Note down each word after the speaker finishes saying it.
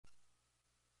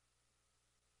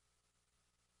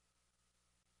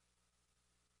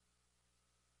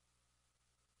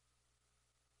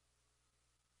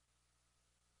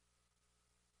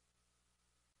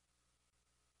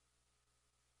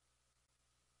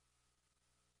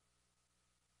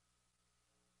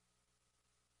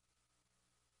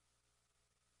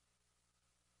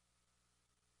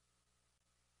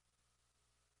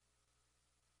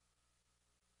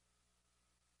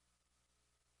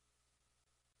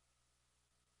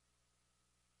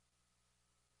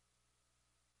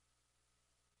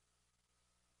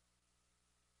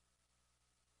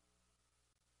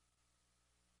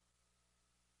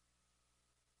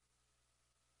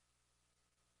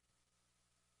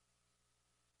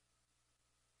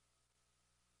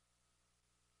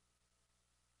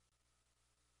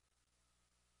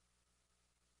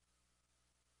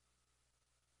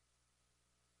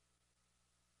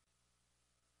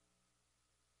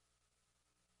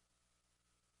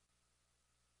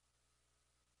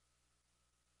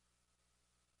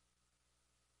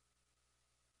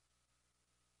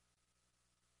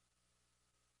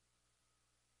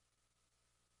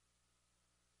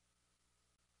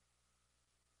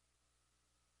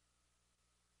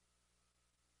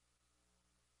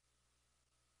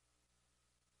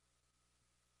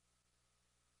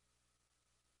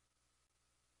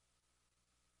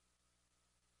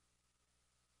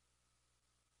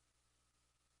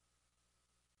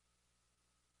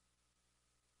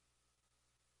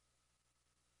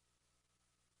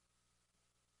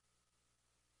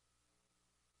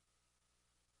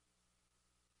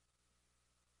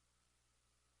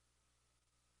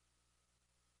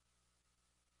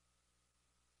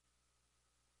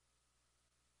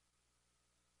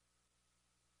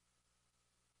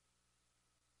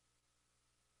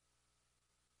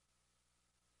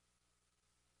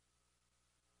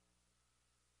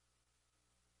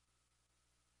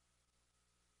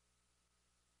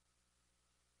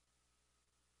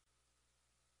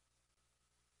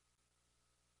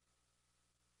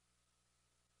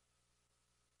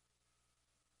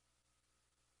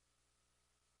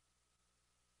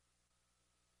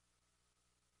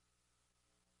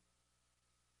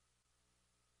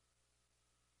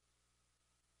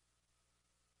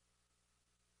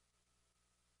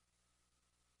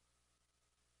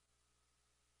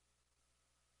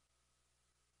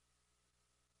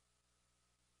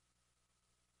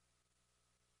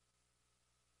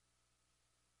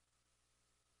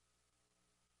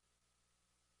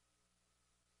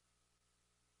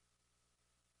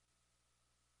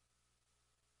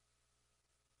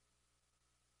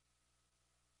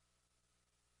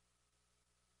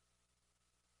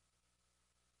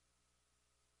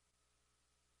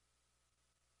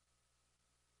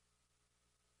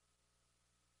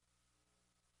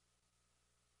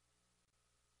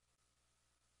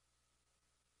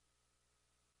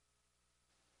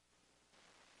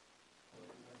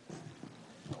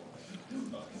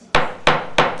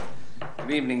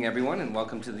Good evening, everyone, and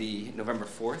welcome to the November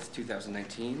 4th,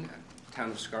 2019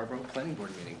 Town of Scarborough Planning Board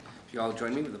meeting. If you all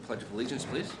join me with the Pledge of Allegiance,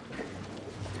 please.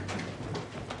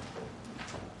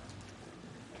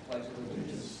 Pledge of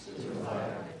allegiance to the flag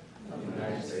of the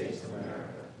United States of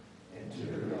America and to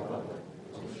the republic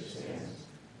which stands,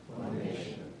 one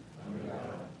nation, under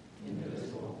God,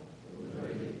 indivisible, with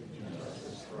liberty and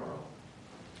justice for all.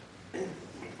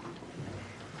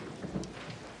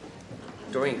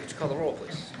 Doreen, could you call the roll,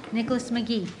 please? Nicholas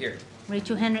McGee. Here.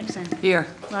 Rachel Hendrickson. Here.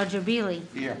 Roger Beely.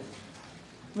 Here.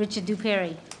 Richard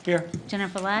Duperi. Here.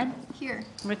 Jennifer Ladd. Here.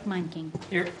 Rick Meinking.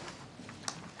 Here.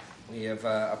 We have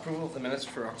approval of the minutes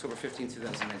for October 15,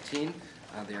 2019.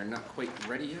 They are not quite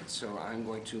ready yet, so I'm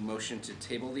going to motion to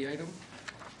table the item.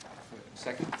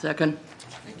 Second? Second.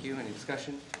 Thank you. Any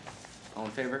discussion? All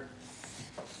in favor?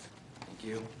 Thank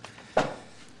you.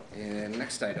 And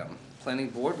next item. Planning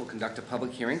Board will conduct a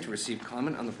public hearing to receive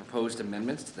comment on the proposed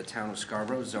amendments to the Town of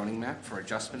Scarborough zoning map for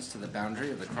adjustments to the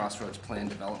boundary of the Crossroads Plan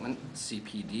Development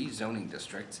CPD zoning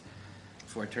district.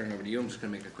 Before I turn it over to you, I'm just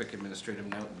going to make a quick administrative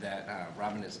note that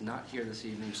Robin is not here this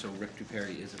evening, so Rick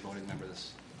Duperi is a voting member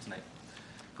tonight.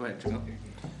 Go ahead, Jamil.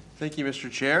 Thank you, Mr.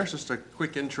 Chair. Just a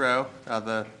quick intro.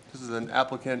 This is an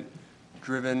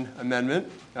applicant-driven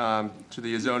amendment to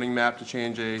the zoning map to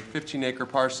change a 15-acre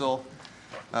parcel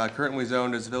currently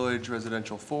zoned as Village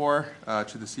Residential 4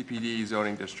 to the CPD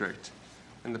zoning district.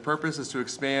 And the purpose is to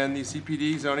expand the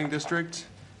CPD zoning district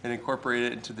and incorporate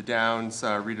it into the Downs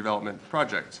redevelopment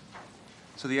project.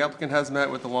 So the applicant has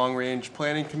met with the Long Range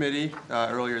Planning Committee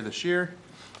earlier this year,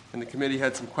 and the committee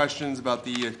had some questions about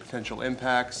the potential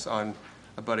impacts on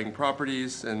abutting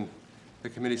properties, and the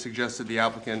committee suggested the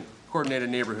applicant coordinate a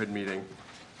neighborhood meeting.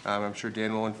 I'm sure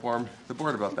Dan will inform the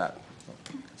board about that.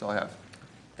 That's all I have.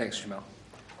 Thanks, Jamil.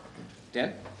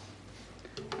 Dan?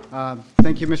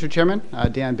 Thank you, Mr. Chairman.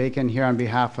 Dan Bacon here on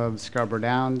behalf of Scarborough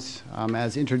Downs.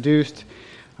 As introduced,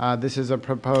 this is a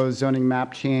proposed zoning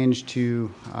map change to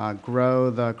grow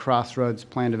the Crossroads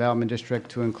Plan Development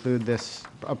District to include this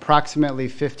approximately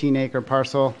 15-acre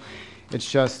parcel.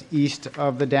 It's just east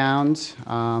of the Downs,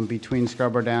 between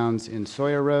Scarborough Downs and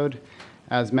Sawyer Road.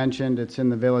 As mentioned, it's in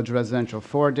the Village Residential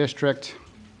 4 district,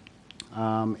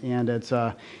 and it's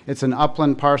an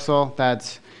upland parcel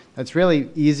that's really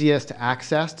easiest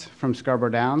accessed from Scarborough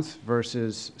Downs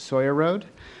versus Sawyer Road.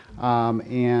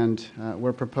 And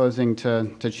we're proposing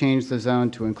to change the zone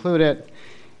to include it.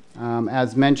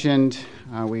 As mentioned,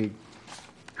 we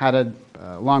had a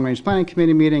long-range planning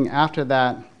committee meeting. After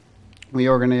that, we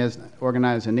organized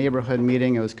a neighborhood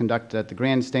meeting. It was conducted at the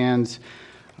grandstands.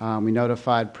 We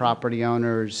notified property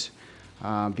owners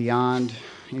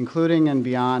including and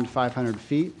beyond 500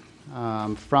 feet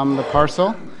from the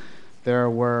parcel.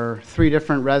 There were 3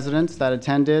 different residents that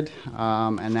attended,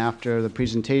 and after the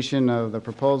presentation of the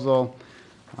proposal,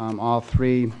 all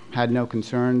 3 had no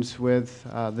concerns with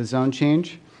the zone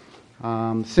change.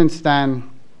 Since then,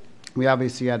 we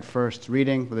obviously had first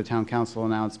reading with the town council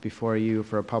announced before you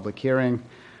for a public hearing.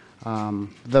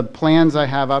 The plans I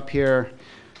have up here,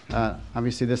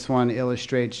 obviously this one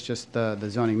illustrates just the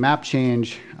zoning map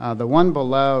change. The one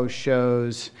below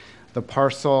shows the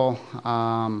parcel,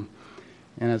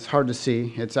 and it's hard to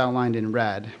see. It's outlined in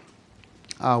red.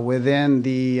 Within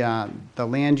the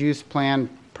land use plan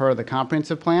per the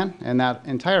comprehensive plan, and that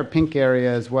entire pink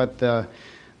area is what the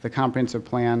comprehensive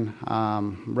plan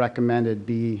recommended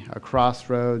be a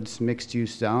crossroads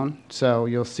mixed-use zone. So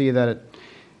you'll see that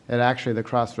it actually, the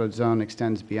crossroads zone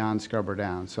extends beyond Scarborough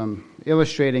Downs. So I'm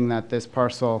illustrating that this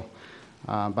parcel,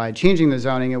 by changing the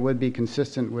zoning, it would be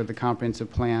consistent with the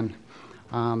comprehensive plan.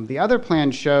 The other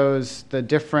plan shows the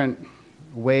different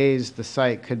ways the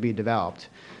site could be developed.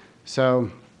 So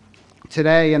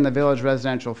today in the Village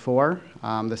Residential 4,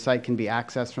 the site can be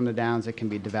accessed from the Downs. It can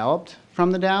be developed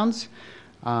from the Downs.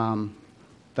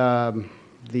 The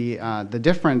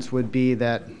difference would be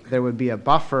that there would be a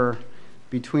buffer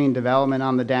between development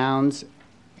on the Downs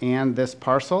and this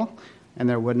parcel, and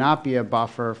there would not be a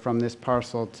buffer from this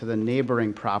parcel to the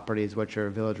neighboring properties, which are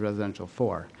Village Residential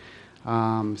 4.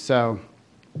 So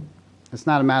it's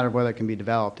not a matter of whether it can be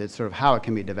developed, it's sort of how it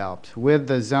can be developed. With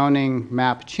the zoning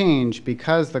map change,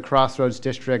 because the Crossroads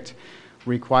District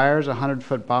requires a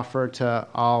 100-foot buffer to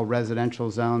all residential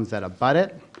zones that abut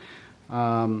it,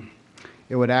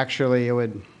 it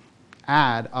would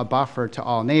add a buffer to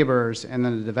all neighbors, and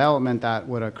then the development that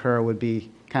would occur would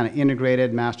be kind of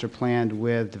integrated, master planned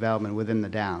with development within the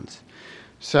Downs.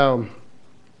 So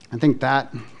I think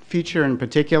that feature in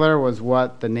particular was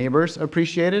what the neighbors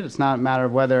appreciated. It's not a matter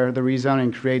of whether the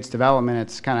rezoning creates development,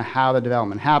 it's kind of how the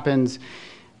development happens,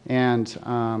 and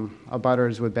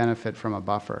abutters would benefit from a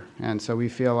buffer. And so we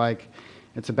feel like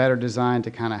it's a better design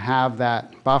to kind of have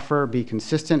that buffer be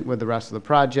consistent with the rest of the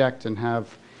project and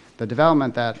have the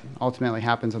development that ultimately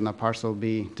happens on the parcel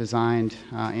be designed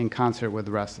in concert with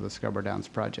the rest of the Scarborough Downs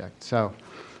project. So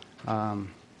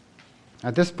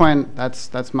at this point,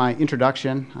 that's my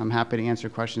introduction. I'm happy to answer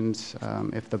questions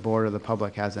if the board or the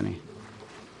public has any.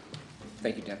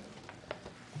 Thank you, Dan.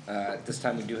 At this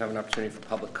time, we do have an opportunity for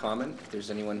public comment. If there's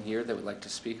anyone here that would like to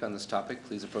speak on this topic,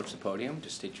 please approach the podium.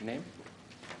 Just state your name.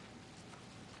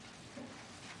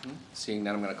 Seeing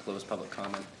none, I'm going to close public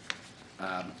comment.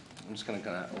 I'm just going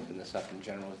to open this up in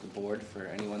general with the board for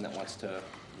anyone that wants to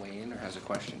weigh in or has a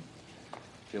question.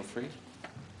 Feel free.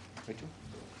 Rachel?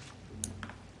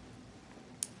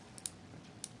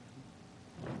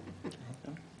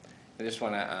 I just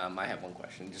want to, I have one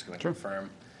question. Just going to confirm.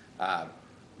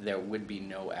 There would be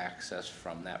no access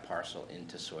from that parcel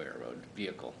into Sawyer Road,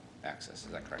 vehicle access,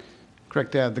 is that correct?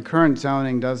 Correct. The current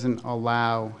zoning doesn't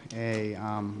allow a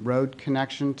road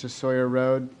connection to Sawyer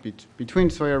Road, between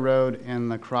Sawyer Road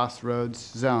and the Crossroads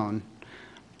zone,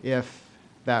 if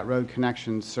that road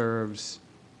connection serves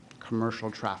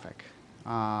commercial traffic.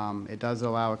 It does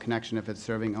allow a connection if it's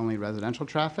serving only residential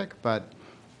traffic, but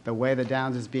the way the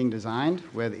Downs is being designed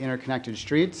with interconnected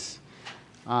streets,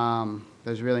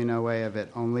 there's really no way of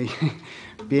it only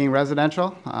being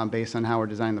residential based on how we're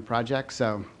designing the project.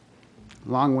 So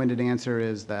long-winded answer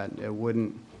is that it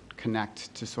wouldn't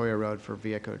connect to Sawyer Road for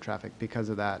vehicle traffic because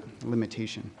of that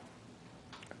limitation.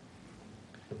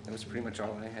 That was pretty much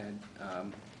all I had.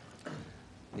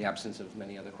 In the absence of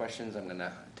many other questions, I'm going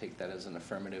to take that as an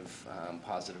affirmative,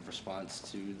 positive response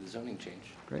to the zoning change.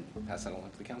 Great. Pass that along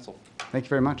to the council. Thank you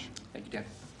very much. Thank you,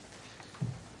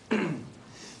 Dan.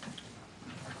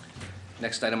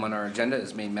 Next item on our agenda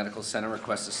is Maine Medical Center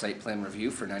requests a site plan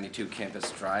review for 92 Campus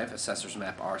Drive, Assessors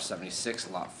Map R76,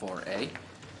 Lot 4A.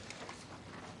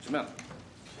 Jamel.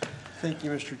 Thank you,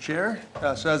 Mr. Chair.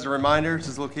 So as a reminder, this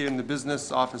is located in the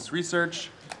Business Office Research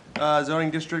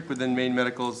zoning district within Maine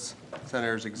Medical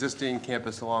Center's existing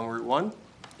campus along Route 1.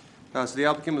 So the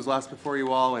applicant was last before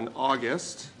you all in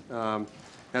August.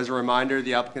 As a reminder,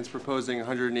 the applicant's proposing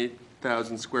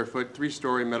 108,000 square foot,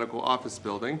 3-story medical office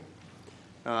building.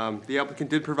 The applicant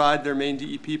did provide their Maine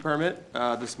DEP permit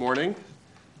this morning,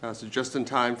 so just in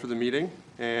time for the meeting.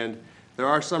 And there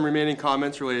are some remaining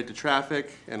comments related to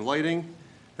traffic and lighting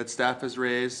that staff has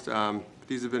raised.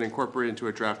 These have been incorporated into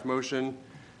a draft motion.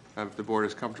 If the board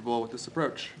is comfortable with this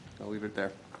approach, I'll leave it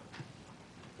there.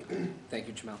 Thank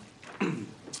you, Jamel. I'd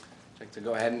like to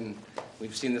go ahead and,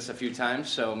 we've seen this a few times,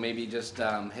 so maybe just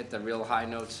hit the real high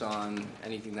notes on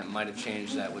anything that might have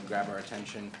changed that would grab our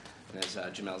attention. And as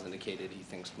Jamel's indicated, he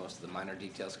thinks most of the minor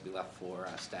details could be left for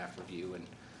staff review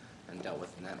and dealt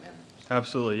with in that manner.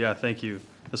 Absolutely, yeah, thank you.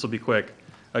 This will be quick.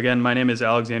 Again, my name is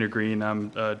Alexander Green. I'm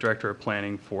Director of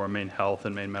Planning for Maine Health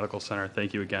and Maine Medical Center.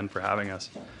 Thank you again for having us.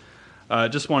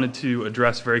 Just wanted to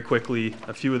address very quickly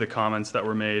a few of the comments that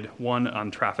were made. One on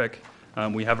traffic.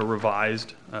 We have a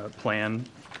revised plan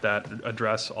that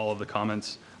address all of the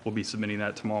comments. We'll be submitting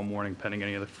that tomorrow morning pending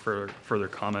any of the further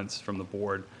comments from the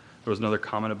board. There was another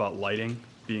comment about lighting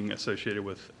being associated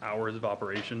with hours of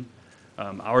operation.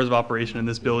 Hours of operation in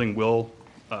this building will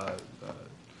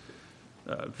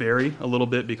vary a little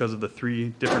bit because of the 3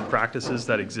 different practices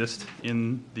that exist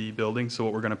in the building. So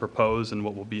what we're going to propose and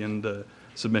what will be in the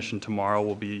submission tomorrow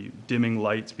will be dimming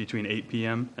lights between 8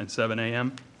 p.m. and 7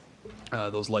 a.m.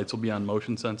 Those lights will be on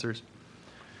motion sensors.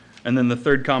 And then the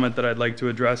third comment that I'd like to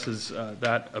address is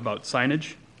that about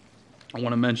signage. I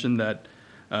want to mention that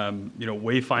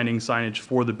wayfinding signage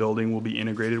for the building will be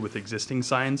integrated with existing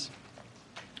signs,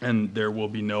 and there will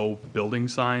be no building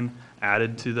sign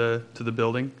added to the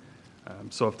building.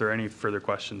 So if there are any further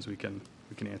questions, we can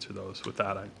answer those. With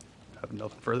that, I have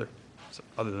nothing further,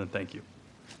 other than thank you.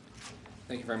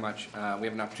 Thank you very much. We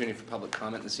have an opportunity for public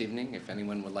comment this evening. If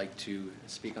anyone would like to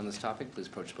speak on this topic, please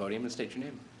approach the podium and state your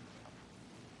name.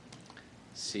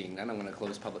 Seeing none, I'm going to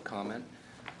close public comment.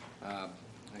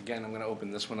 Again, I'm going to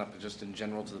open this one up just in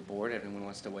general to the board. If anyone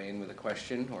wants to weigh in with a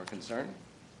question or concern?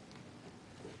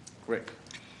 Rick.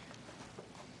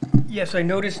 Yes, I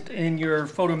noticed in your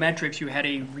photometrics you had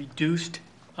a reduced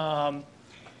plan,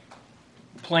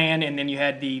 and then you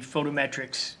had the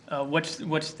photometrics.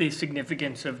 What's the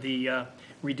significance of the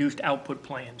reduced output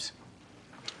plans?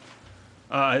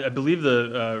 I believe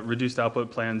the reduced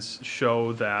output plans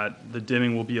show that the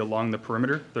dimming will be along the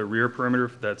perimeter, the rear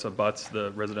perimeter that abuts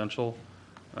the residential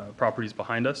properties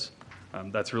behind us.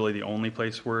 That's really the only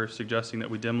place we're suggesting that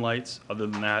we dim lights. Other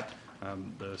than that,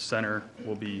 the center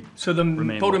will be So the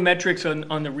photometrics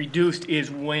on the reduced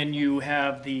is when you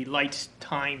have the lights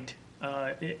timed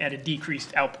at a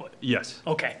decreased output? Yes.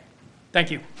 Okay,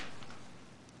 thank you.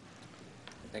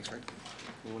 Thanks, Rick.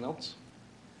 Anyone else?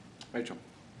 Rachel?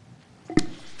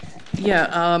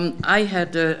 Yeah, I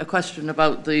had a question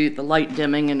about the light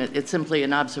dimming, and it's simply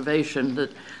an observation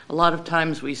that a lot of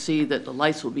times we see that the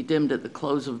lights will be dimmed at the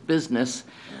close of business,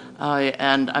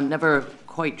 and I'm never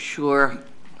quite sure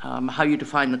how you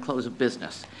define the close of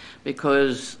business,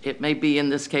 because it may be in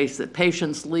this case that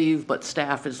patients leave, but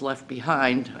staff is left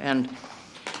behind, and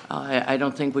I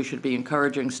don't think we should be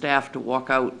encouraging staff to walk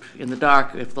out in the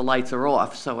dark if the lights are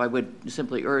off, so I would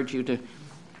simply urge you to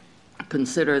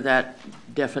consider that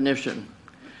definition,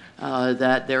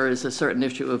 that there is a certain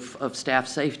issue of staff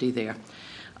safety there.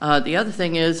 The other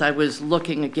thing is, I was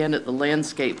looking again at the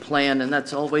landscape plan, and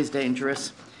that's always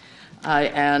dangerous.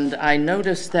 And I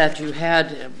noticed that you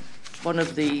had, one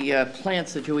of the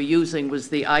plants that you were using was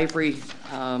the ivory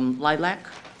lilac,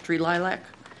 tree lilac,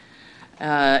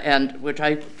 and which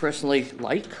I personally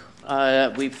like.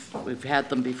 We've had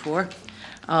them before.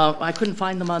 I couldn't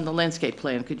find them on the landscape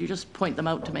plan. Could you just point them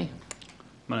out to me?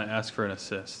 I'm going to ask for an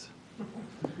assist.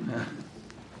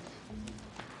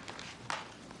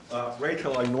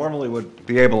 Rachel, I normally would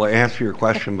be able to answer your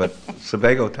question, but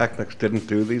Sebago Technics didn't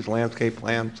do these landscape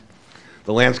plans.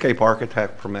 The landscape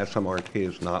architect from SMRT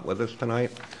is not with us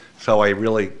tonight, so I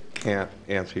really can't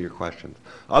answer your question.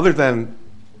 Other than,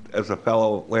 as a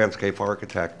fellow landscape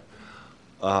architect,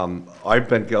 I've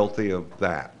been guilty of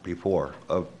that before.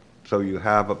 So you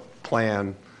have a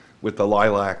plan with the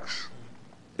lilacs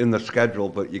in the schedule,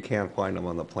 but you can't find them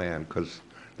on the plan because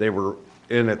they were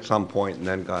in at some point and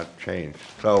then got changed.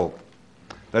 So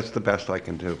that's the best I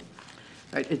can do.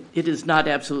 Right, it is not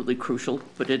absolutely crucial,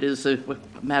 but it is a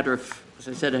matter of, as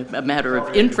I said, a matter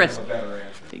of interest.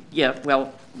 Yeah,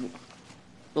 well,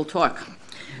 we'll talk.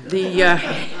 It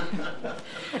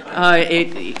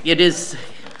is,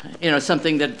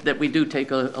 something that we do take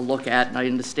a look at, and I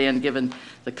understand given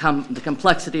the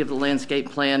complexity of the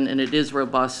landscape plan, and it is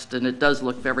robust, and it does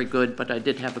look very good, but I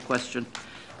did have a question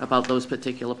about those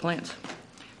particular plans.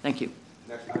 Thank you.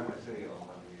 Next time I see you, I'll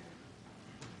have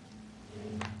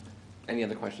you. Any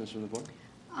other questions from the board?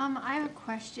 I have a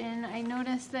question. I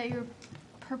noticed that you're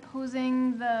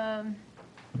proposing the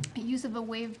use of a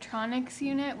Wavetronics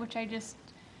unit, which I just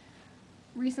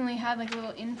recently had like a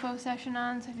little info session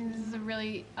on, so I think this is a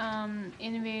really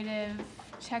innovative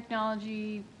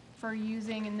technology for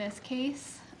using in this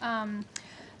case.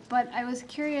 But I was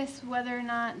curious whether or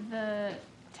not the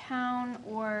town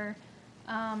or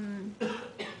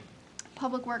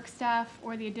public works staff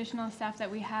or the additional staff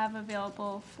that we have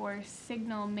available for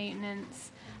signal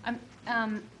maintenance,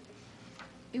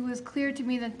 it was clear to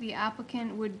me that the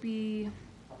applicant would be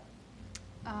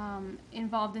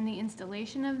involved in the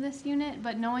installation of this unit,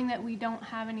 but knowing that we don't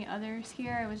have any others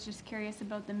here, I was just curious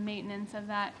about the maintenance of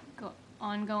that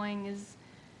ongoing.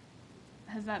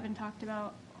 Has that been talked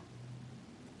about?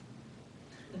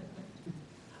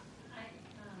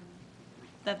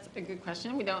 That's a good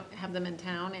question. We don't have them in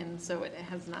town, and so it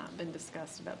has not been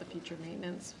discussed about the future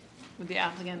maintenance with the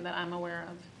applicant that I'm aware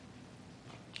of.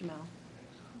 Jamel,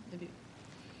 have you?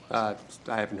 I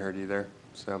haven't heard either,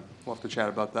 so we'll have to chat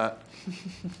about that.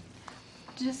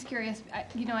 Just curious. I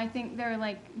think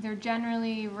they're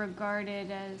generally regarded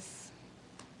as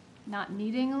not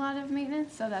needing a lot of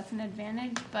maintenance, so that's an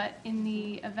advantage. But in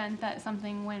the event that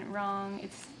something went wrong,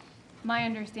 it's my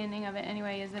understanding of it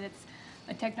anyway is that it's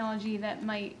a technology that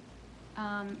we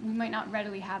might not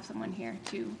readily have someone here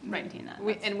to maintain that.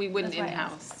 And we wouldn't that's why I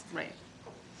in-house, right?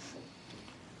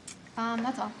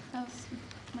 That's all. That was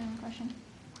my own question.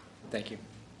 Thank you.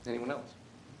 Anyone else?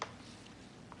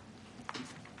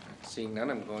 Seeing none,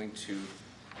 I'm going to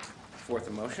forth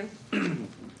a motion.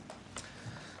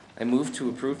 I move to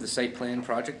approve the site plan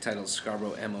project titled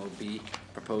Scarborough MOB,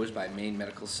 proposed by Maine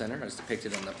Medical Center as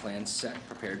depicted on the plan set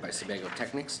prepared by Sebago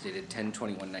Technics dated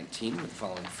 10/21/19 with the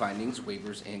following findings,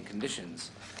 waivers, and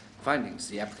conditions. Findings: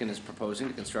 the applicant is proposing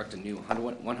to construct a new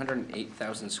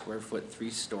 108,000 square foot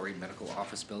 3-story medical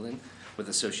office building with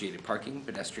associated parking,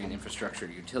 pedestrian infrastructure,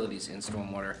 utilities, and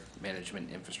stormwater management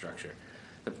infrastructure.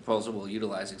 The proposal will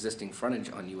utilize existing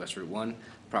frontage on US Route 1.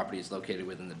 The property is located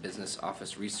within the Business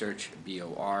Office Research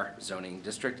BOR zoning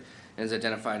district and is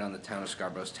identified on the Town of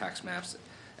Scarborough's tax maps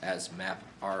as map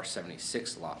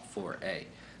R76 Lot 4A.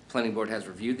 Planning Board has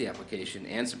reviewed the application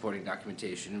and supporting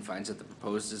documentation and finds that the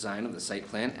proposed design of the site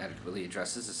plan adequately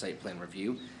addresses the site plan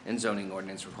review and zoning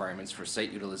ordinance requirements for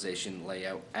site utilization,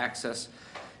 layout, access,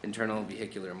 internal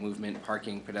vehicular movement,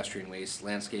 parking, pedestrian waste,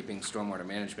 landscaping, stormwater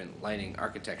management, lighting,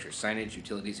 architecture, signage,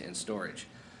 utilities, and storage.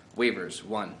 Waivers: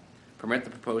 1. Permit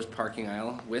the proposed parking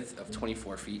aisle width of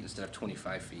 24 feet instead of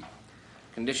 25 feet.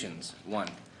 Conditions: 1.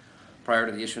 Prior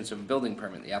to the issuance of a building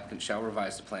permit, the applicant shall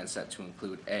revise the plan set to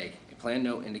include A plan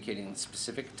note indicating the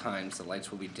specific times the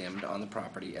lights will be dimmed on the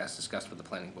property as discussed with the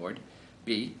planning board.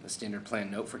 B, the standard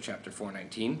plan note for Chapter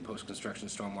 419, Post-Construction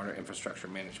Stormwater Infrastructure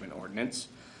Management Ordinance.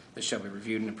 This shall be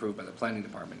reviewed and approved by the planning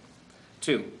department.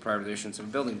 2, prior to the issuance of a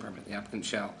building permit, the applicant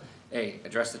shall A,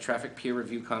 address the traffic peer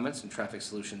review comments and traffic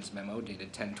solutions memo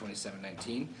dated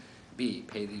 10/27/19. B,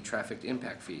 pay the traffic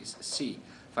impact fees. C,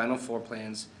 final floor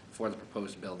plans for the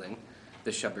proposed building.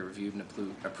 This shall be reviewed and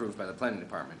approved by the planning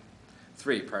department.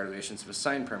 3, prior to the issuance of a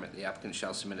sign permit, the applicant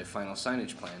shall submit a final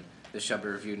signage plan. This shall be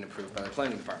reviewed and approved by the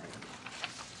planning department.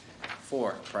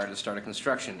 4, prior to the start of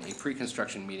construction, a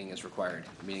pre-construction meeting is required.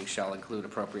 The meeting shall include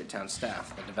appropriate town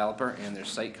staff, the developer, and their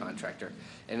site contractor,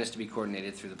 and is to be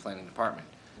coordinated through the planning department.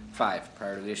 5,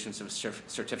 prior to the issuance of a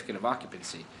certificate of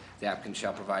occupancy, the applicant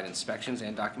shall provide inspections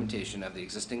and documentation of the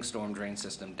existing storm drain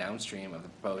system downstream of the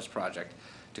proposed project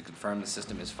to confirm the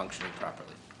system is functioning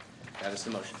properly. That is the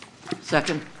motion.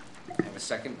 Second. I have a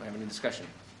second. I have any discussion?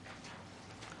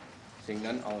 Seeing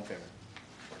none, all in favor?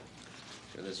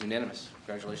 So that's unanimous.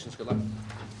 Congratulations. Good luck.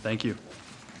 Thank you.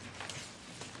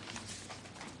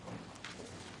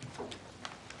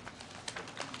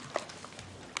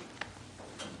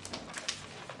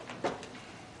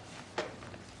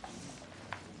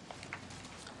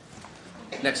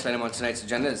 Next item on tonight's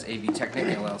agenda is AB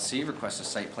Technic LLC requests a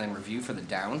site plan review for the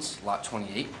Downs, Lot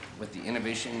 28, with the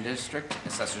Innovation District,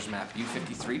 Assessors Map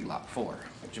U53, Lot 4.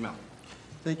 Jamel.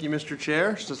 Thank you, Mr.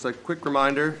 Chair. Just a quick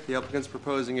reminder, the applicant's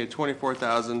proposing a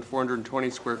 24,420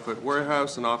 square foot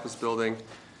warehouse and office building.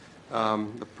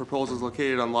 The proposal is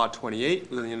located on Lot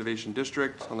 28 within the Innovation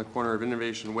District on the corner of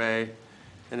Innovation Way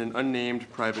and an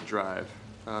unnamed private drive.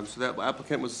 So that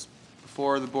applicant was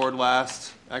before the board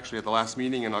actually at the last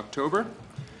meeting in October.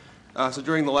 So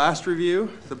during the last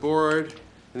review, the board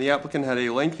and the applicant had a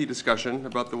lengthy discussion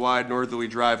about the wide northerly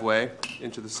driveway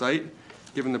into the site,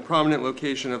 given the prominent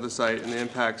location of the site and the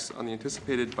impacts on the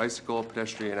anticipated bicycle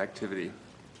pedestrian activity.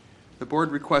 The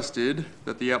board requested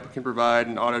that the applicant provide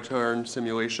an auto-turn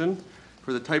simulation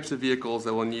for the types of vehicles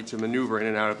that will need to maneuver in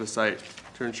and out of the site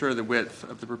to ensure the width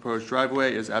of the proposed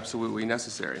driveway is absolutely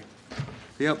necessary.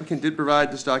 The applicant did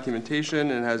provide this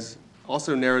documentation and has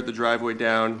also narrowed the driveway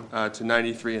down to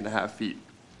 93.5 feet.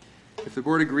 If the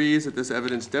board agrees that this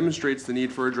evidence demonstrates the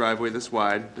need for a driveway this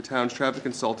wide, the town's traffic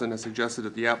consultant has suggested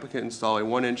that the applicant install a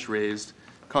 1-inch raised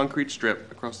concrete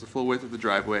strip across the full width of the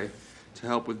driveway to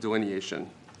help with delineation.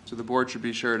 So the board should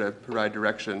be sure to provide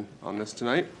direction on this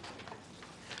tonight.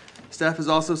 Staff has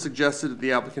also suggested that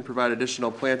the applicant provide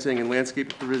additional planting and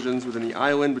landscape provisions within the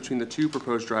island between the two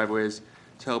proposed driveways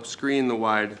to help screen the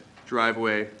wide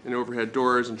driveway and overhead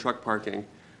doors and truck parking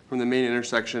from the main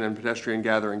intersection and pedestrian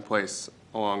gathering place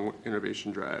along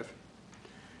Innovation Drive.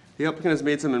 The applicant has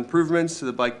made some improvements to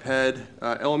the bike ped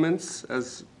elements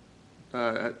as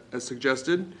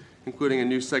suggested, including a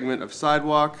new segment of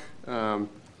sidewalk and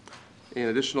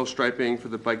additional striping for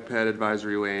the bike ped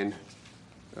advisory lane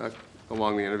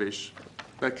along the Innovation,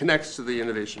 that connects to the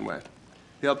Innovation Way.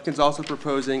 The applicant's also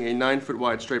proposing a 9-foot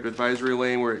wide striped advisory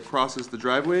lane where it crosses the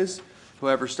driveways.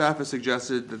 However, staff has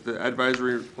suggested that the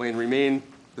advisory lane remain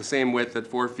the same width at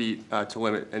 4 feet to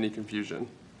limit any confusion.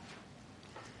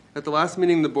 At the last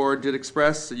meeting, the board did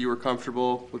express that you were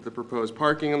comfortable with the proposed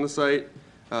parking on the site,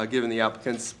 given the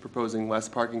applicant's proposing less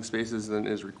parking spaces than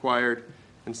is required,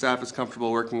 and staff is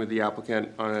comfortable working with the applicant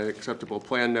on an acceptable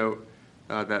plan note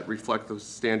that reflect the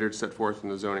standards set forth in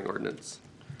the zoning ordinance.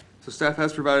 So staff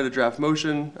has provided a draft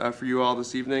motion for you all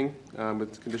this evening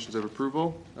with conditions of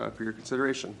approval for your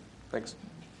consideration. Thanks.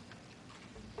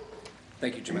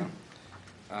 Thank you, Jamel.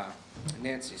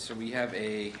 Nancy, so we have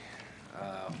a,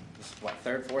 this is what,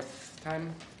 third, fourth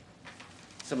time?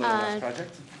 Similar to last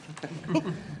project?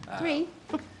 3.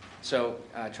 So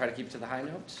try to keep it to the high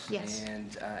notes. Yes.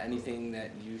 And anything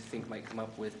that you think might come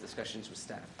up with discussions with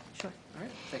staff. Sure. All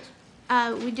right, thanks.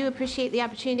 We do appreciate the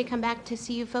opportunity to come back to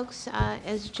see you folks.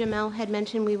 As Jamel had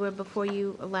mentioned, we were before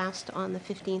you last on the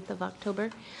 15th of October.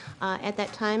 At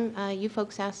that time, you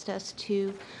folks asked us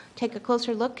to take a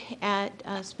closer look at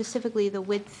specifically the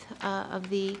width of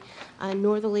the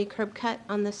northerly curb cut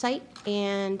on the site,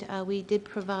 and we did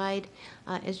provide,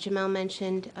 as Jamel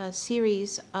mentioned, a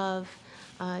series of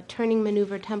turning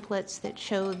maneuver templates that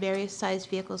show various size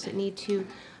vehicles that need to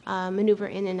maneuver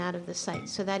in and out of the site.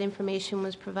 So that information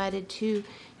was provided to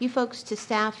you folks, to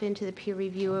staff, and to the peer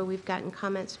reviewer. We've gotten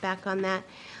comments back on that.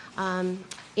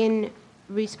 In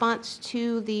response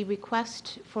to the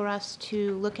request for us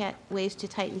to look at ways to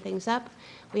tighten things up,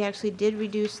 we actually did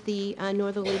reduce the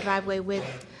northerly driveway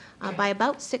width by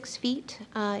about 6 feet.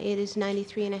 It is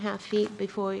 93.5 feet.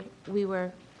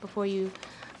 Before you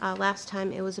last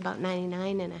time, it was about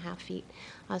 99.5 feet.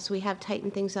 So we have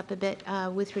tightened things up a bit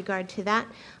with regard to that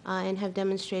and have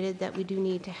demonstrated that we do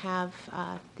need to have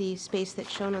the space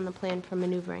that's shown on the plan for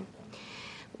maneuvering.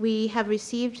 We have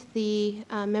received the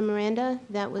memoranda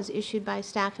that was issued by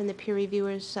staff and the peer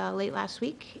reviewers late last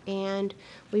week, and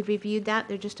we've reviewed that.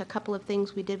 There are just a couple of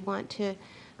things we did want to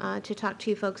talk to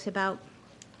you folks about.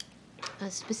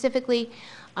 Specifically,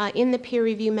 in the peer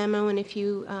review memo, and if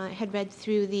you had read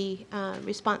through the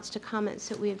response to comments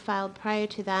that we had filed prior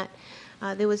to that,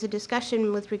 there was a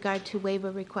discussion with regard to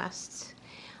waiver requests.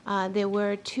 There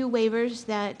were 2 waivers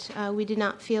that we did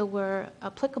not feel were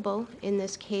applicable in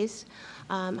this case.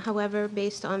 However,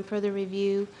 based on further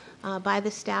review by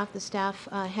the staff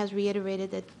has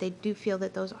reiterated that they do feel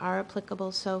that those are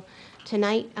applicable. So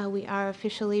tonight, we are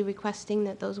officially requesting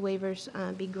that those waivers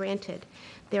be granted.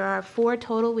 There are 4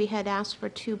 total. We had asked for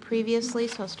 2 previously,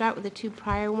 so I'll start with the 2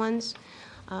 prior ones.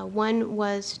 One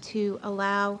was to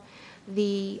allow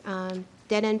the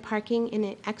dead-end parking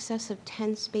in excess of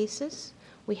 10 spaces.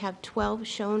 We have 12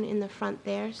 shown in the front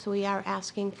there, so we are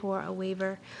asking for a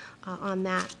waiver on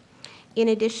that. In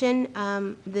addition,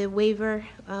 the waiver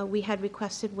we had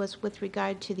requested was with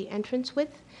regard to the entrance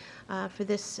width for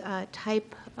this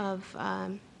type of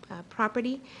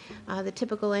property. The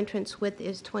typical entrance width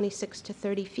is 26 to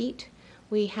 30 feet.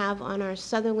 We have on our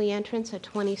southerly entrance a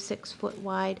 26-foot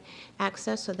wide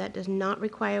access, so that does not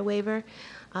require waiver,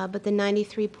 but the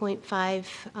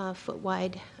 93.5 foot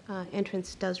wide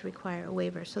entrance does require a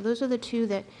waiver. So those are the 2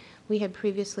 that we had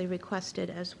previously requested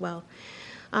as well.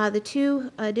 The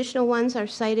 2 additional ones are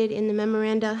cited in the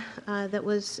memoranda that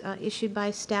was issued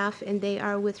by staff, and they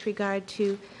are with regard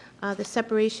to the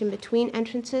separation between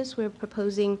entrances. We're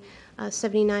proposing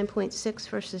 79.6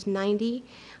 versus 90.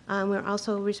 We're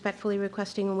also respectfully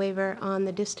requesting a waiver on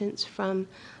the distance from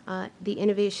the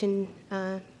Innovation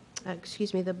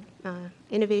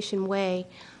Way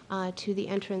to the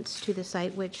entrance to the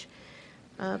site, which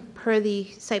per the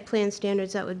site plan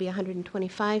standards, that would be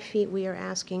 125 feet. We are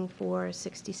asking for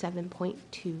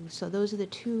 67.2. So those are the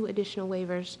 2 additional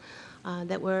waivers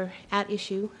that were at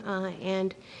issue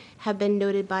and have been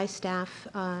noted by staff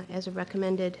as a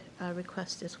recommended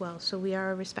request as well. So we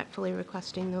are respectfully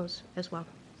requesting those as well.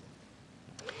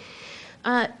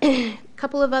 A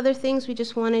couple of other things we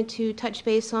just wanted to touch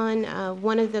base on.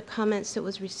 One of the comments that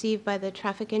was received by the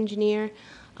traffic engineer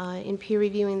in peer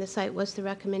reviewing the site was the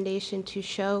recommendation to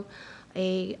show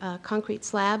a concrete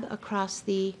slab across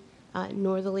the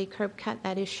northerly curb cut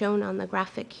that is shown on the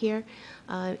graphic here.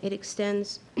 It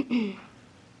extends this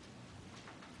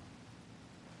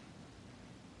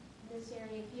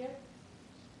area here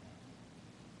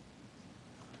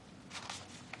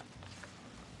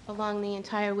along the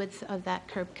entire width of that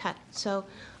curb cut. So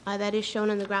that is shown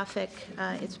on the graphic.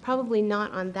 It's probably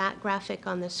not on that graphic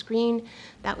on the screen.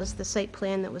 That was the site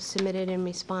plan that was submitted in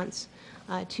response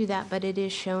to that, but it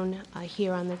is shown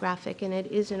here on the graphic, and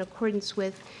it is in accordance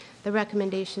with the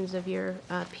recommendations of your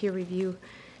peer review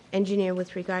engineer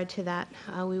with regard to that.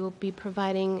 We will be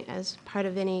providing, as part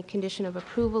of any condition of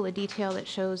approval, a detail that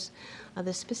shows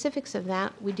the specifics of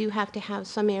that. We do have to have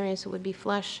some areas that would be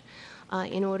flush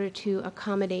in order to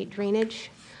accommodate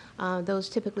drainage. Those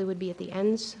typically would be at the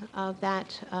ends of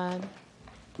that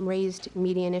raised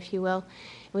median, if you will.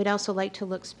 We'd also like to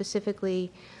look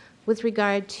specifically with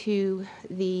regard to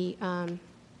the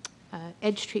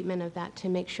edge treatment of that to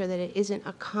make sure that it isn't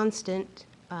a constant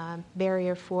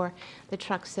barrier for the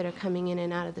trucks that are coming in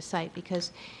and out of the site,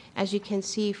 because as you can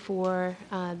see for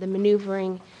the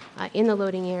maneuvering in the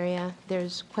loading area,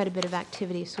 there's quite a bit of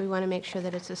activity. So we want to make sure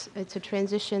that it's a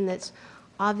transition that's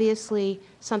obviously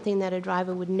something that a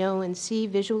driver would know and see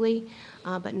visually,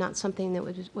 but not something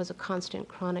that was a constant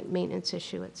chronic maintenance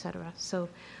issue, et cetera. So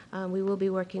we will be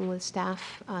working with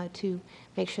staff to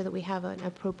make sure that we have an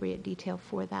appropriate detail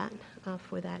for that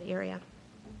area.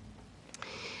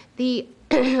 The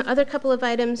other couple of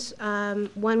items,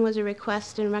 one was a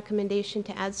request and recommendation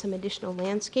to add some additional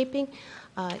landscaping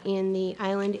in the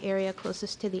island area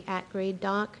closest to the at-grade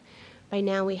dock. Right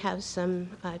now we have some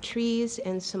trees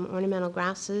and some ornamental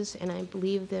grasses, and I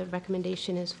believe the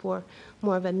recommendation is for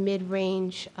more of a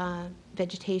mid-range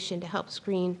vegetation to help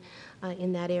screen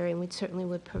in that area, and we certainly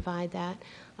would provide that,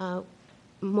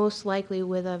 most likely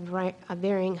with a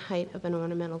varying height of an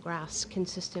ornamental grass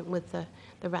consistent with the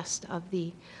rest of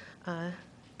the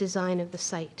design of the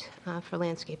site for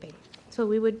landscaping. So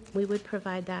we would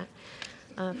provide that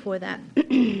for that.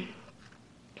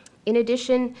 In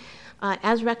addition,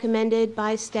 as recommended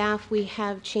by staff, we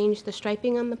have changed the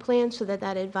striping on the plan so that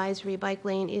that advisory bike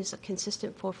lane is a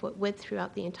consistent 4-foot width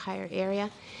throughout the entire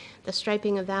area. The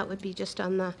striping of that would be just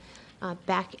on the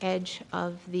back edge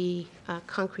of the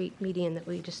concrete median that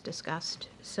we just discussed.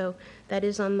 So that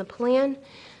is on the plan.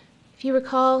 If you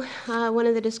recall, one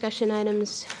of the discussion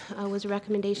items was a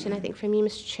recommendation, I think, from you,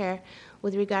 Mr. Chair,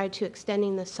 with regard to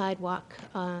extending the sidewalk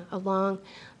along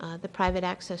the private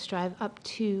access drive up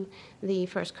to the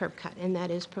first curb cut, and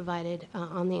that is provided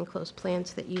on the enclosed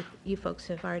plans that you folks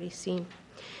have already seen.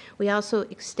 We also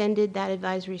extended that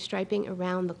advisory striping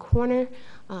around the corner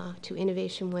to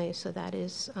Innovation Way, so that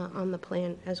is on the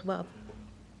plan as well.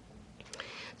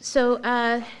 So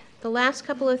the last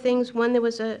couple of things, one, there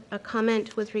was a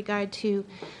comment with regard to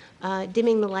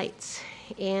dimming the lights,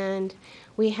 and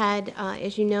we had,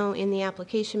 as you know, in the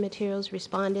application materials,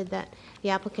 responded that the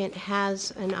applicant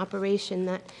has an operation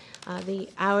that the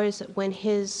hours when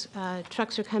his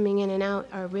trucks are coming in and out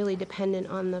are really dependent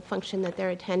on the function that they're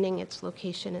attending, its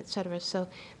location, et cetera. So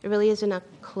there really isn't a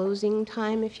closing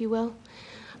time, if you will.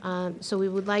 So we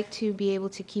would like to be able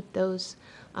to keep those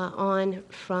on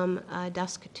from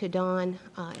dusk to dawn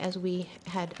as we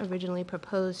had originally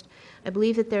proposed. I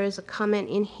believe that there is a comment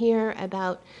in here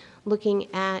about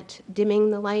looking at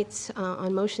dimming the lights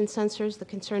on motion sensors. The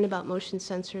concern about motion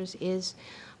sensors is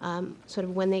sort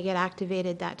of when they get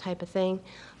activated, that type of thing,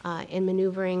 and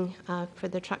maneuvering for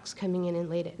the trucks coming in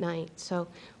and late at night. So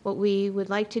what we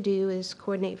would like to do is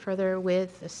coordinate further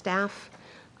with the staff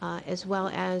as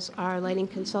well as our lighting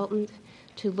consultant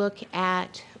to look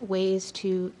at ways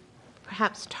to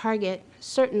perhaps target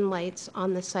certain lights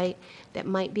on the site that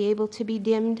might be able to be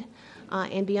dimmed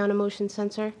and be on a motion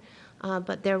sensor.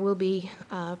 But there will be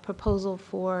a proposal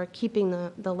for keeping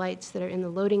the lights that are in the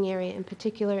loading area in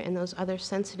particular and those other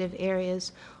sensitive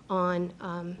areas on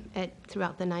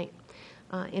throughout the night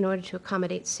in order to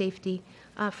accommodate safety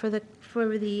for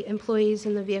the employees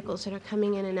and the vehicles that are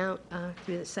coming in and out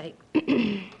through the site.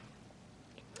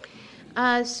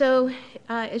 So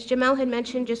as Jamel had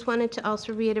mentioned, just wanted to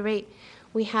also reiterate,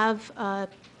 we have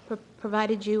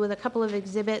provided you with a couple of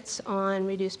exhibits on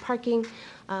reduced parking.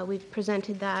 We've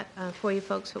presented that for you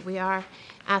folks, but we are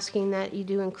asking that you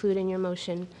do include in your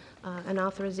motion an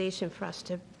authorization for us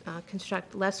to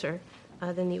construct lesser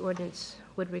than the ordinance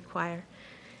would require.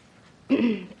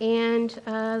 And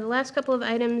the last couple of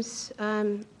items,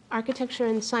 architecture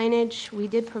and signage, we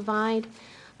did provide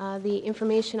the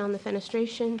information on the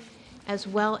fenestration as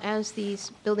well as these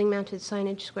building-mounted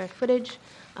signage square footage.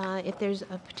 If there's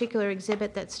a particular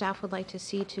exhibit that staff would like to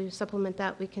see to supplement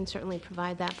that, we can certainly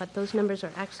provide that, but those numbers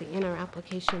are actually in our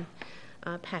application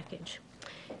package.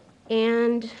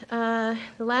 And the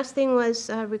last thing was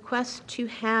a request to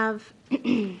have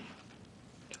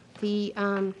the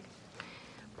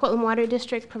Portland Water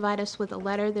District provide us with a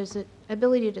letter. There's an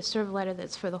ability to serve letter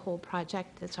that's for the whole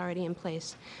project that's already in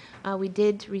place. We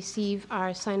did receive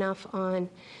our sign-off on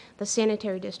the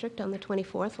sanitary district on the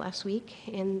 24th last week,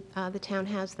 and the town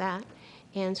has that.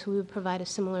 And so we would provide a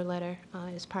similar letter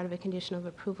as part of a condition of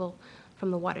approval from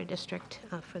the water district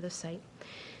for the site.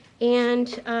 And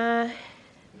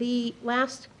the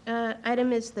last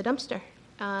item is the dumpster.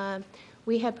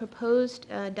 We had proposed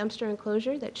a dumpster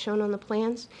enclosure that's shown on the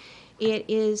plans. It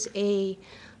is a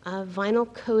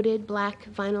vinyl-coated, black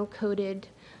vinyl-coated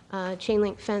chain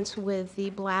link fence with the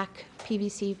black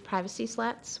PVC privacy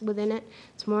slats within it.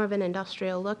 It's more of an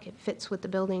industrial look. It fits with the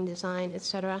building design, et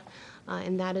cetera.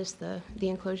 And that is the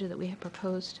enclosure that we have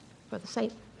proposed for the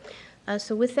site.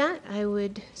 So with that, I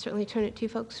would certainly turn it to you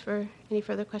folks for any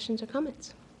further questions or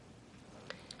comments.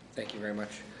 Thank you very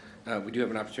much. We do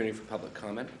have an opportunity for public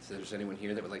comment. If there's anyone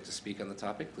here that would like to speak on the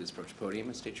topic, please approach the podium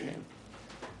and state your name.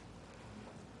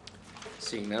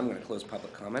 Seeing none, I'm going to close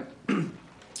public comment.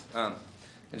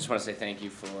 I just want to say thank you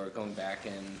for going back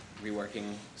and reworking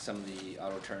some of the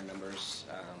auto turn numbers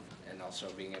and also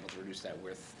being able to reduce that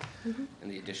width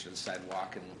and the addition of the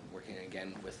sidewalk and working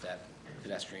again with that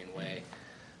pedestrian way.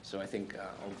 So I think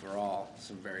overall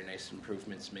some very nice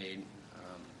improvements made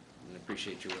and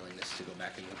appreciate your willingness to go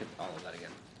back and look at all of that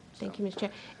again. Thank you, Mr. Chair.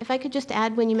 If I could just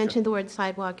add, when you mentioned the word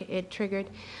sidewalk, it triggered.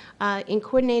 In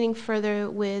coordinating further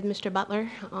with Mr. Butler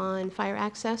on fire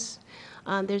access,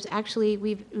 there's actually,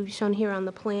 we've shown here on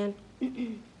the plan, a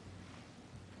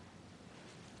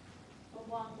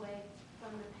walkway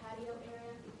from the patio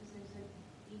area, because there's an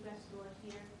egress door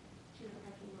here to the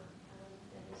parking lot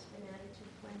that has been added to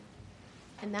the plan.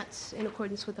 And that's in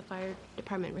accordance with the fire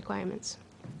department requirements.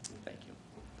 Thank you.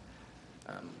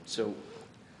 So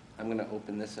I'm going to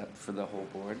open this up for the whole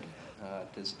board.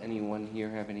 Does anyone here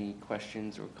have any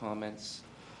questions or comments?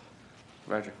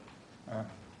 Roger.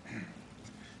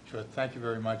 Sure. Thank you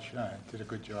very much. Did a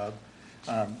good job.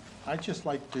 I'd just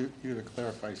like you to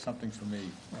clarify something for me,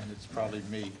 and it's probably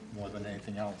me more than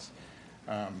anything else.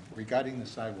 Regarding the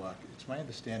sidewalk, it's my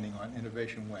understanding on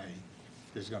Innovation Way,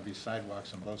 there's going to be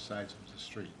sidewalks on both sides of the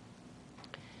street.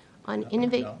 On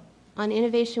No? on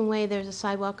Innovation Way, there's a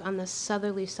sidewalk on the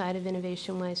southerly side of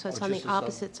Innovation Way, so it's Oh, on the just the south-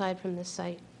 opposite side from this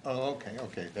site. Oh,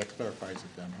 okay, that clarifies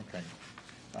it then, okay.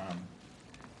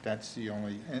 That's the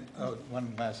only, and,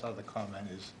 one last other comment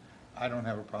is, I don't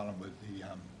have a problem with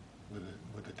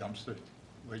the dumpster,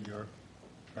 what you're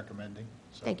recommending.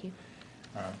 So, Thank you.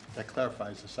 That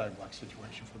clarifies the sidewalk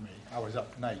situation for me. I was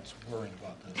up nights worrying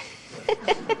about this.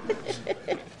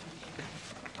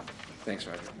 Thanks,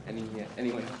 Roger.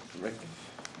 Anyone else? Rick?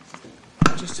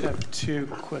 I just have two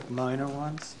quick minor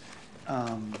ones.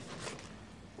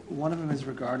 One of them is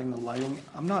regarding the lighting.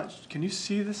 Can you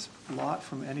see this lot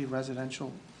from any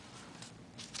residential?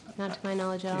 Not to my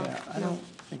knowledge at all. Yeah, I No. don't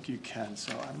think you can,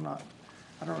 so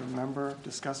I don't remember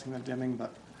discussing the dimming,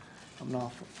 but I'm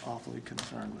not awfully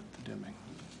concerned with the dimming.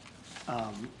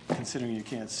 Considering you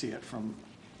can't see it from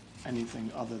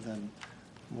anything other than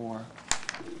more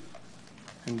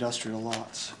industrial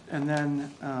lots. And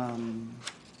then, and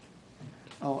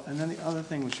then the other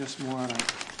thing was just more out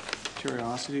of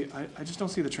curiosity. I just don't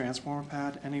see the transformer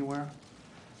pad anywhere.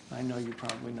 I know you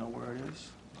probably know where it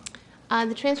is.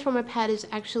 The transformer pad is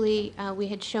actually, we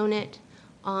had shown it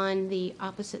on the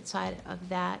opposite side of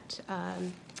that,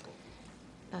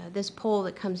 this pole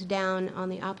that comes down on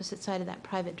the opposite side of that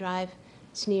private drive.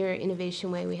 It's near Innovation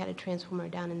Way. We had a transformer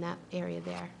down in that area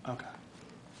there. Okay.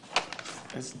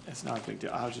 It's not a big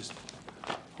deal. I was just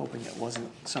hoping it wasn't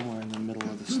somewhere in the middle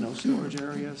of the snow storage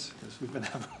areas, because we've been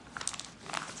having,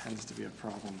 it tends to be a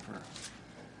problem for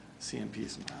CMP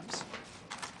sometimes.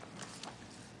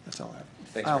 That's all I have.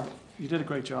 Thanks, Al, Rick. you did a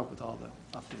great job with all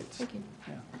the updates. Thank you.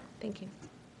 Yeah. Thank you.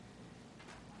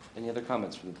 Any other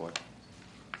comments from the board?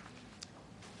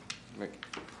 Rick?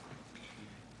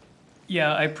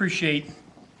 Yeah, I appreciate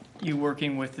you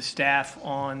working with the staff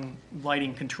on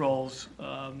lighting controls.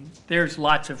 There's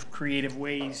lots of creative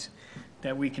ways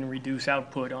that we can reduce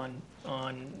output on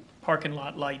parking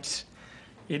lot lights.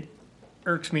 It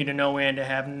irks me to no end to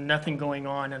have nothing going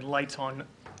on and lights on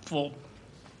full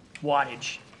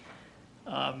wattage.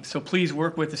 So please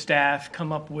work with the staff,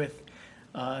 come up with,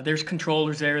 there's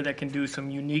controllers there that can do some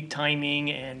unique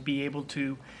timing and be able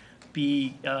to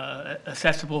be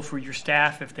accessible for your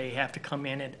staff if they have to come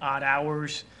in at odd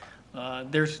hours.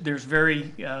 There's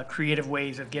very creative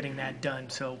ways of getting that done.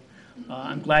 So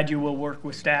I'm glad you will work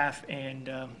with staff, and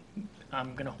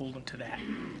I'm going to hold them to that.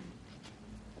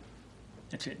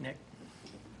 That's it, Nick.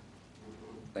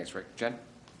 Thanks, Rick. Jen?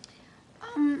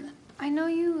 I know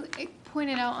you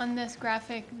pointed out on this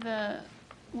graphic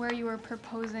where you were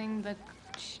proposing the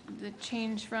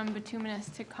change from bituminous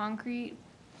to concrete,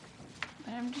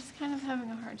 but I'm just kind of having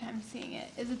a hard time seeing it.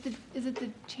 Is it the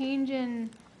change in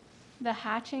the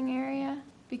hatching area?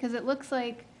 Because it looks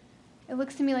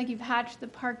to me like you've hatched the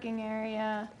parking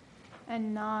area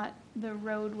and not the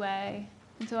roadway.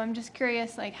 And so I'm just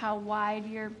curious, like how wide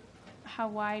you're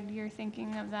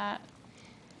thinking of that.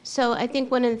 So I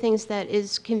think one of the things that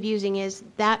is confusing is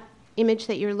that image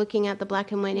that you're looking at, the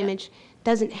black and white Yeah. image,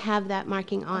 doesn't have that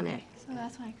marking on it. So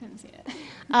that's why I couldn't see it.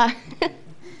 Uh,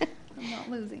 I'm not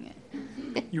losing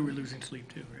it. You were losing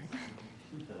sleep too, right?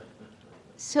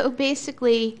 So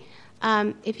basically,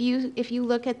 if you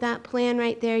look at that plan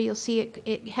right there, you'll see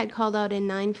it had called out a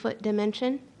 9-foot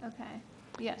dimension. Okay.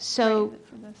 Yes. So- right,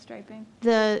 for the striping.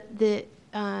 The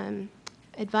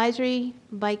advisory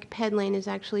bike ped lane is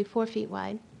actually 4 feet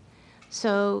wide.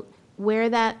 So where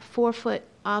that 4-foot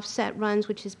offset runs,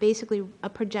 which is basically a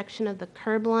projection of the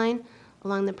curb line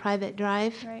along the private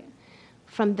drive, Right.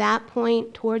 from that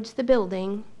point towards the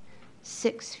building,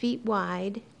 6 feet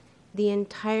wide, the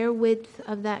entire width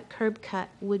of that curb cut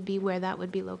would be where that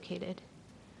would be located.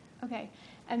 Okay.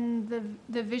 And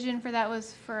the vision for that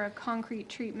was for a concrete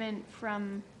treatment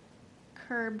from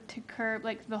curb to curb,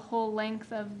 like the whole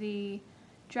length of the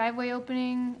driveway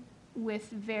opening with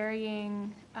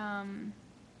varying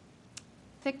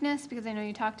thickness, because I know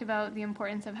you talked about the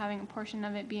importance of having a portion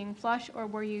of it being flush, or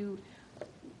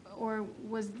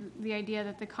was the idea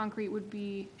that the concrete would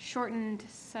be shortened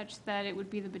such that it would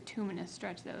be the bituminous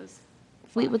stretch that was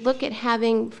We would look at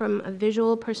having, from a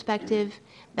visual perspective,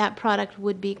 that product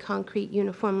would be concrete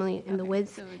uniformly in the Okay,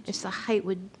 width, so it just the height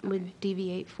would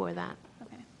deviate for that.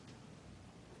 Okay.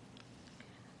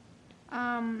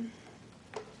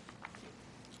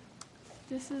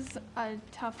 This is a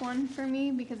tough one for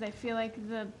me because I feel like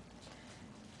the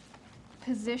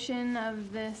position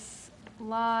of this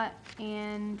lot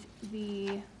and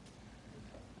the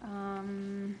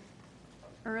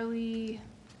early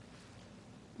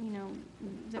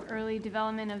the early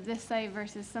development of this site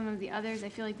versus some of the others, I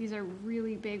feel like these are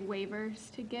really big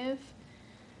waivers to give.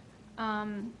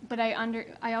 But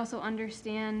I also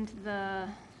understand the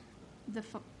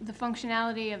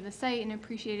functionality of the site and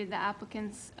appreciated the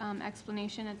applicant's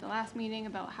explanation at the last meeting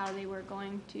about how they were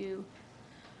going to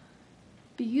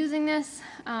be using this,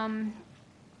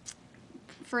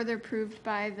 further proved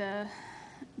by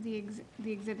the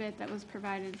exhibit that was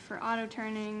provided for auto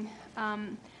turning.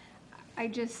 I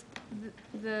just,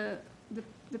 the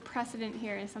precedent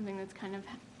here is something that's kind of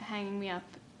hanging me up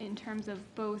in terms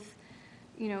of both,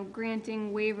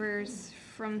 granting waivers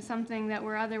from something that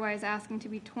we're otherwise asking to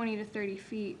be 20 to 30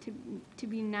 feet to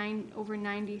be over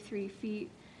 93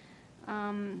 feet.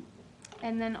 And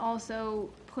then also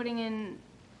putting in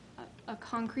a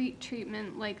concrete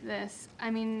treatment like this. I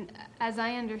mean, as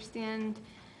I understand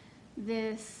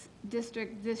this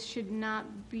district, this should not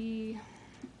be,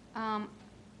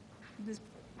 this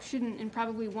shouldn't and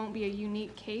probably won't be a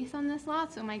unique case on this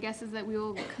lot. So my guess is that we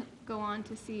will go on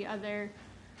to see other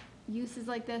uses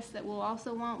like this that will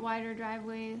also want wider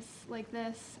driveways like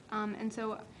this. And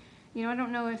so, I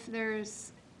don't know if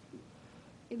there's,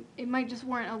 it might just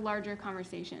warrant a larger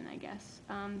conversation, I guess,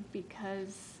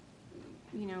 because,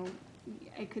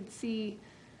 I could see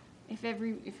if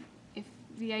every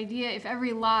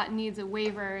lot needs a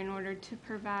waiver in order to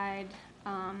provide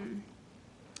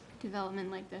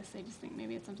development like this, I just think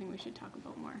maybe it's something we should talk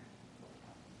about more.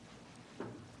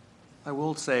 I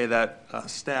will say that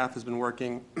staff has been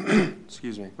working,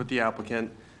 excuse me, with the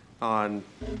applicant on,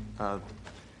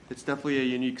 it's definitely a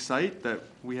unique site that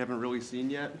we haven't really seen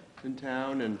yet in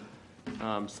town,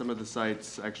 and some of the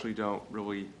sites actually don't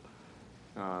really,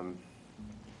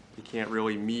 you can't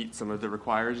really meet some of the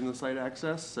requires in the site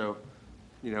access. So,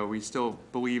 we still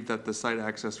believe that the site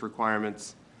access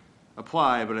requirements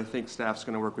apply, but I think staff's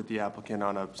going to work with the applicant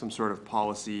on some sort of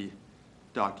policy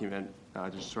document,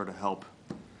 just sort of help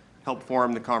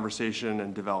form the conversation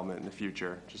and development in the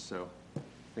future, just so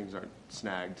things aren't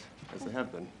snagged as they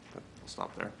have been. But I'll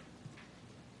stop there.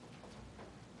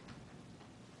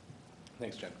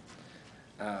 Thanks, Jen.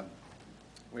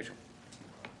 Rachel.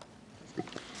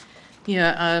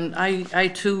 Yeah, I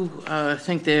too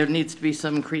think there needs to be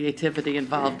some creativity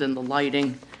involved in the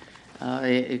lighting.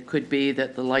 It could be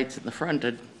that the lights in the front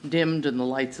are dimmed and the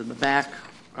lights in the back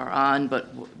are on, but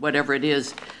whatever it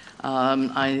is,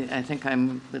 I think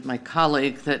I'm with my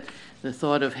colleague that the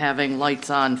thought of having lights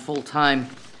on full-time,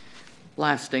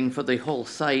 lasting for the whole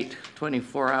site,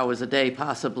 24 hours a day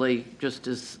possibly, just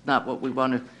is not what we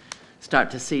want to start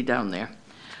to see down there.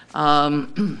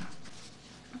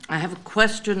 I have a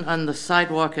question on the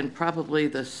sidewalk, and probably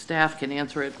the staff can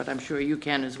answer it, but I'm sure you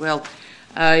can as well.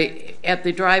 At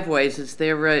the driveways,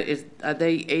 are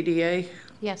they ADA?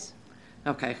 Yes.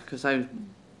 Okay, because I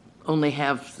only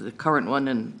have the current one,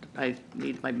 and I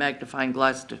need my magnifying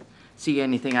glass to see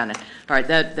anything on it. All right,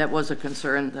 that was a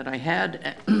concern that I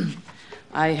had.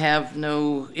 I have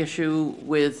no issue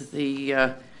with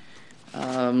the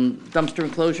dumpster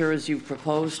enclosure as you've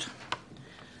proposed,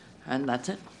 and that's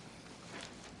it.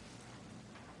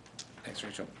 Thanks,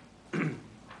 Rachel.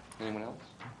 Anyone else?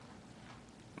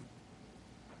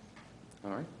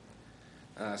 All right.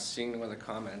 Seeing no other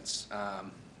comments,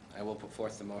 I will put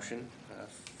forth the motion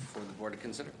for the board to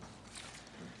consider.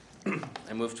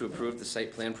 I move to approve the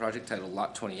site plan project titled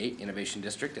Lot 28 Innovation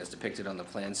District as depicted on the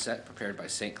plan set prepared by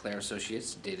St. Clair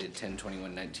Associates dated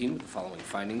 10/21/19 with the following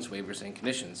findings, waivers, and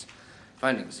conditions.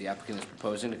 Findings: the applicant is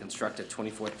proposing to construct a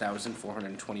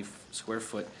 24,420 square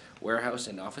foot warehouse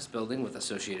and office building with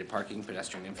associated parking,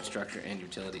 pedestrian infrastructure, and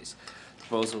utilities. The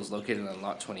proposal is located on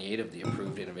Lot 28 of the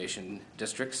approved Innovation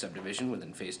District subdivision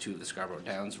within Phase 2 of the Scarborough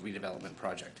Downs redevelopment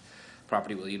project.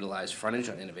 Property will utilize frontage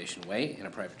on Innovation Way and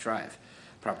a private drive.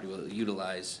 Property will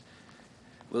utilize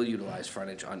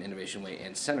frontage on Innovation Way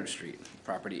and Center Street.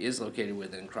 Property is located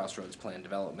within Crossroads Plan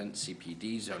Development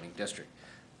CPD zoning district.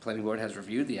 Planning Board has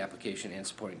reviewed the application and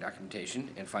supporting documentation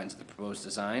and finds that the proposed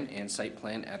design and site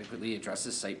plan adequately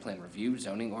addresses site plan review,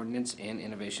 zoning ordinance, and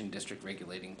Innovation District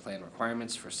regulating plan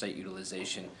requirements for site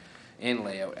utilization and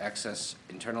layout, access,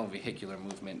 internal vehicular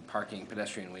movement, parking,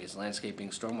 pedestrian ways, landscaping,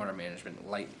 stormwater management,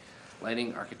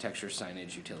 lighting, architecture,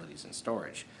 signage, utilities, and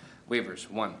storage. Waivers: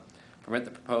 1. Permit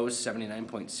the proposed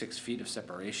 79.6 feet of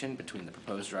separation between the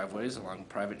proposed driveways along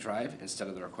private drive instead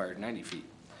of the required 90 feet.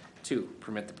 2.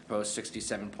 Permit the proposed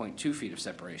 67.2 feet of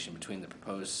separation between the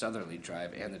proposed southerly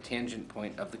drive and the tangent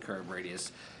point of the curb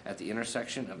radius at the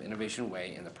intersection of Innovation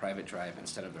Way and the private drive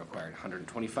instead of the required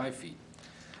 125 feet.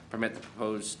 Permit the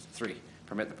proposed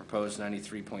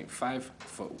 93.5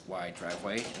 foot wide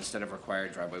driveway instead of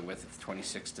required driveway width of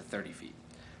 26 to 30 feet.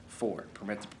 4,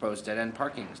 permit the proposed dead-end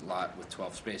parking lot with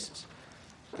 12 spaces.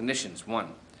 Conditions: 1,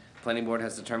 planning board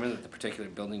has determined that the particular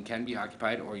building can be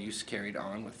occupied or use carried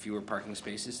on with fewer parking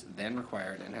spaces than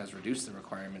required and has reduced the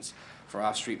requirements for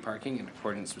off-street parking in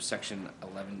accordance with section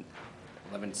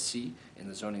 11C in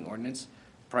the zoning ordinance.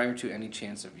 Prior to any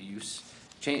chance of use,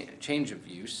 change of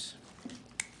use,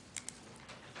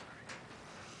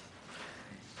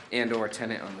 and/or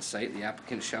tenant on the site, the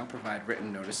applicant shall provide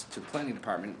written notice to the planning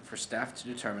department for staff to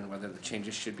determine whether the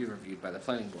changes should be reviewed by the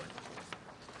planning board.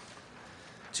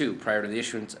 2, prior to the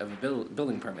issuance of a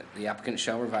building permit, the applicant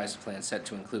shall revise the plan set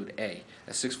to include a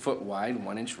 6-foot wide,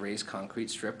 1-inch raised concrete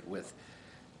strip with,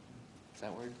 is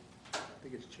that word? I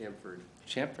think it's chamfered.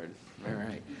 Chamfered, all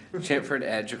right. Chamfered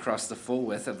edge across the full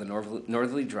width of the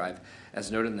northerly drive, as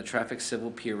noted in the traffic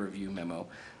civil peer review memo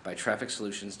by Traffic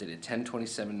Solutions dated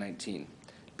 10/27/19.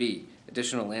 B,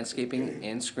 additional landscaping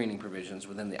and screening provisions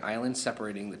within the island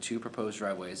separating the 2 proposed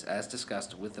driveways as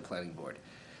discussed with the planning board.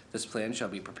 This plan shall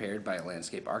be prepared by a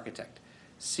landscape architect.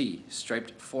 C,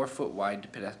 striped 4-foot wide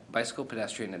bicycle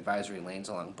pedestrian advisory lanes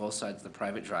along both sides of the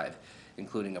private drive,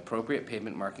 including appropriate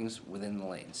pavement markings within the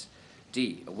lanes.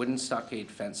 D, a wooden stockade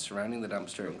fence surrounding the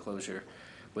dumpster enclosure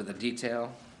with a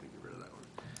detail. Get rid of that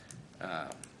one.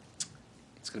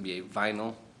 It's going to be a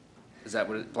vinyl, is that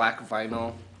what it, black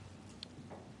vinyl?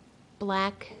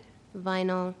 Black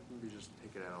vinyl Maybe just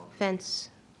take it out. fence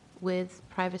with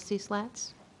privacy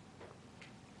slats.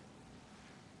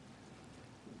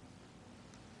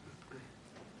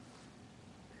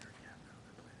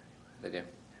 They do?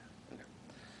 Okay.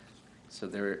 So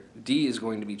D is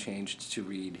going to be changed to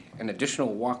read, an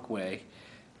additional walkway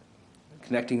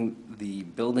connecting the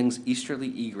building's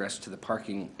easterly egress to the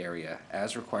parking area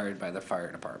as required by the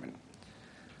fire department.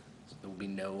 So there will be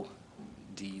no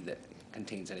D that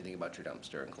contains anything about your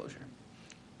dumpster enclosure.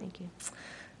 Thank you.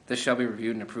 This shall be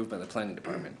reviewed and approved by the planning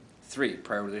department. 3,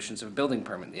 prior to the issuance of a building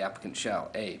permit, the applicant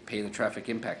shall A, pay the traffic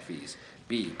impact fees,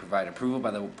 B, provide approval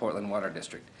by the Portland Water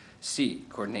District, C,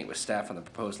 coordinate with staff on the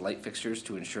proposed light fixtures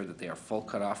to ensure that they are full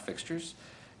cutoff fixtures,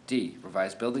 D,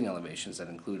 revise building elevations that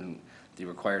include the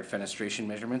required fenestration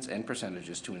measurements and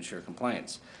percentages to ensure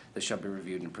compliance. This shall be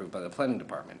reviewed and approved by the planning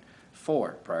department.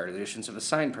 4, prior to the issuance of a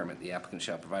sign permit, the applicant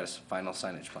shall provide a final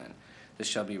signage plan. This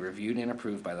shall be reviewed and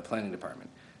approved by the planning department.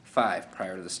 5,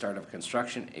 prior to the start of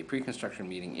construction, a pre-construction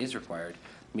meeting is required.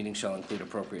 The meeting shall include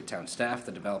appropriate town staff,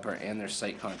 the developer, and their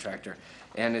site contractor,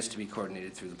 and is to be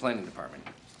coordinated through the planning department.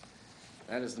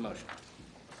 That is the motion.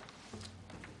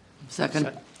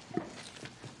 Second.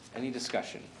 Any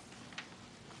discussion?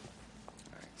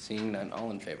 All right, seeing none,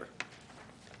 all in favor?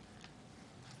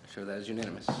 Show that as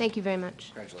unanimous. Thank you very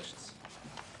much. Congratulations.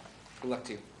 Good luck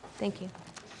to you. Thank you.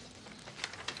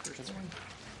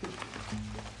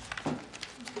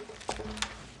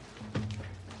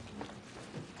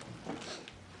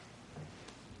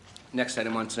 Next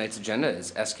item on tonight's agenda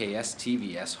is SKS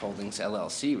TVS Holdings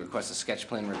LLC requests a sketch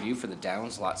plan review for the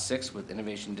Downs Lot 6 with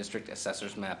Innovation District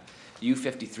Assessors Map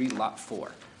U53 Lot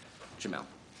 4. Jamel.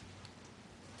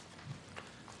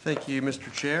 Thank you,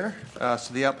 Mr. Chair.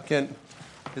 So the applicant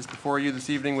is before you this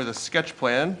evening with a sketch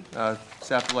plan.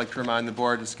 Staff would like to remind the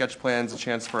board the sketch plan is a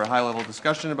chance for a high-level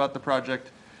discussion about the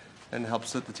project and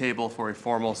helps set the table for a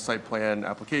formal site plan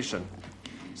application.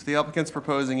 So the applicant's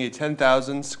proposing a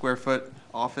 10,000 square foot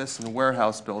office and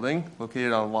warehouse building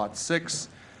located on Lot 6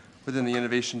 within the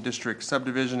Innovation District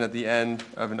subdivision at the end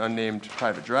of an unnamed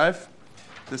private drive.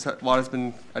 This lot has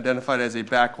been identified as a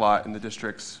back lot in the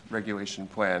district's regulation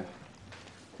plan.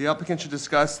 The applicant should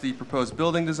discuss the proposed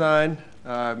building design,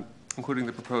 including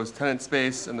the proposed tenant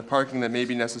space and the parking that may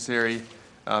be necessary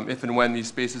if and when these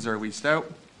spaces are leased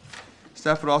out.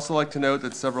 Staff would also like to note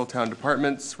that several town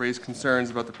departments raised concerns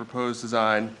about the proposed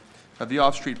design of the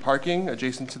off-street parking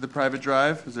adjacent to the private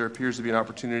drive, as there appears to be an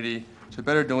opportunity to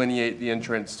better delineate the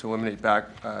entrance to eliminate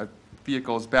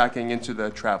vehicles backing into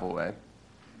the travelway.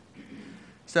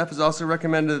 Staff has also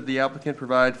recommended that the applicant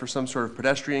provide for some sort of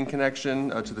pedestrian connection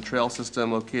to the trail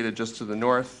system located just to the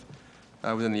north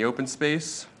within the open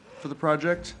space for the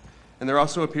project. And there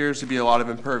also appears to be a lot of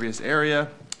impervious area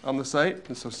on the site,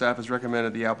 and so staff has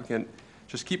recommended the applicant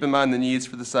just keep in mind the needs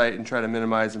for the site and try to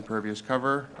minimize impervious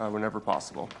cover whenever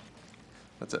possible.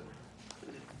 That's it.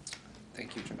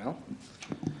 Thank you, Jamel.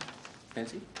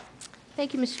 Nancy?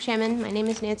 Thank you, Mr. Chairman. My name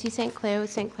is Nancy St. Clair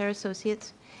with St. Clair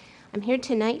Associates. I'm here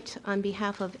tonight on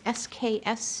behalf of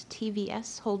SKS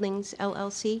TVS Holdings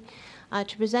LLC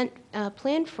to present a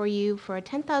plan for you for a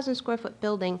 10,000 square foot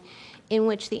building in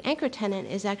which the anchor tenant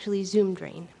is actually Zoom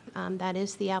Drain. That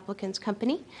is the applicant's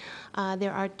company.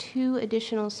 There are 2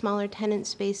 additional smaller tenant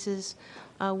spaces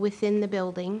within the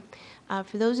building.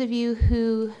 For those of you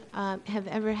who have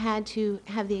ever had to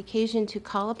have the occasion to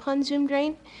call upon Zoom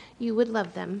Drain, you would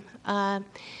love them.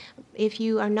 If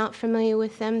you are not familiar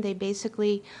with them, they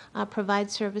basically provide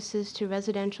services to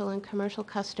residential and commercial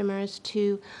customers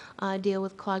to deal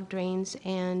with clogged drains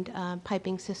and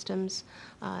piping systems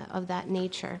of that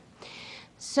nature.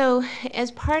 So as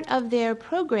part of their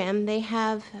program, they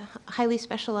have highly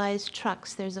specialized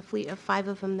trucks. There's a fleet of 5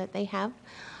 of them that they have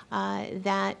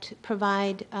that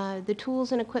provide the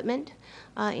tools and equipment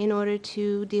in order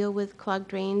to deal with clogged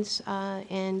drains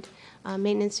and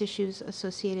maintenance issues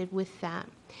associated with that.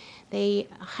 They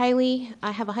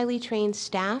have a highly trained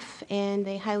staff, and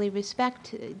they highly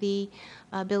respect the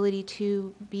ability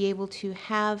to be able to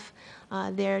have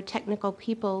their technical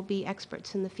people be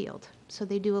experts in the field. So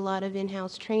they do a lot of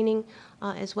in-house training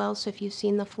as well. So if you've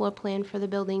seen the floor plan for the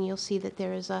building, you'll see that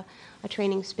there is a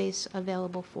training space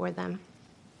available for them.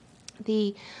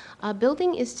 The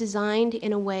building is designed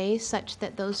in a way such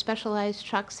that those specialized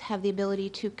trucks have the ability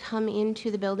to come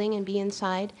into the building and be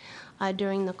inside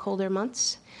during the colder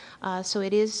months. So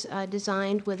it is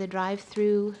designed with a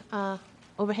drive-through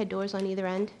overhead doors on either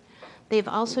end. They've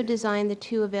also designed the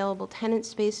 2 available tenant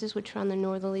spaces, which are on the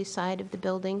northerly side of the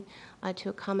building, to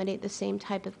accommodate the same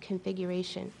type of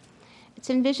configuration. It's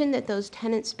envisioned that those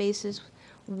tenant spaces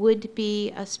would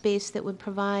be a space that would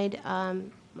provide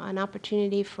an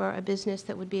opportunity for a business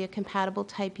that would be a compatible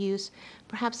type use,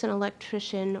 perhaps an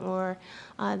electrician or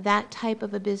that type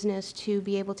of a business, to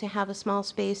be able to have a small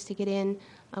space to get in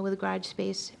with a garage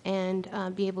space and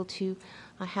be able to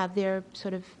have their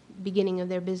sort of beginning of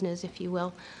their business, if you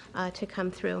will, to come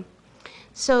through.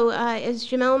 So as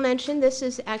Jamel mentioned, this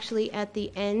is actually at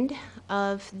the end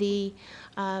of the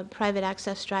private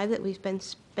access drive that we've been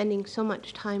spending so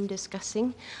much time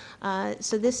discussing.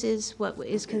 So this is what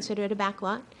is considered a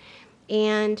backlot.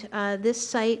 And this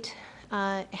site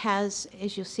has,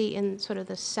 as you'll see in sort of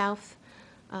the south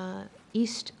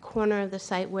east corner of the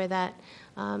site, where that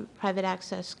private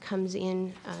access comes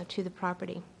in to the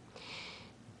property.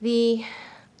 The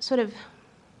sort of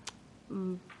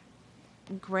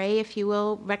gray, if you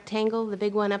will, rectangle, the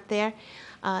big one up there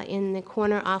in the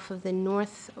corner off of the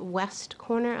northwest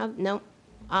corner of, no,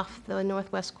 off the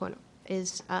northwest corner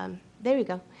is, there you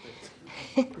go.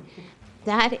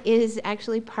 That is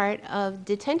actually part of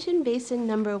detention basin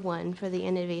number 1 for the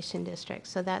Innovation District.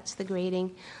 So that's the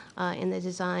grading in the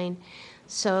design.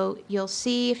 So you'll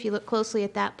see, if you look closely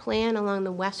at that plan, along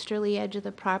the westerly edge of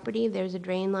the property, there's a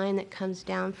drain line that comes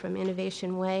down from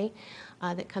Innovation Way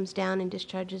that comes down and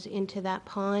discharges into that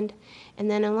pond. And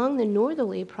then along the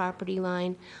northerly property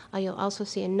line, you'll also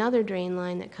see another drain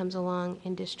line that comes along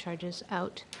and discharges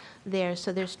out there.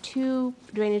 So there's 2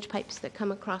 drainage pipes that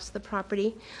come across the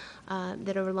property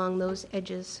that are along those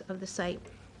edges of the site.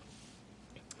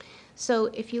 So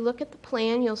if you look at the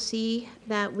plan, you'll see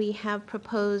that we have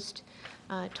proposed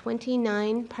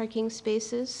 29 parking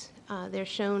spaces. They're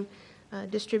shown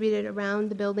distributed around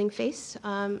the building face,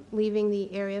 leaving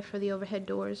the area for the overhead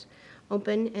doors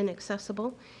open and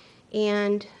accessible.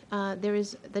 And there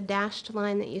is the dashed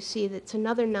line that you see that's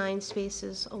another 9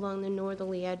 spaces along the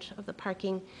northerly edge of the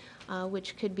parking,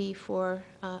 which could be for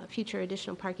future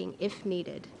additional parking if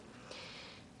needed.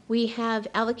 We have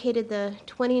allocated the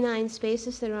 29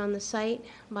 spaces that are on the site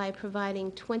by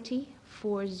providing 20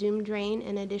 for Zoom Drain,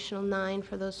 an additional 9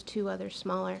 for those 2 other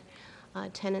smaller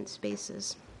tenant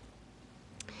spaces.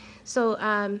 So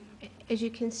as you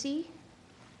can see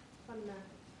from the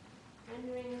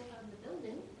rendering of the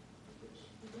building, which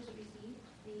we just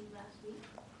received last week,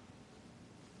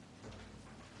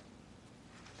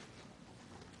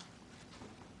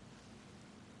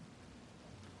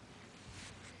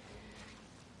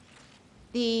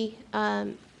 the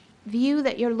view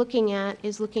that you're looking at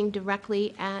is looking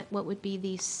directly at what would be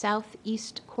the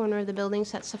southeast corner of the building.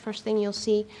 So that's the first thing you'll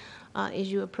see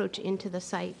as you approach into the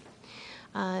site.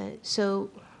 So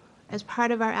as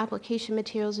part of our application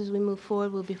materials as we move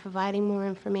forward, we'll be providing more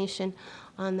information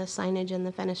on the signage and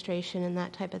the fenestration and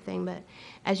that type of thing. But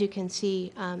as you can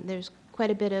see, there's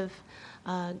quite a bit of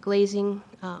glazing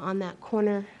on that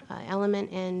corner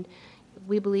element, and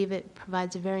we believe it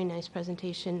provides a very nice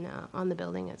presentation on the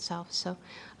building itself. So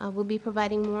we'll be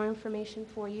providing more information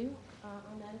for you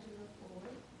on that as we move forward.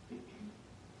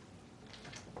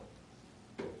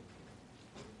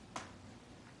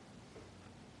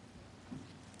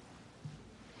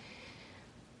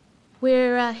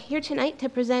 We're here tonight to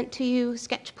present to you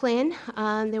sketch plan.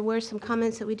 There were some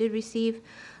comments that we did receive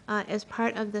as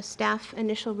part of the staff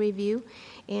initial review.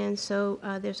 And so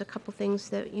there's a couple things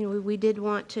that, we did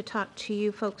want to talk to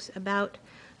you folks about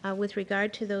with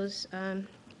regard to those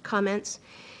comments.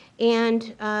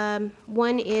 And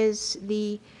one is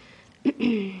the,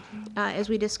 as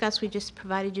we discussed, we just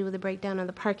provided you with a breakdown of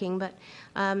the parking, but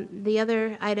the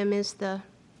other item is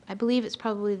I believe it's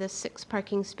probably the 6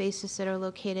 parking spaces that are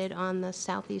located on the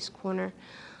southeast corner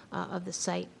of the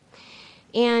site.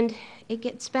 And it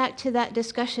gets back to that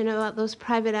discussion about those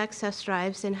private access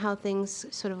drives and how things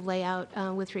sort of lay out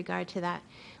with regard to that.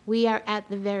 We are at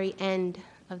the very end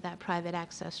of that private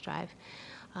access drive.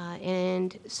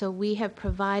 And so we have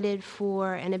provided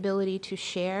for an ability to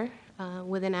share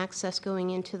with an access going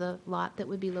into the lot that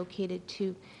would be located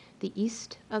to the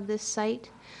east of this site.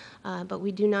 But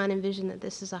we do not envision that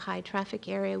this is a high traffic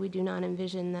area. We do not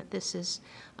envision that this is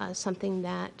something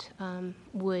that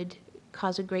would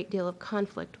cause a great deal of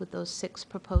conflict with those 6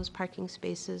 proposed parking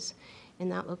spaces in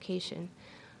that location.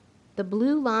 The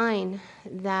blue line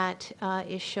that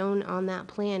is shown on that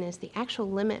plan is the actual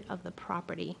limit of the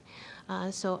property.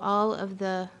 So all of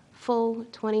the full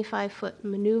 25-foot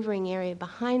maneuvering area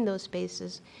behind those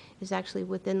spaces is actually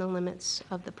within the limits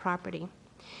of the property.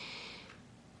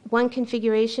 One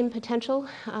configuration potential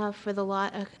for the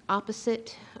lot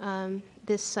opposite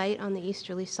this site on the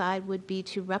easterly side would be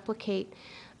to replicate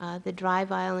the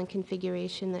drive aisle and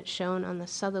configuration that's shown on the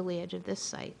southerly edge of this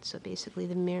site. So basically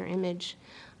the mirror image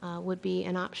would be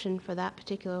an option for that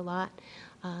particular lot.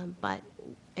 But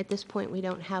at this point we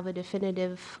don't have a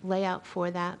definitive layout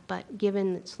for that, but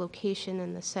given its location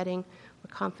and the setting,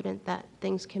 we're confident that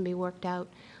things can be worked out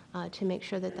to make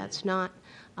sure that that's not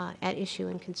at issue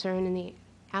and concern, and the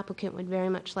applicant would very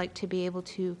much like to be able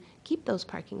to keep those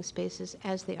parking spaces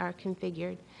as they are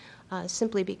configured,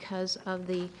 simply because of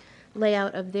the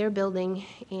layout of their building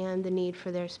and the need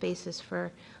for their spaces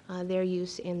for their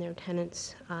use and their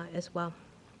tenants as well.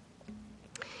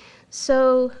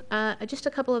 So just a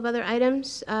couple of other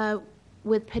items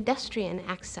with pedestrian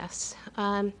access.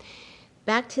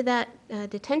 Back to that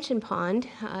detention pond,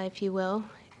 if you will,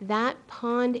 that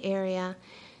pond area,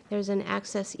 there's an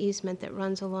access easement that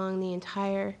runs along the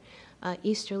entire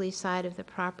easterly side of the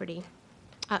property,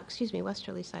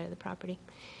 westerly side of the property.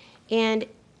 And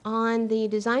on the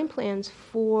design plans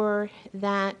for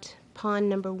that pond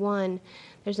number 1,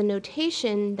 there's a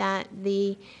notation that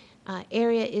the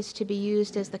area is to be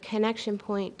used as the connection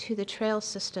point to the trail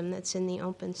system that's in the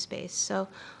open space. So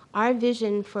our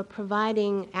vision for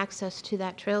providing access to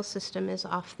that trail system is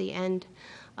off the end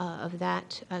of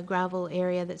that gravel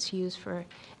area that's used for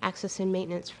access and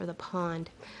maintenance for the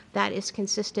pond. That is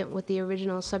consistent with the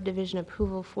original subdivision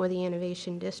approval for the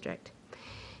Innovation District.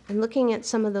 And looking at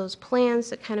some of those plans,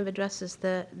 that kind of addresses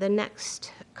the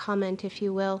next comment, if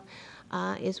you will,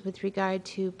 is with regard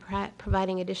to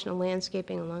providing additional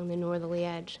landscaping along the northerly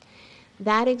edge.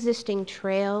 That existing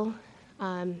trail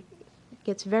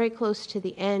gets very close to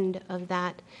the end of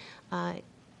that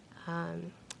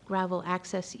gravel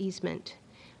access easement,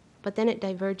 but then it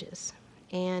diverges.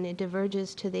 And it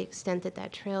diverges to the extent that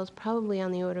that trail is probably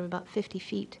on the order of about 50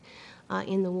 feet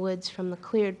in the woods from the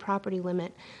cleared property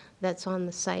limit that's on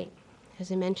the site.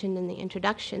 As I mentioned in the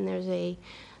introduction, there's a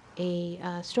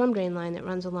storm drain line that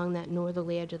runs along that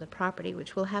northerly edge of the property,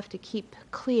 which we'll have to keep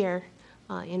clear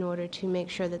in order to make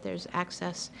sure that there's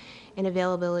access and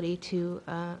availability to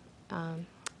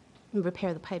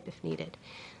repair the pipe if needed.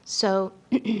 So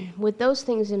with those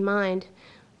things in mind,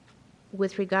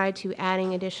 with regard to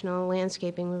adding additional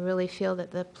landscaping, we really feel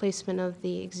that the placement of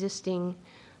the existing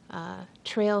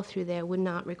trail through there would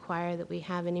not require that we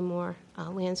have any more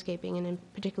landscaping,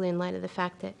 and particularly in light of the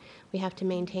fact that we have to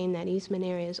maintain that easement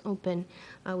area is open,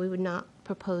 we would not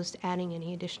propose adding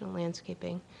any additional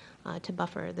landscaping to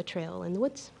buffer the trail in the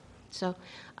woods. So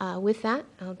with that,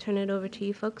 I'll turn it over to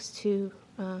you folks to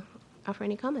offer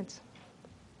any comments.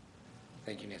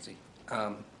 Thank you, Nancy.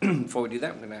 Before we do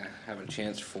that, we're going to have a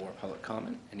chance for public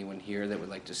comment. Anyone here that would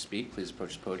like to speak, please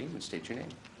approach the podium and state your name.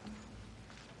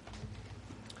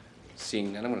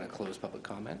 Seeing none, I'm going to close public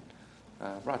comment.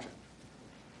 Roger.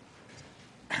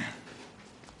 To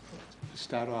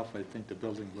start off, I think the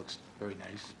building looks very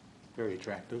nice, very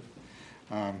attractive.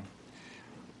 A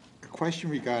question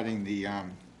regarding the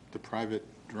private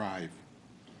drive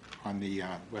on the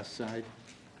west side,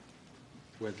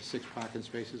 where the 6 parking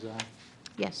spaces are.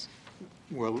 Yes.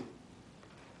 Will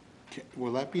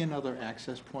that be another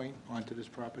access point onto this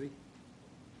property?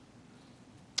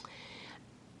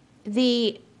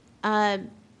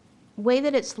 way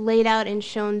that it's laid out and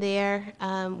shown there,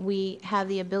 we have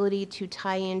the ability to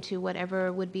tie into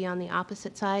whatever would be on the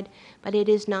opposite side, but it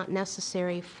is not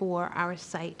necessary for our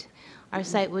site. Our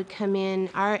site would come in,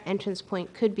 our entrance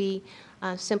point could be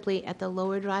simply at the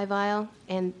lower drive aisle,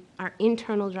 and our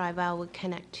internal drive aisle would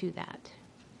connect to that.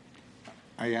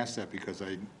 I asked that because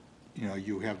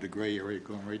you have the gray area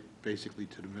going right basically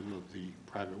to the middle of the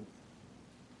private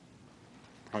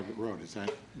road. Is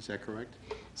that correct?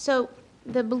 So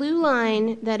the blue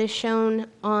line that is shown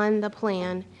on the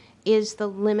plan is the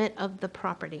limit of the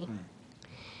property.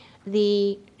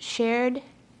 The shared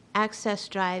access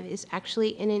drive is actually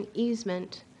in an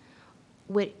easement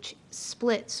which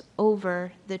splits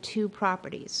over the two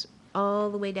properties all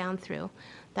the way down through.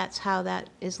 That's how that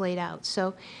is laid out.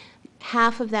 So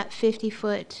half of that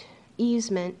 50-foot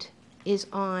easement is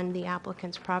on the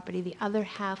applicant's property. The other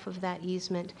half of that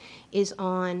easement is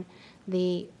on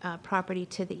the property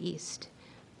to the east.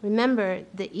 Remember,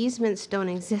 the easements don't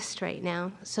exist right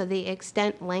now, so the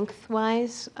extent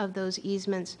lengthwise of those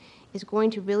easements is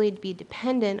going to really be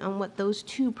dependent on what those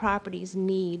two properties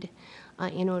need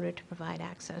in order to provide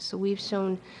access. So we've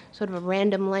shown sort of a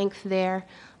random length there,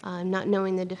 not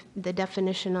knowing the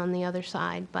definition on the other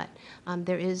side, but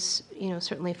there is,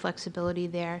 certainly flexibility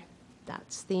there.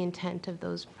 That's the intent of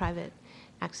those private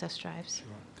access drives.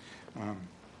 Sure.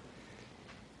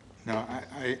 Now,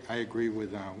 I agree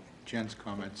with Jen's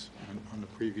comments on the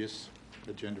previous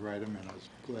agenda item, and I was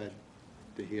glad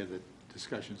to hear that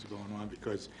discussions are going on,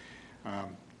 because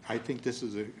I think this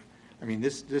is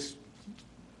this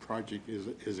project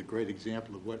is a great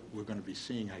example of what we're going to be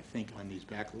seeing, I think, on these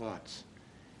back lots.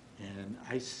 And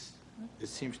it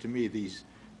seems to me these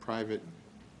private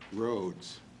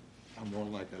roads are more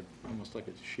like almost like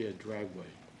a shared driveway.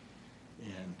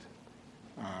 And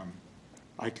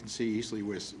I can see easily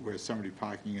where somebody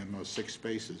parking in those 6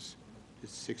 spaces,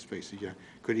 it's 6 spaces, yeah,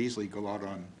 could easily go out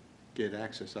get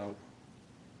access out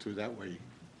through that way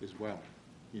as well,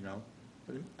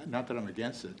 Not that I'm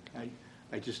against it.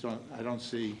 I just don't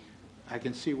see, I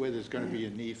can see where there's going to be a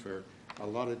need for a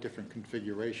lot of different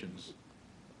configurations,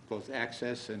 both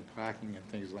access and parking and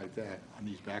things like that on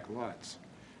these back lots.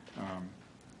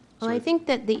 Well, I think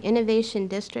that the Innovation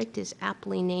District is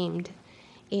aptly named,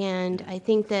 and I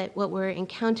think that what we're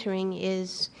encountering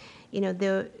is,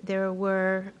 there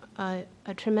were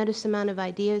a tremendous amount of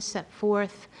ideas set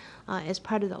forth as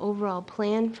part of the overall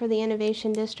plan for the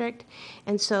Innovation District,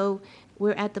 and so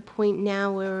we're at the point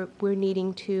now where we're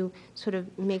needing to sort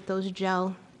of make those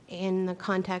gel in the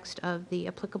context of the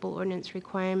applicable ordinance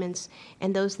requirements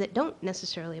and those that don't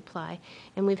necessarily apply.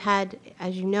 And we've had,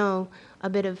 as you know, a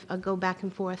bit of a go back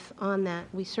and forth on that.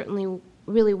 We certainly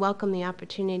really welcome the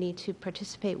opportunity to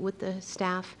participate with the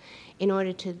staff in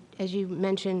order to, as you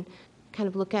mentioned, kind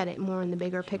of look at it more in the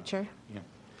bigger picture.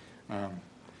 Yeah.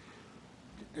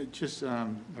 Just a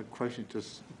question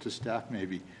to staff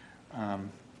maybe.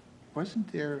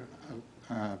 Wasn't there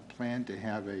a plan to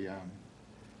have a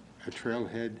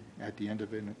trailhead at the end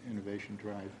of Innovation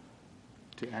Drive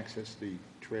to access the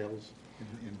trails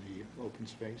in the open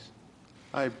space?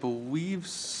 I believe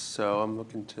so. I'm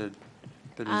looking to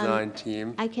the design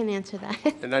team. I can answer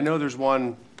that. And I know there's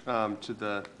one to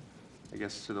the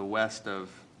west of.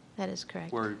 That is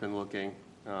correct. Where we've been looking,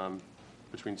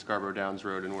 between Scarborough Downs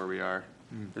Road and where we are.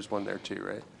 There's one there too,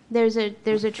 right? There's a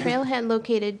trailhead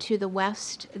located to the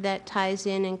west that ties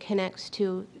in and connects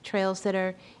to trails that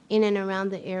are in and around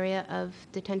the area of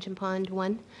Detention Pond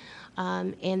 1.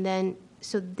 And then,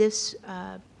 so this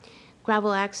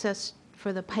gravel access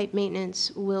for the pipe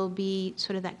maintenance will be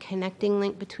sort of that connecting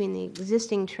link between the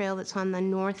existing trail that's on the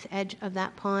north edge of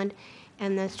that pond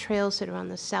and the trails that are on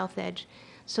the south edge.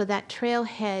 So that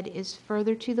trailhead is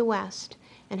further to the west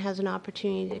and has an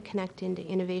opportunity to connect into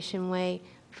Innovation Way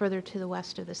further to the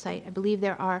west of the site. I believe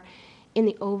there are, in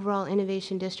the overall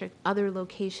Innovation District, other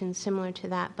locations similar to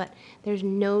that, but there's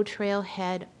no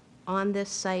trailhead on this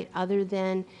site other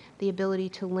than the ability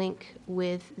to link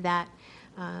with that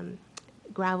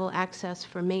gravel access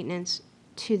for maintenance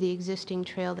to the existing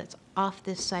trail that's off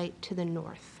this site to the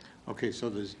north. Okay, so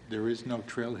there is no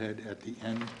trailhead at the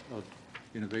end of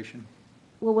Innovation?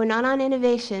 Well, we're not on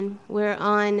Innovation, we're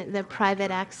on the private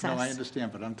access. No, I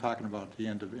understand, but I'm talking about the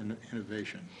end of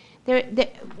Innovation. They're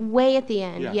way at the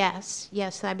end, Yeah.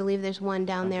 yes, I believe there's one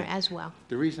down there Okay. as well.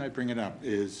 The reason I bring it up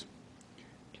is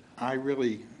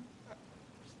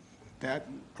that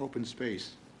open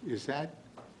space, does that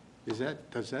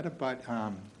abut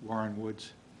Warren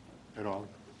Woods at all?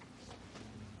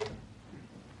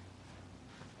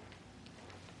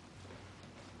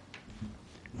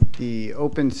 The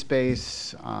open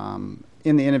space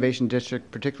in the Innovation District,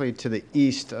 particularly to the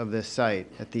east of this site,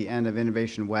 at the end of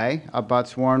Innovation Way,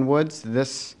 abuts Warren Woods.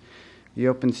 The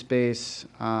open space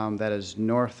that is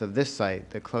north of this site,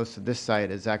 that close to this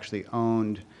site, is actually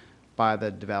owned by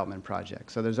the development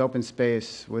project. So there's open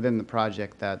space within the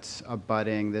project that's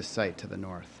abutting this site to the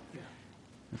north,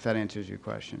 if that answers your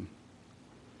question.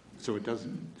 So it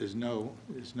doesn't, it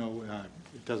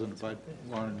doesn't abut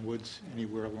Warren Woods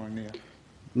anywhere along there?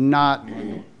 Not,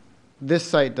 this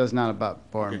site does not abut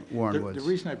Warren Woods. The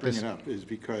reason I bring it up is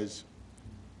because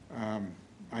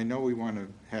I know we want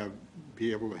to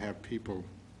be able to have people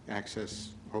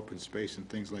access open space and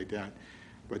things like that,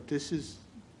 but this is,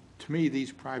 to me,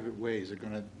 these private ways are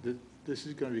going to, this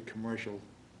is going to be commercial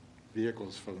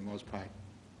vehicles for the most part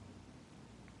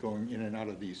going in and out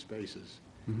of these spaces.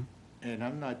 Mm-hmm. And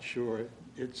I'm not sure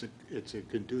it's a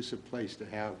conducive place to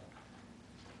have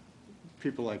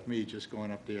people like me just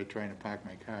going up there trying to park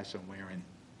my car somewhere and,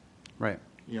 Right.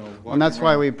 you know, And that's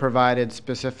why around. we provided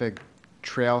specific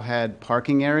trailhead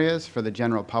parking areas for the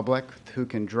general public who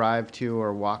can drive to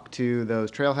or walk to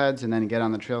those trailheads and then get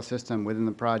on the trail system within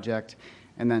the project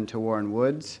and then to Warren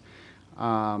Woods.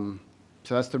 So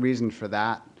that's the reason for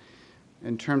that.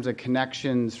 In terms of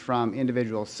connections from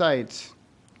individual sites,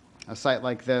 a site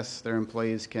like this, their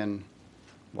employees can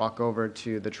walk over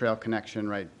to the trail connection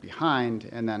right behind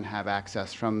and then have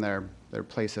access from their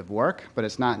place of work, but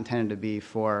it's not intended to be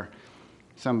for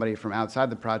somebody from outside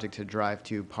the project to drive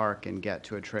to, park, and get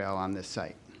to a trail on this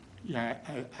site. Yeah,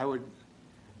 I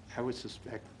would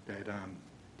suspect that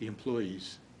the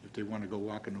employees, if they want to go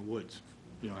walk in the woods,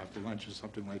 you know, after lunch or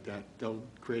something like that, they'll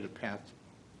create a path.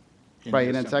 in Right, there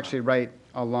and it's somehow. actually right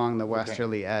along the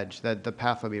westerly edge, that the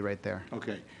path will be right there.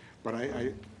 Okay, but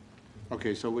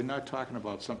okay, so we're not talking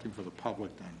about something for the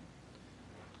public then?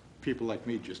 People like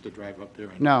me just to drive up there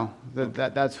and? No, Okay.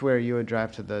 that's where you would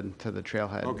drive to the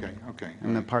trailhead. Okay, okay. And the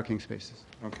all right. parking spaces.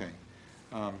 Okay.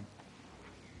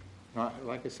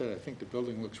 Like I said, I think the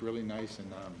building looks really nice,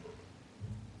 and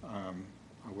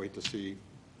I'll wait to see.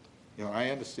 You know, I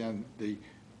understand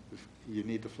you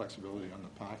need the flexibility on the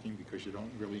parking because you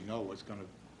don't really know what's going to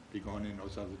be going in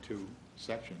those other two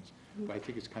sections. But I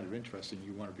think it's kind of interesting.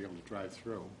 You want to be able to drive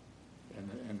through,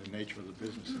 and the nature of the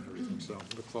business and everything. So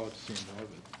look forward to seeing more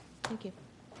of it. Thank you.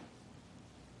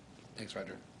 Thanks,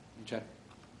 Roger. Jen?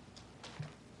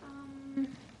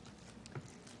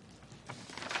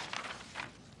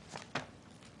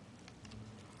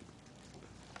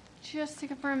 Just to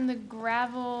confirm, the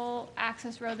gravel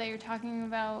access road that you're talking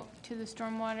about to the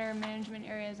stormwater management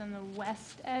area is on the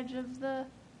west edge of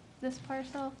this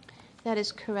parcel? That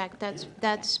is correct.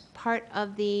 That's part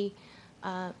of the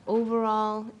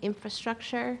overall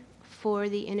infrastructure for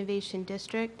the Innovation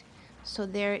District. So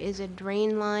there is a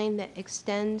drain line that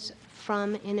extends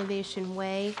from Innovation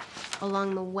Way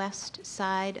along the west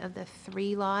side of the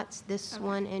 3 lots, this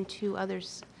one and 2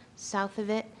 others south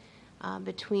of it,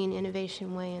 between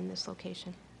Innovation Way and this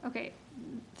location. Okay,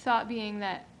 thought being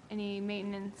that any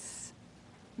maintenance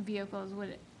vehicles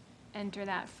would enter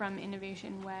that from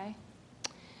Innovation Way?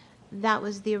 That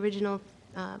was the original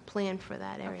plan for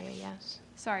that area, Okay. yes.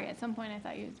 Sorry, at some point I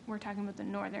thought you were talking about the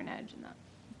northern edge, and that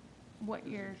what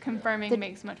you're confirming The-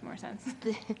 makes much more sense.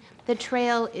 The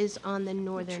trail is on the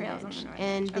northern trail's on the edge, northern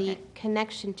and edge, the okay.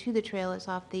 connection to the trail is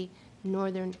off the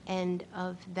northern end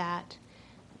of that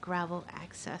gravel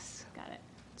access. Got it.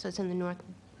 So it's in the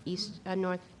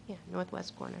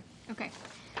northwest corner. Okay.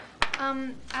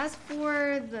 As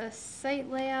for the site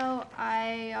layout,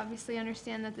 I obviously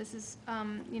understand that this is,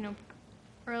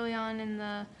 early on in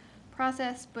the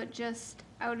process, but just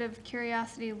out of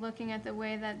curiosity, looking at the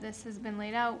way that this has been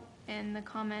laid out and the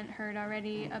comment heard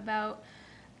already about,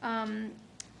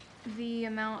 the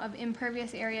amount of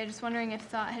impervious area, just wondering if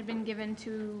thought had been given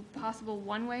to possible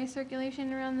one-way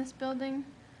circulation around this building,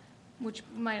 which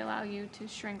might allow you to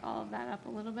shrink all of that up a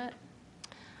little bit.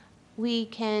 We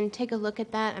can take a look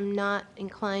at that. I'm not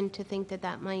inclined to think that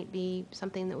that might be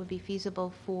something that would be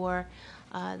feasible for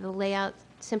the layout,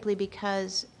 simply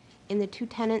because in the 2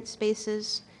 tenant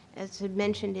spaces, as I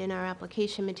mentioned in our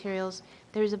application materials,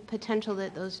 there's a potential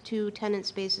that those 2 tenant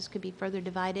spaces could be further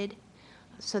divided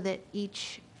so that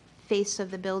each face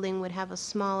of the building would have a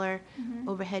smaller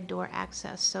overhead door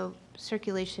access. So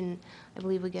circulation, I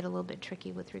believe, would get a little bit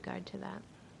tricky with regard to that.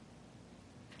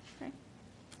 Okay.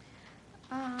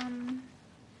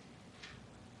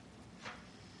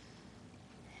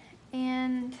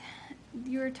 And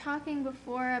you were talking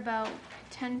before about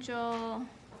potential,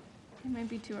 it might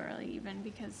be too early even,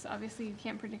 because obviously you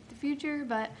can't predict the future,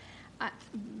 but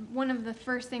one of the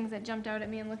first things that jumped out at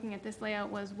me in looking at this layout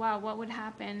was, wow, what would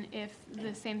happen if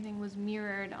the same thing was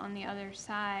mirrored on the other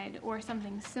side, or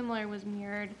something similar was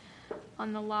mirrored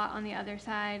on the lot on the other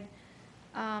side?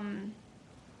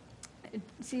 It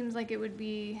seems like it would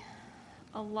be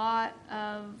a lot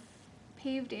of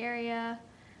paved area,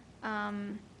 that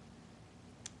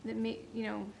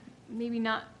maybe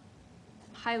not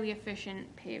highly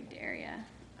efficient paved area.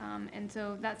 And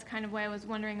so that's kind of why I was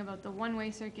wondering about the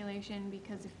one-way circulation,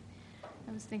 because if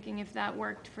I was thinking if that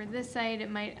worked for this site,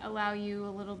 it might allow you a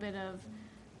little bit of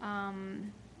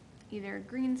either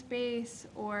green space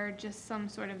or just some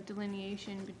sort of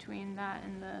delineation between that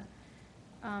and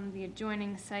the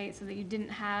adjoining site, so that you didn't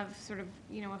have sort of,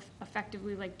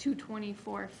 effectively like two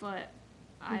 24-foot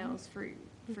aisles for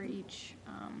each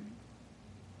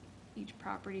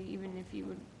property, even if you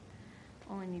would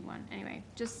only need one. Anyway,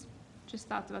 just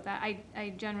thoughts about that.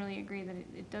 I generally agree that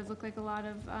it does look like a lot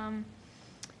of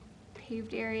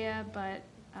paved area, but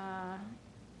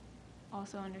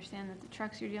also understand that the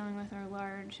trucks you're dealing with are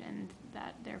large, and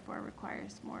that therefore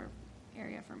requires more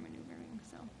area for maneuvering.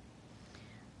 So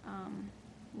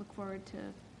look forward to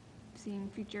seeing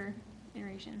future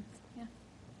iterations. Yeah.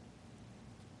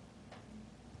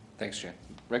 Thanks, Jan.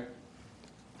 Rick?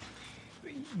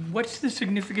 What's the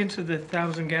significance of the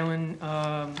 1,000-gallon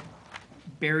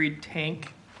buried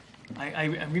tank?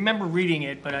 I remember reading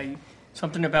it, but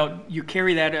something about you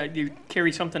carry that, you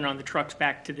carry something on the trucks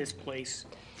back to this place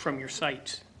from your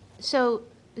sites. So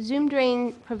Zoom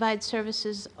Drain provides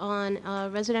services on a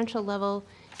residential level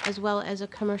as well as a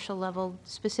commercial level,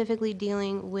 specifically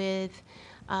dealing with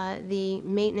the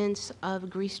maintenance of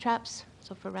grease traps,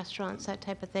 so for restaurants, that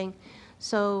type of thing.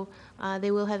 So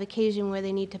they will have occasion where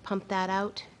they need to pump that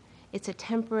out. It's a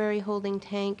temporary holding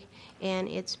tank, and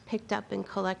it's picked up and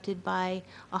collected by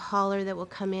a hauler that will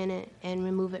come in and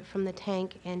remove it from the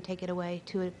tank and take it away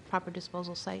to a proper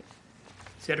disposal site.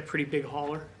 Is that a pretty big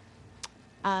hauler?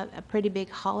 A pretty big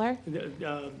hauler?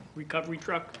 The recovery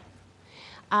truck?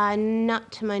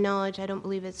 Not to my knowledge. I don't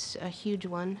believe it's a huge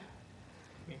one.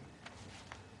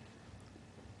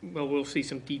 Well, we'll see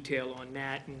some detail on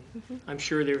that, and I'm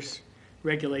sure there's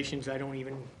regulations I don't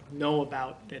even know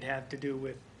about that have to do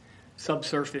with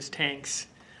subsurface tanks,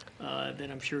 that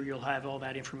I'm sure you'll have all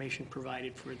that information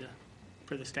provided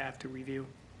for the staff to review.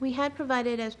 We had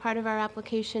provided, as part of our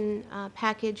application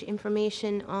package,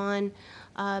 information on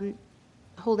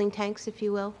holding tanks, if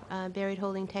you will, buried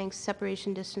holding tanks,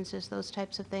 separation distances, those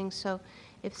types of things. So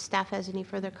if staff has any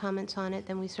further comments on it,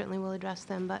 then we certainly will address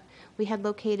them. But we had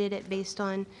located it based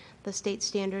on the state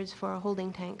standards for a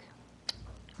holding tank.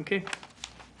 Okay.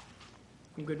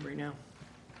 I'm good right now.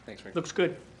 Thanks, Rick. Looks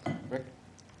good. Rick?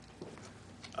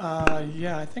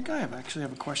 Yeah, I think I actually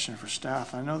have a question for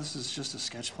staff. I know this is just a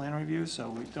sketch plan review, so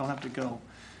we don't have to go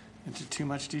into too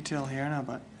much detail here now,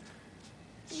 but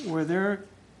where there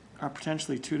are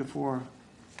potentially 2 to 4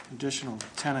 additional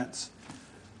tenants,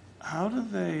 how do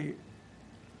they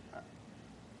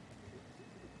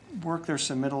work their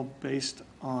submittal based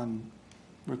on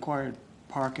required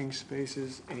parking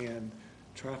spaces and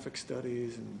traffic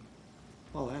studies and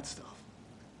all that stuff?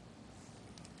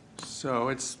 So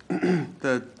it's,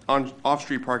 the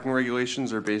off-street parking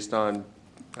regulations are based on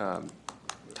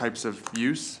types of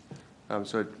use.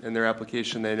 So in their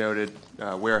application, they noted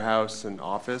warehouse and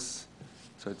office.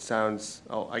 So it sounds,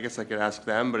 I guess I could ask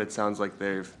them, but it sounds like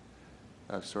they've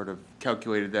sort of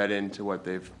calculated that into what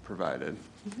they've provided.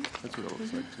 That's what it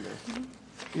looks like to me.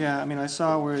 Yeah, I mean, I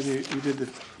saw where you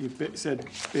said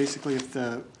basically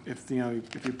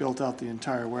if you built out the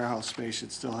entire warehouse space,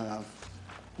 you'd still have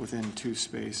within 2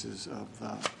 spaces of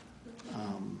the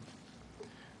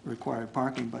required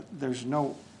parking, but there's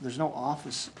no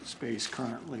office space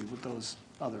currently with those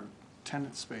other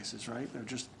tenant spaces, right? They're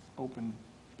just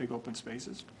big open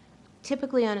spaces?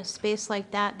 Typically on a space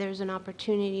like that, there's an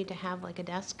opportunity to have like a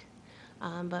desk,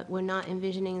 but we're not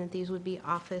envisioning that these would be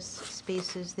office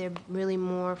spaces. They're really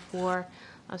more for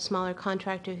a smaller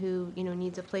contractor who,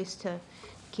 needs a place to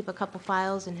keep a couple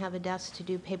files and have a desk to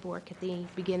do paperwork at the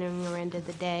beginning or end of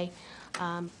the day.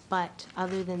 But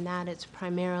other than that, it's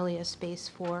primarily a space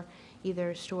for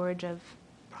either storage of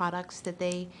products that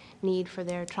they need for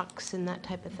their trucks and that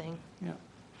type of thing. Yeah.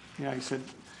 Yeah, you said,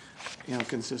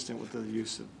 consistent with the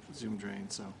use of Zoom Drain,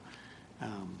 so.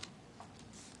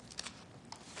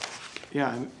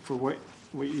 Yeah, and for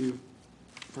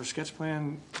for sketch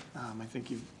plan, I think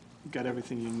you've got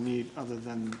everything you need, other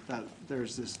than that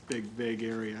there's this big vague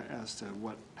area as to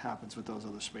what happens with those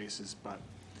other spaces, but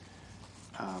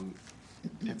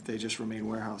if they just remain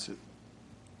warehouse, it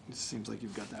seems like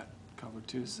you've got that covered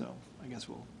too, so I guess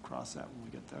we'll cross that when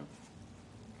we get there.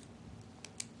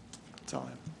 That's all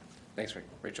I have. Thanks, Rick.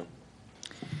 Rachel?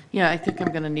 Yeah, I think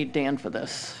I'm going to need Dan for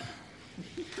this.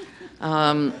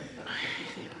 An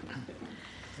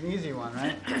easy one,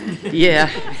 right? Yeah.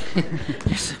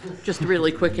 Just a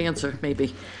really quick answer,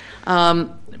 maybe.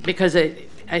 Because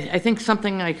I think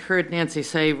something I heard Nancy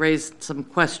say raised some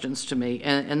questions to me,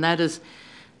 and that is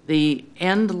the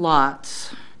end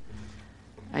lots.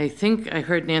 I think I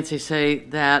heard Nancy say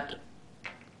that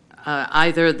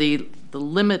either the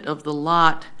limit of the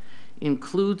lot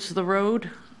includes the road,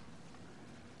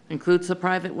 includes the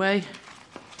private way?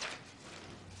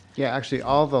 Yeah, actually,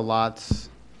 all the lots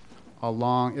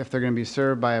along, if they're going to be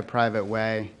served by a private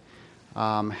way,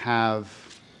 have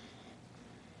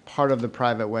part of the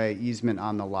private way easement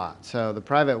on the lot. So the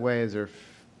private ways or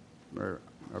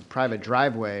private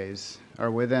driveways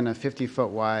are within a 50-foot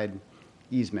wide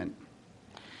easement.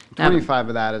 25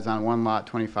 of that is on one lot,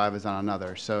 25 is on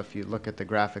another. So if you look at the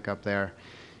graphic up there,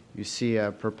 you see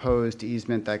a proposed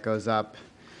easement that goes up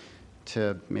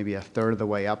to maybe a third of the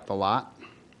way up the lot.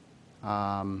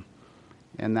 And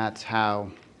that's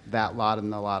how that lot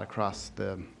and the lot across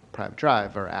the private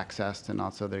drive are accessed, and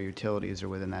also their utilities are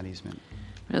within that easement.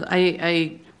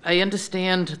 I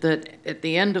understand that at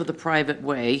the end of the private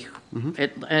way,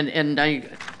 and I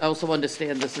also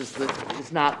understand this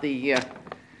is not the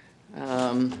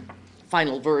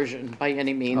final version by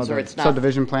any means, or it's not.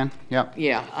 Subdivision plan, yep.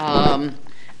 Yeah,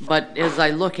 but as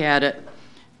I look at it,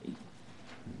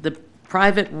 the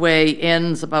private way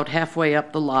ends about halfway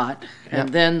up the lot, and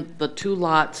then the two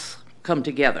lots come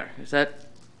together. Is that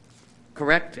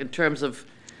correct in terms of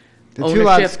The ownership? two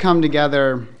lots come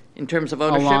together In terms of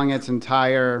ownership? along its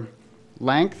entire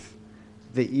length.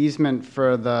 The easement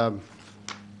for the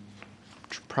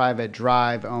private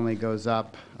drive only goes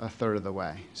up a third of the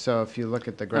way. So if you look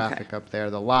at the graphic up there,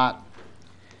 the lot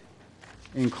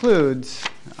includes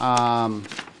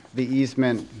the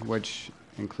easement, which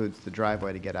includes the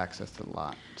driveway to get access to the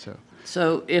lot.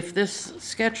 So if this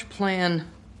sketch plan,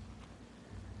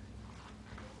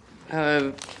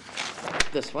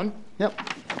 this one,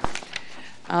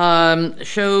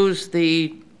 shows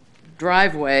the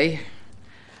driveway,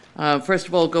 first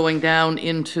of all, going down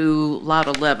into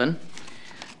Lot 11,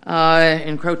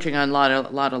 encroaching on Lot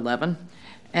 11,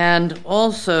 and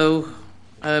also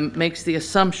makes the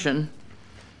assumption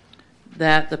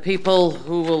that the people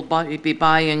who will be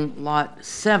buying Lot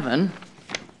 7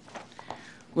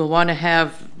 will want to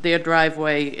have their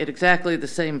driveway at exactly the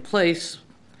same place,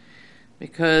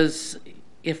 because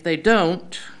if they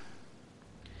don't,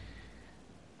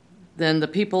 then the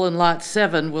people in Lot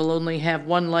 7 will only have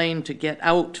one lane to get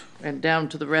out and down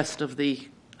to the rest of the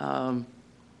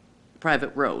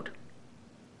private road.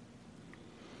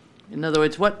 In other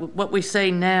words, what we say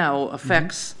now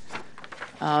affects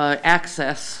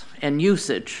access and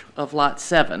usage of Lot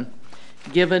 7,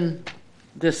 given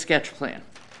this sketch plan.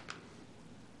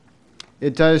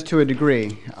 It does to a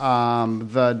degree.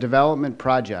 The development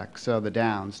project, so the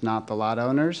Downs, not the lot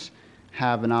owners,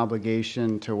 have an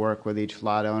obligation to work with each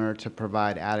lot owner to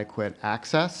provide adequate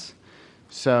access.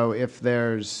 So if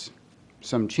there's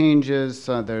some changes,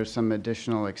 there's some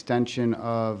additional extension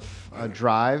of a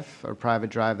drive, a private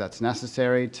drive that's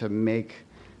necessary to make,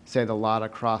 say, the lot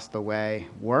across the way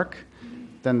work,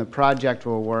 then the project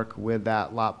will work with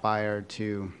that lot buyer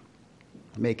to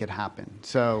make it happen.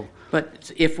 So,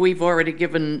 but if we've already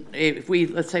given,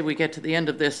 let's say we get to the end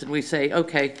of this and we say,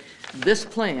 okay, this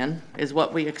plan is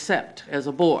what we accept as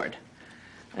a board.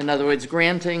 In other words,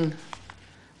 granting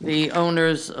the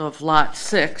owners of Lot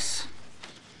 6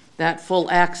 that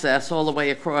full access all the way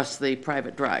across the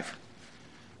private drive.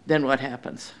 Then what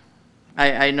happens?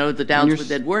 I know the Downs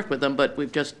did work with them, but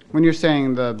we've just... When you're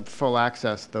saying the full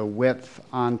access, the width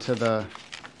onto the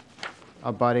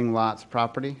abutting lot's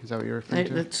property, is that what you're referring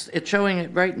to? It's showing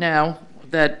it right now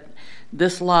that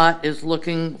this lot is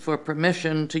looking for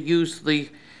permission to use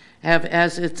have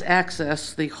as its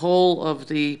access the whole of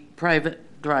the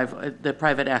private drive, the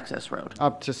private access road.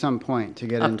 Up to some point to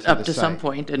get into the site. Up to some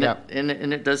point, and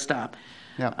it does stop.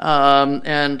 Yep.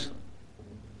 And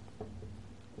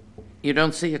you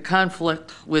don't see a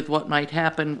conflict with what might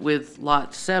happen with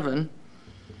Lot 7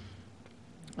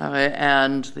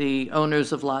 and the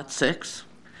owners of Lot 6,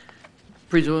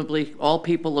 presumably all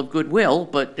people of goodwill,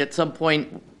 but at some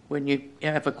point when you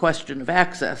have a question of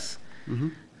access,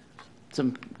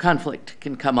 some conflict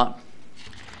can come up.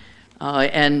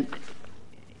 And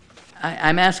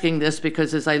I'm asking this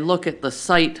because as I look at the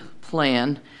site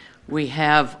plan, we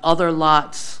have other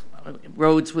lots,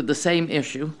 roads with the same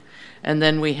issue, and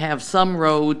then we have some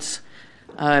roads,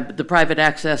 the private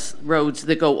access roads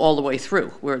that go all the way through,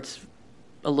 where it's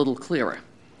a little clearer.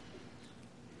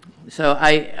 So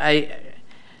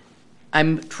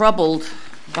I'm troubled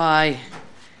by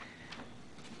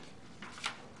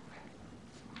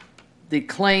the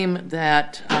claim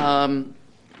that, on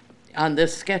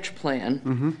this sketch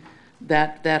plan,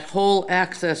 that whole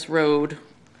access road,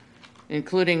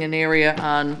 including an area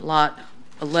on Lot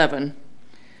 11,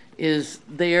 is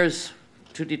theirs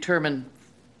to determine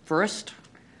first?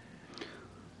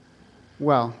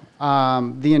 Well,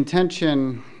 the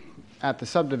intention at the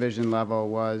subdivision level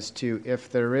was to, if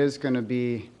there is going to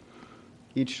be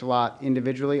each lot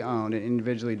individually owned and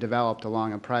individually developed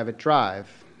along a private drive,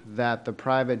 that the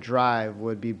private drive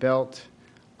would be built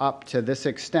up to this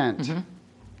extent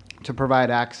to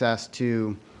provide access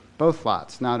to both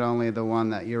lots, not only the one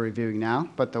that you're reviewing now,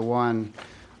 but the one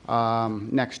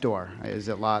next door. Is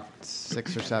it lot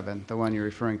 6 or 7, the one you're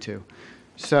referring to?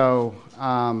 So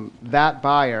that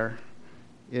buyer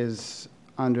is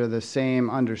under the same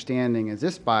understanding as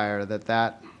this buyer, that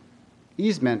that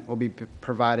easement will be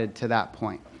provided to that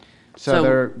point.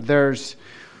 So there's,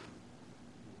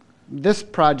 this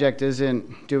project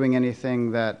isn't doing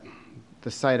anything that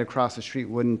the site across the street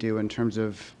wouldn't do in terms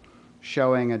of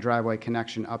showing a driveway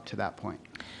connection up to that point.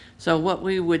 So what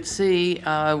we would see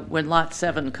when Lot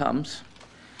 7 comes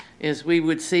is we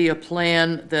would see a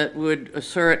plan that would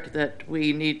assert that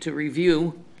we need to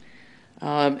review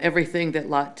everything that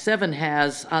Lot 7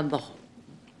 has on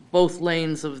both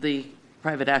lanes of the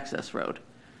private access road.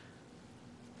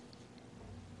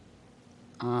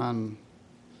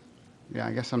 Yeah,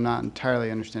 I guess I'm not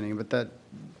entirely understanding, but that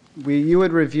you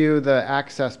would review the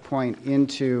access point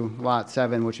into Lot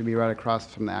 7, which would be right across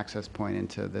from the access point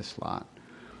into this lot.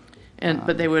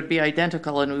 But they would be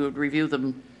identical, and we would review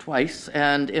them twice,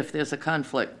 and if there's a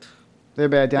conflict, They'd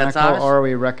be that's identical, ours? or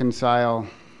we reconcile.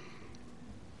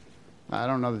 I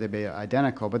don't know that they'd be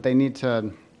identical, but they need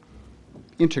to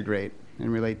integrate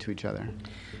and relate to each other.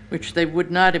 which they would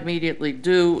not immediately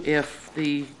do if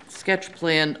the sketch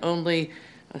plan only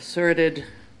asserted,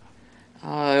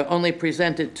 only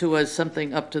presented to us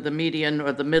something up to the median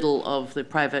or the middle of the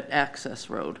private access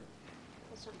road.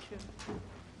 That's not true.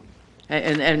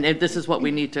 And this is what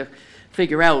we need to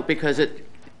figure out, because it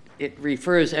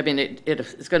refers, I mean,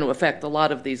 it's going to affect a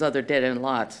lot of these other dead-end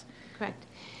lots. Correct.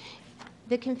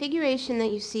 The configuration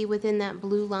that you see within that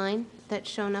blue line that's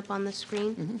shown up on the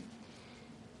screen,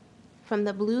 from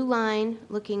the blue line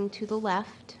looking to the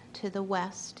left, to the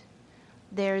west,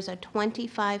 there's a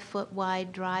 25-foot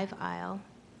wide drive aisle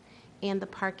and the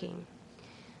parking.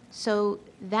 So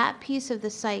that piece of the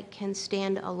site can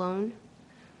stand alone.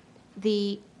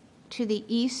 To the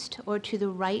east or to the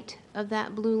right of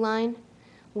that blue line,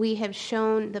 we have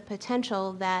shown the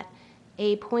potential that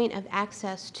a point of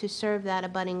access to serve that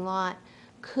abutting lot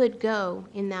could go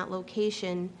in that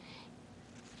location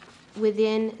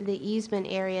within the easement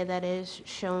area that is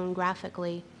shown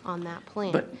graphically on that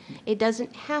plan. But- It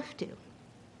doesn't have to.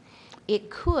 It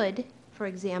could, for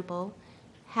example,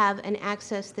 have an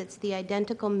access that's the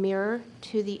identical mirror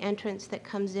to the entrance that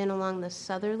comes in along the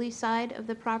southerly side of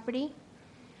the property.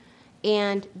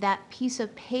 And that piece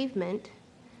of pavement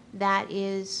that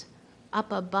is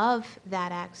up above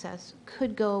that access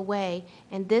could go away,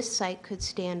 and this site could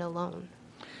stand alone.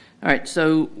 All right,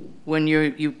 so when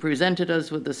you presented us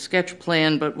with the sketch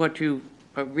plan, but what you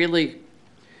are really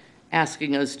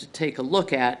asking us to take a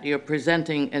look at, you're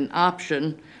presenting an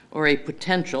option or a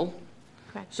potential.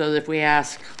 Correct. So that if we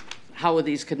ask, how are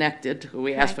these connected, or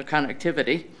we ask for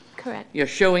connectivity, Correct. you're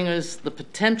showing us the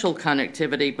potential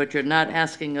connectivity, but you're not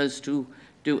asking us to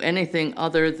do anything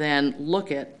other than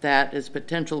look at that as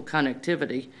potential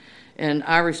connectivity. And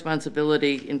our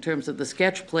responsibility in terms of the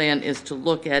sketch plan is to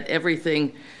look at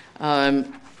everything to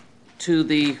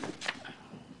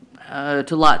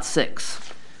Lot 6.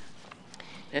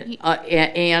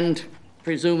 And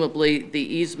presumably the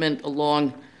easement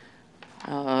along,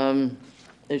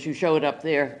 as you showed up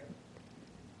there,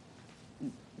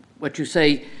 what you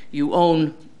say you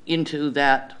own into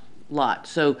that lot.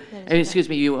 So, excuse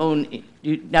me,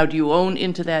 now do you own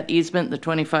into that easement, the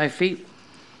 25 feet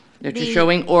that you're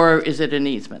showing, or is it an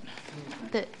easement?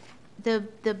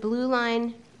 The blue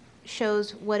line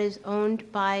shows what is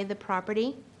owned by the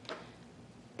property.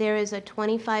 There is a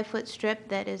 25-foot strip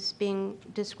that is being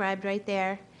described right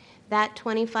there. That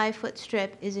 25-foot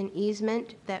strip is an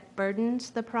easement that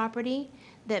burdens the property,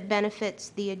 that benefits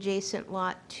the adjacent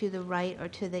lot to the right or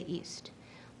to the east.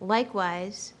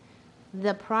 Likewise,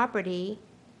 the property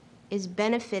is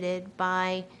benefited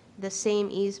by the same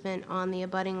easement on the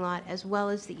abutting lot, as well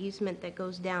as the easement that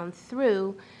goes down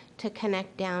through to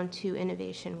connect down to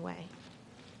Innovation Way.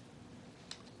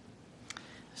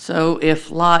 So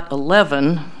if Lot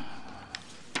 11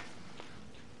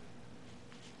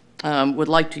 would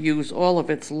like to use all of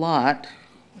its lot,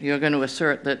 you're going to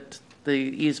assert that the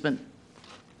easement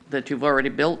that you've already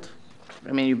built,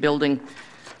 I mean,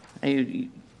 are you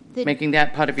making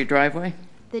that part of your driveway?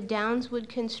 The Downs would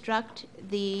construct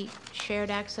the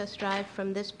shared access drive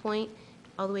from this point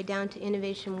all the way down to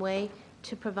Innovation Way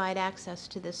to provide access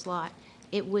to this lot.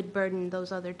 It would burden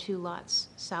those other 2 lots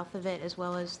south of it, as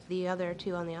well as the other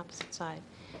 2 on the opposite side,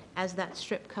 as that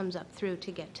strip comes up through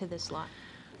to get to this lot.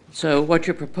 So what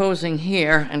you're proposing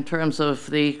here in terms of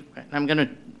I'm going to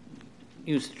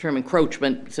use the term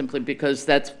encroachment simply because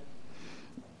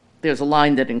there's a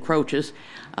line that encroaches.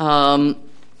 The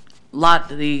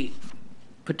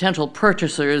potential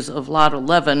purchasers of Lot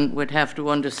 11 would have to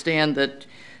understand that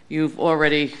you've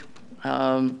already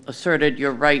asserted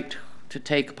your right to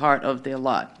take part of their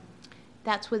lot.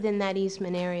 That's within that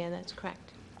easement area, that's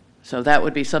correct. So that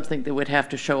would be something that would have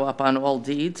to show up on all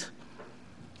deeds?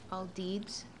 All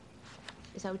deeds?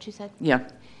 Is that what you said? Yeah.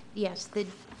 Yes,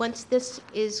 once this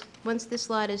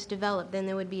lot is developed, then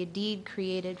there would be a deed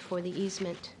created for the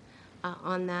easement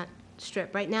on that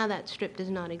strip. Right now, that strip does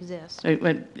not exist.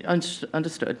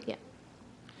 Understood. Yeah.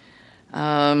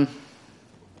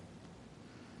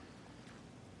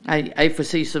 I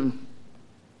foresee some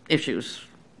issues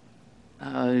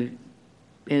in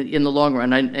the long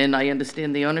run, and I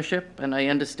understand the ownership, and I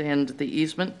understand the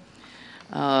easement,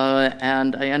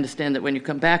 and I understand that when you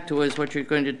come back to us, what you're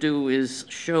going to do is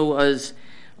show us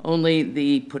only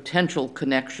the potential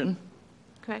connection.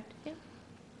 Correct, yeah.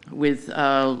 With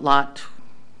Lot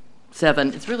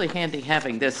 7. It's really handy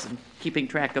having this and keeping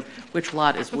track of which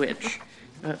lot is which.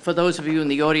 For those of you in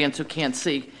the audience who can't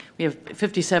see, we have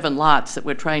 57 lots that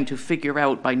we're trying to figure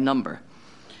out by number.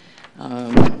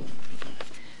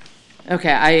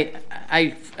 Okay,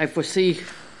 I foresee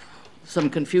some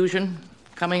confusion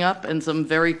coming up and some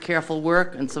very careful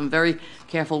work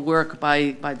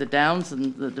by the Downs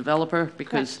and the developer,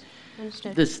 because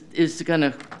this is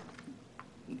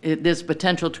there's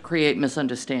potential to create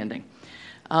misunderstanding.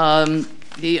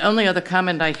 The only other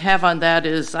comment I have on that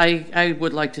is I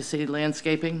would like to see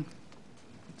landscaping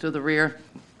to the rear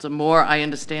some more. I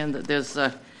understand that there's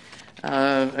a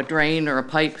drain or a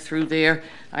pipe through there.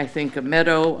 I think a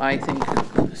meadow, I think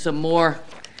some more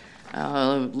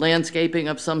landscaping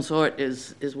of some sort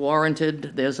is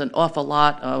warranted. There's an awful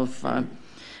lot of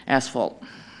asphalt,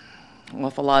 an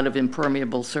awful lot of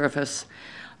impermeable surface.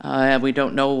 We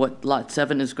don't know what Lot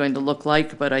 7 is going to look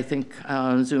like, but I think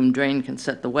Zoom Drain can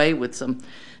set the way with some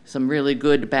really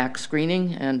good back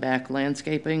screening and back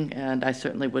landscaping, and I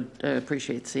certainly would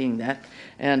appreciate seeing that.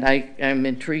 And I am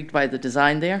intrigued by the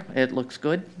design there. It looks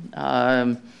good.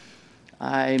 I'm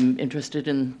interested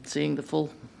in seeing the full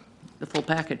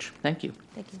package. Thank you.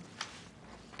 Thank you.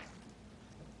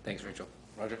 Thanks, Rachel.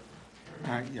 Roger?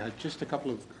 Yeah, just a couple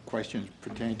of questions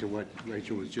pertaining to what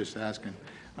Rachel was just asking.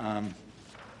 On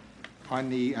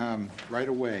the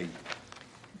right-of-way,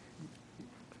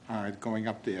 going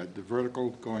up there, the vertical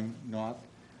going north,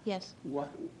 Yes. why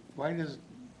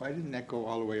didn't that go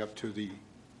all the way up to the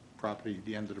property,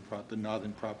 the end of the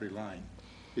northern property line?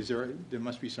 There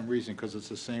must be some reason, because it's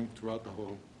the same throughout the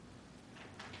whole.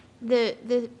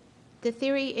 The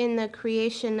theory in the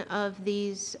creation of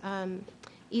these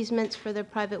easements for the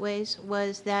private ways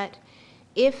was that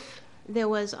if there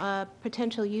was a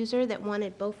potential user that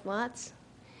wanted both lots,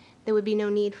 there would be no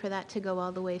need for that to go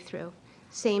all the way through.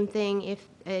 Same thing if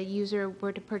a user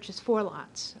were to purchase 4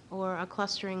 lots or a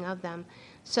clustering of them.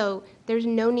 So there's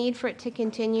no need for it to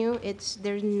continue.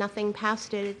 There's nothing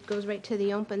past it. It goes right to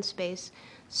the open space.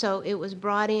 So it was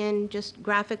brought in just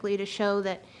graphically to show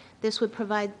that this would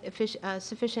provide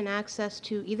sufficient access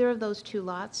to either of those 2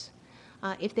 lots.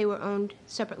 If they were owned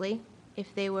separately,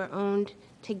 if they were owned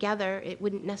together, it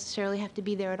wouldn't necessarily have to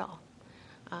be there at all.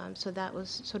 So that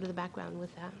was sort of the background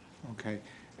with that. Okay.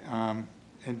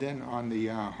 And then on the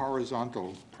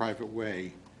horizontal private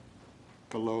way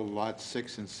below lots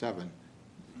 6 and 7,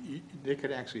 they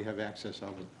could actually have access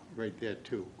of it right there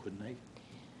too, couldn't they?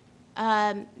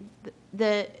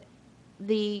 The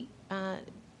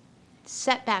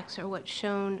setbacks are what's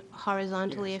shown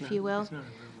horizontally, if you will.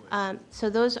 So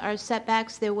those are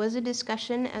setbacks. There was a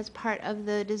discussion as part of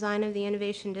the design of the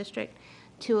Innovation District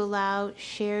to allow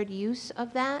shared use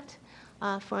of that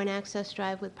for an access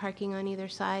drive with parking on either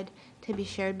side to be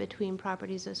shared between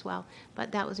properties as well.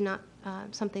 But that was not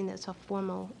something that's a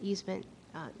formal easement,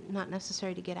 not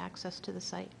necessary to get access to the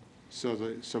site. So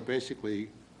basically,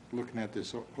 looking at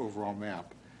this overall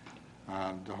map,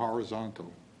 the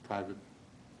horizontal private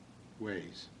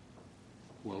ways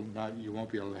you won't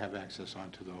be able to have access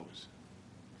onto those.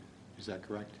 Is that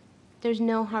correct? There's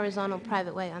no horizontal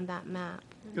private way on that map.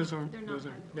 That's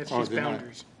Oh, just they're not.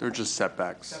 boundaries. They're just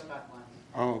setbacks.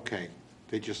 Oh, okay.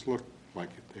 They just look like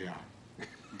it, they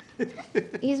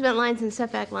are. Easement lines and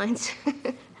setback lines.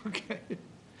 Okay.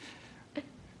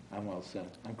 I'm all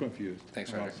set. I'm confused.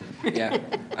 Thanks, I'm all Roger. set. Yeah,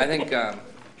 I think,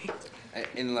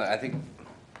 I think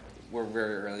we're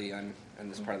very early on in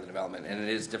this part of the development, and it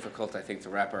is difficult, I think, to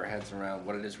wrap our heads around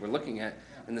what it is we're looking at,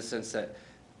 in the sense that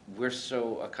we're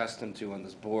so accustomed to, on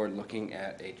this board, looking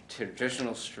at a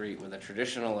traditional street with a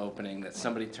traditional opening that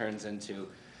somebody turns into,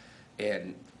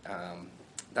 and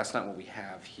that's not what we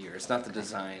have here. It's not the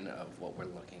design of what we're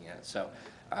looking at. So,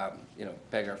 you know,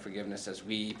 beg our forgiveness as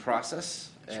we process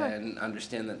Sure. and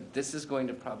understand that this is going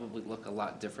to probably look a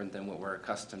lot different than what we're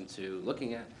accustomed to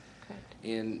looking at. Correct.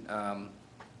 In,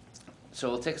 so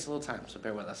it'll take us a little time, so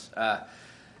bear with us.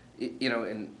 You know,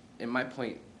 and my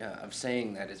point of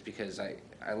saying that is because I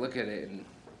look at it and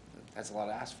that's a lot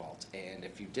of asphalt. And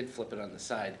if you did flip it on the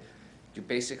side, you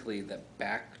basically, the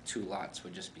back 2 lots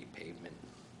would just be pavement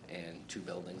and 2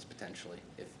 buildings potentially.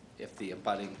 If the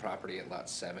abutting property at lot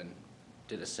 7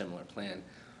 did a similar plan,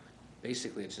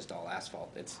 basically it's just all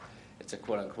asphalt. It's a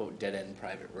quote-unquote dead-end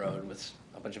private road with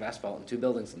a bunch of asphalt and 2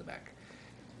 buildings in the back,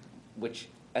 which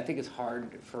I think is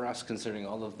hard for us, considering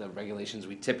all of the regulations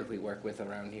we typically work with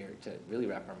around here, to really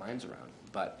wrap our minds around.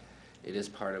 But it is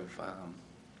part of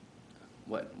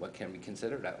what can be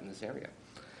considered out in this area.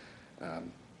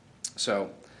 So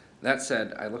that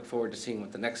said, I look forward to seeing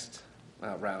what the next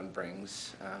round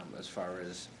brings as far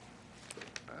as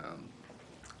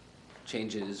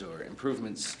changes or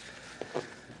improvements.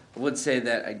 I would say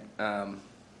that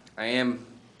I am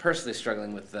personally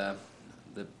struggling with the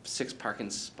 6 parking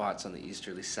spots on the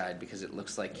easterly side, because it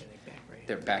looks like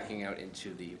they're backing out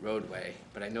into the roadway,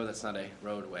 but I know that's not a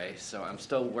roadway, so I'm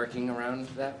still working around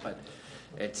that, but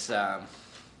it's, I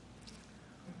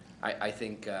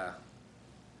think,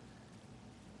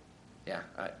 yeah,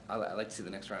 I'd like to see the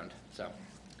next round, so I'll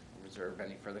reserve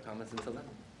any further comments until then.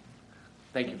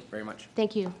 Thank you very much.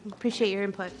 Thank you. Appreciate your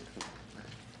input.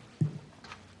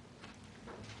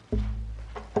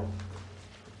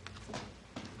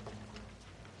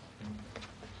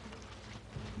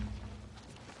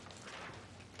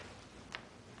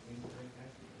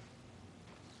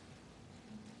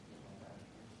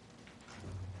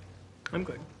 I'm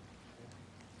good.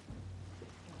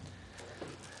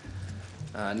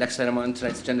 Next item on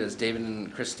tonight's agenda is David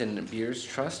and Kristen Beers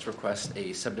Trust request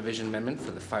a subdivision amendment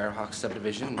for the Firehawk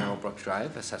subdivision, Merrillbrook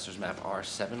Drive, Assessors Map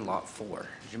R7, Lot 4.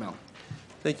 Jamel.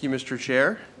 Thank you, Mr.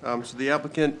 Chair. So the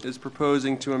applicant is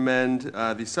proposing to amend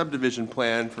the subdivision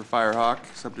plan for Firehawk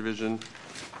subdivision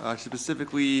to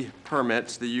specifically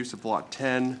permit the use of Lot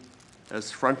 10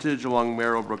 as frontage along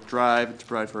Merrillbrook Drive to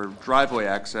provide for driveway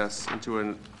access into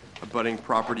an abutting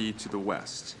property to the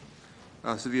west.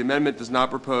 So the amendment does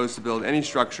not propose to build any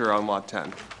structure on Lot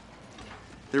 10.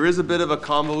 There is a bit of a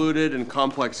convoluted and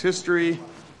complex history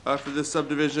for this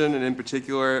subdivision, and in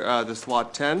particular, this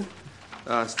Lot 10.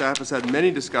 Staff has had many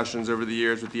discussions over the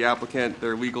years with the applicant,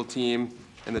 their legal team,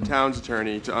 and the town's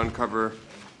attorney to uncover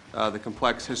the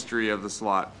complex history of this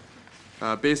lot.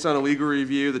 Based on a legal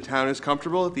review, the town is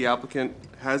comfortable that the applicant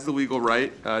has the legal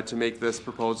right to make this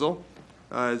proposal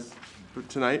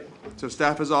tonight. So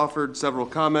staff has offered several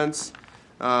comments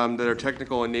that are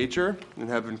technical in nature and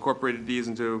have incorporated these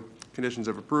into conditions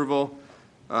of approval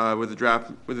within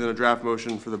a draft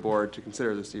motion for the board to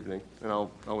consider this evening, and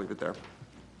I'll leave it there.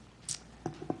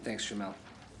 Thanks, Jamel.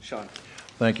 Sean.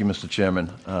 Thank you, Mr.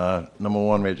 Chairman. Number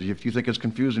one, if you think it's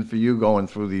confusing for you going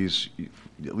through these,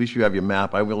 at least you have your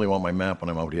map. I really want my map when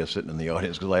I'm out here sitting in the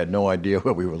audience, because I had no idea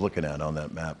what we were looking at on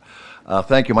that map.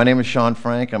 Thank you. My name is Sean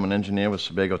Frank. I'm an engineer with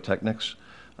Sebago Technics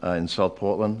in South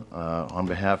Portland. On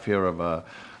behalf here of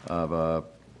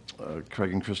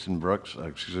Craig and Kristen Brooks,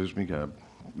 excuse me,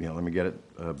 let me get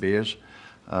it, Beers.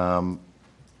 There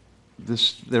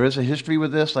is a history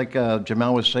with this, like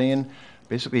Jamel was saying.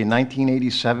 Basically, in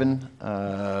 1987,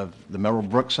 the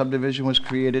Merrillbrook subdivision was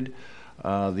created.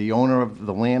 The owner of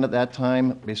the land at that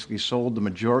time basically sold the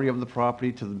majority of the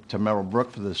property to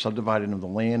Merrillbrook for the subdividing of the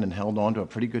land, and held on to a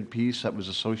pretty good piece that was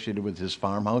associated with his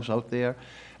farmhouse out there.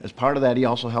 As part of that, he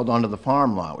also held on to the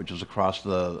farm lot, which was across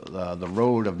the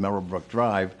road of Merrillbrook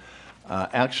Drive.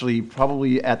 Actually,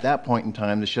 probably at that point in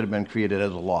time, this should have been created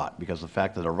as a lot, because the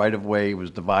fact that a right-of-way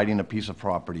was dividing a piece of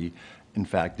property, in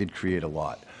fact, did create a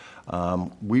lot.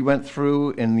 We went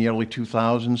through in the early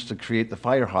 2000s to create the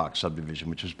Firehawk subdivision,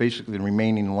 which was basically the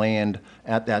remaining land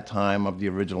at that time of the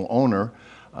original owner,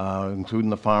 including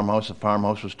the farmhouse. The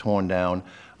farmhouse was torn down.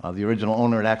 The original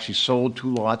owner had actually sold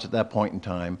 2 lots at that point in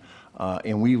time,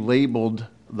 and we labeled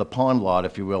the pond lot,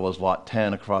 if you will, as Lot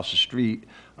 10 across the street,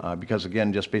 because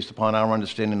again, just based upon our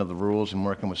understanding of the rules and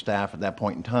working with staff at that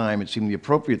point in time, it seemed the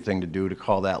appropriate thing to do to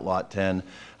call that Lot 10,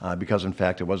 because in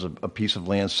fact, it was a piece of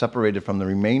land separated from the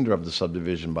remainder of the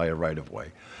subdivision by a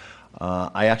right-of-way.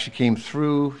 I actually came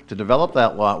through to develop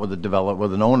that lot with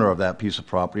an owner of that piece of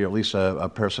property, or at least a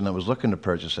person that was looking to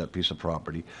purchase that piece of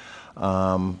property.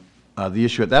 The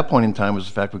issue at that point in time was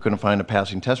the fact we couldn't find a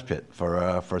passing test pit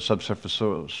for subsurface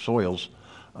soils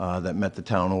that met the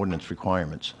town ordinance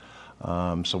requirements.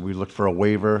 So we looked for a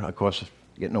waiver. Of course,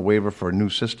 getting a waiver for a new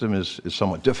system is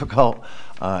somewhat difficult,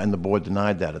 and the board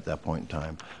denied that at that point in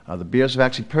time. The Bears have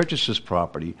actually purchased this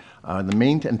property. The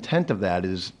main intent of that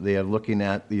is they are looking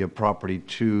at the property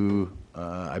to,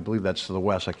 I believe that's to the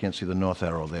west, I can't see the north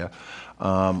arrow there,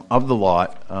 of the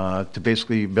lot to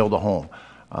basically build a home.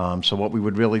 So what we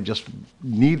would really just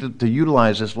need to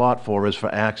utilize this lot for is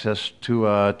for access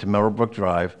to Meadowbrook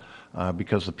Drive,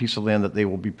 because the piece of land that they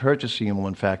will be purchasing will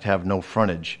in fact have no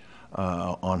frontage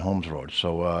on Holmes Road.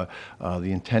 So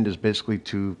the intent is basically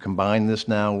to combine this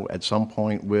now at some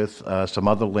point with some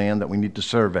other land that we need to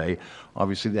survey.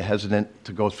 Obviously, they're hesitant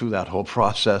to go through that whole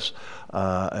process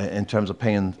in terms of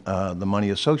paying the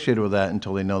money associated with that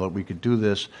until they know that we could do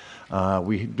this.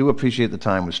 We do appreciate the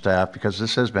time with staff because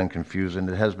this has been confusing.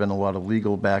 There has been a lot of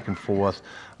legal back and forth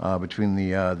between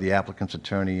the applicant's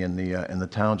attorney and the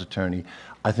town's attorney.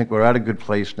 I think we're at a good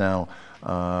place now.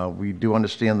 We do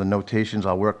understand the notations.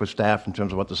 I'll work with staff in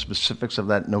terms of what the specifics of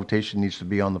that notation needs to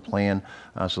be on the plan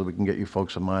so that we can get you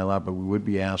folks a Mylar, but we would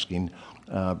be asking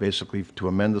basically to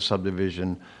amend the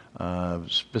subdivision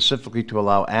specifically to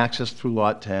allow access through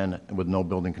Lot 10 with no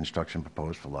building construction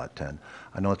proposed for Lot 10.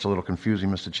 I know it's a little confusing,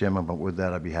 Mr. Chairman, but with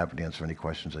that, I'd be happy to answer any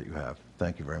questions that you have.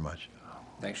 Thank you very much.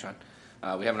 Thanks, Sean.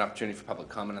 We have an opportunity for public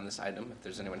comment on this item. If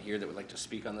there's anyone here that would like to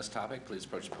speak on this topic, please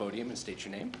approach the podium and state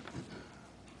your name.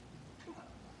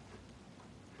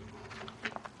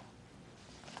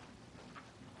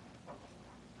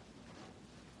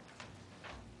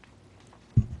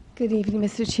 Good evening,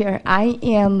 Mr. Chair. I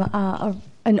am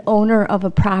an owner of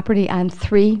a property on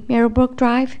 3 Meadowbrook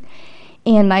Drive,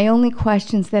 and my only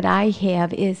questions that I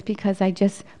have is because I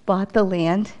just bought the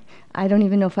land. I don't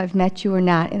even know if I've met you or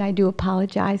not, and I do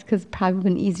apologize because it probably would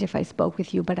have been easier if I spoke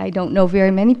with you, but I don't know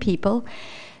very many people.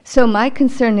 So my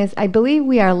concern is, I believe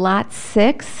we are Lot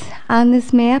 6 on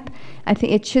this map. I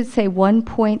think it should say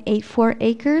 1.84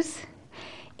 acres.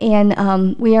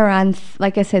 And we are on,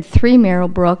 like I said, 3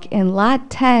 Meadowbrook. And Lot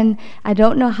 10, I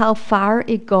don't know how far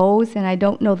it goes, and I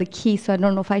don't know the key, so I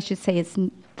don't know if I should say it's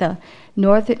the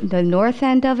north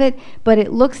end of it. But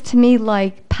it looks to me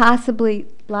like possibly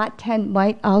Lot 10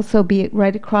 might also be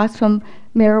right across from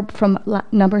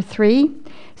number 3.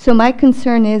 So my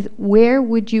concern is, where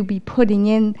would you be putting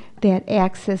in that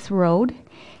access road?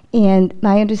 And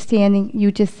my understanding,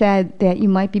 you just said that you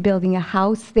might be building a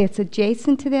house that's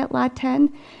adjacent to that Lot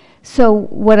 10. So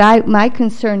my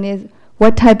concern is,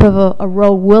 what type of a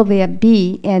road will that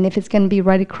be? And if it's going to be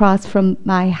right across from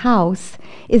my house,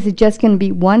 is it just going to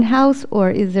be one house,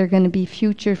 or is there going to be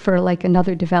future for like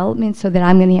another development so that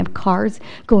I'm going to have cars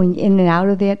going in and out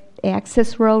of that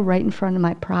access road right in front of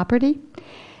my property?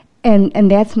 And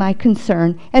that's my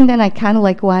concern. And then I kind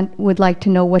of would like to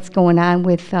know what's going on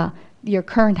with your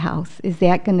current house. Is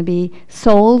that going to be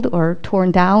sold or torn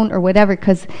down or whatever?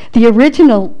 Because the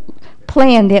original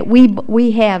plan that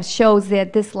we have shows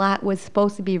that this lot was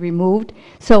supposed to be removed.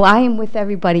 So I am with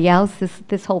everybody else.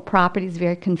 This whole property is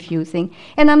very confusing.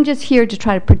 And I'm just here to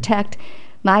try to protect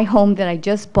my home that I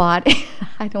just bought.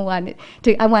 I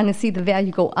want to see the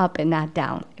value go up and not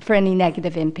down for any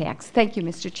negative impacts. Thank you,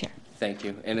 Mr. Chair. Thank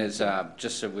you. And as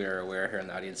just so we're aware here in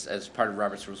the audience, as part of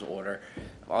Robert's Rules of Order,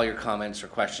 all your comments or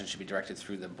questions should be directed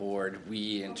through the board.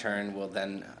 We, in turn, will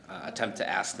then attempt to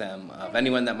ask them of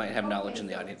anyone that might have knowledge in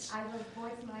the audience. I will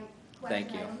voice my question.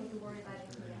 Thank you. I don't need to worry about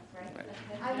anything else, right?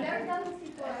 I've never done this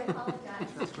before. I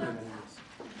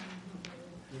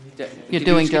apologize. You're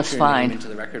doing just fine. Into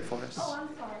the record for us. Oh,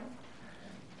 I'm sorry.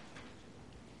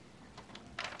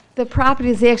 The property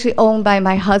is actually owned by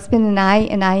my husband and I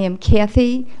am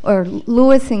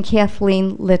Louis and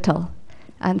Kathleen Little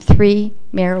on 3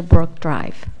 Meadowbrook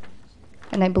Drive.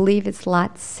 And I believe it's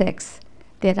Lot 6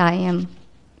 that I am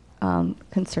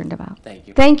concerned about. Thank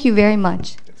you. Thank you very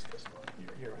much.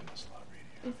 You're in this lot right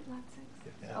here. Is it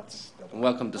Lot 6? Yeah,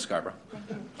 Welcome to Scarborough.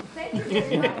 Thank you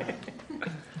very much.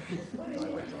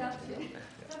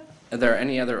 Are there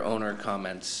any other owner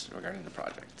comments regarding the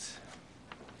project?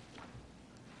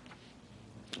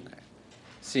 Okay.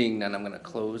 Seeing none, I'm going to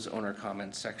close owner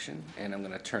comments section, and I'm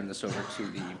going to turn this over to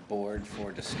the board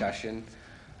for discussion.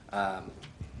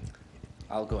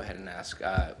 I'll go ahead and ask,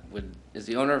 is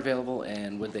the owner available,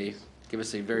 and would they give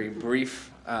us a very brief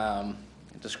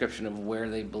description of where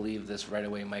they believe this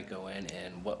right-of-way might go in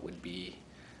and what would be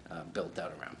built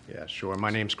out around? Yeah, sure. My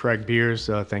name's Craig Beers.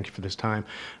 Thank you for this time.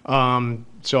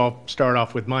 So I'll start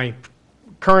off with my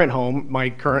current home. My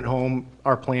current home,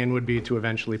 our plan would be to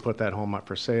eventually put that home up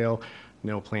for sale.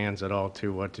 No plans at all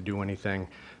to do anything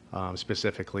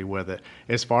specifically with it.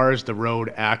 As far as the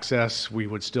road access, we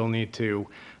would still need to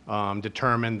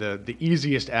determine the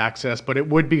easiest access, but it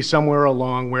would be somewhere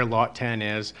along where Lot 10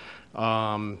 is.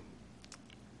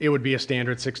 It would be a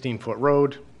standard 16-foot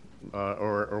road,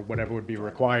 or whatever would be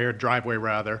required, driveway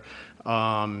rather.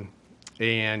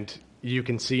 And you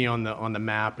can see on the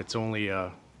map, it's only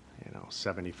a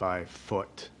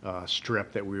 75-foot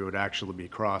strip that we would actually be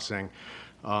crossing.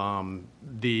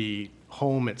 The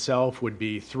home itself would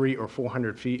be 300 or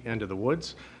 400 feet into the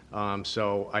woods.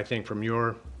 So I think from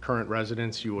your current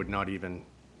residence, you would not even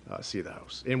see the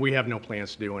house. And we have no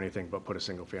plans to do anything but put a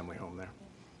single-family home there.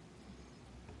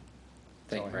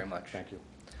 Thank you very much. Thank you.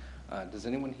 Does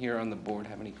anyone here on the board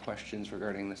have any questions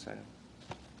regarding this item?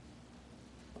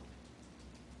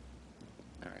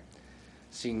 All right.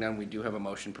 Seeing none, we do have a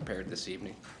motion prepared this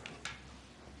evening.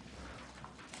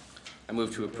 I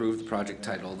move to approve the project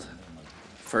titled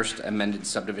First Amended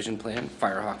Subdivision Plan,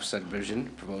 Firehawk Subdivision,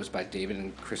 proposed by David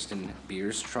and Kristen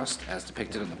Beers Trust, as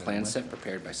depicted on the plan set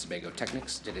prepared by Sebago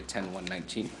Technics, dated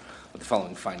 10/1/19, with the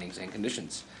following findings and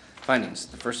conditions. Findings: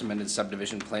 the first amended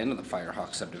subdivision plan of the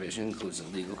Firehawk subdivision includes the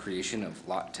legal creation of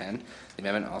Lot 10. The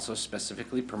amendment also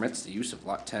specifically permits the use of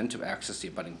Lot 10 to access the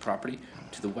abutting property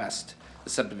to the west. The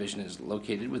subdivision is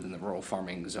located within the rural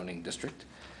farming zoning district.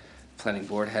 The Planning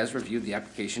Board has reviewed the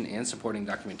application and supporting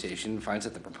documentation and finds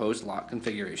that the proposed lot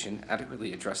configuration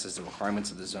adequately addresses the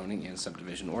requirements of the zoning and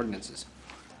subdivision ordinances.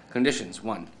 Conditions: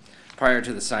 1. Prior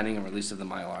to the signing and release of the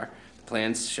Mylar, the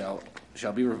plans shall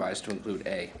be revised to include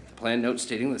A, the plan note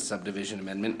stating the subdivision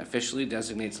amendment officially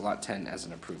designates Lot 10 as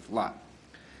an approved lot.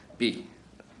 B,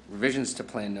 revisions to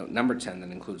plan note number 10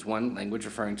 that includes 1, language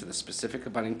referring to the specific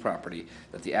abutting property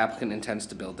that the applicant intends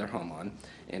to build their home on,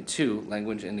 and 2,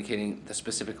 language indicating the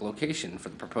specific location for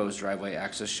the proposed driveway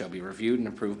access shall be reviewed and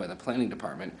approved by the planning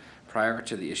department prior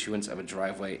to the issuance of a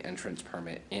driveway entrance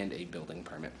permit and a building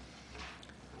permit.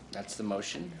 That's the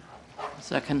motion.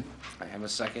 Second. I have a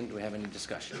second. Do we have any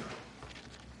discussion?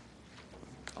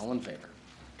 All in favor?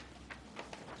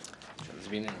 Shows to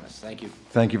be unanimous. Thank you.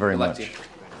 Thank you very Good luck much. to you.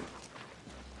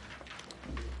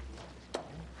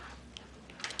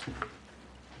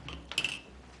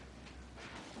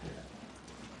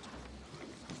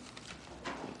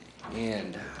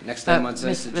 And next item on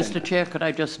tonight's agenda. Mr. Chair, could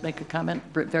I just make a comment,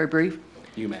 very brief?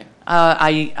 You may.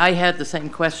 I had the same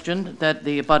question that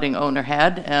the abutting owner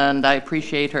had, and I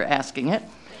appreciate her asking it.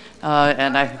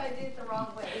 And I did it the wrong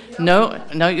way.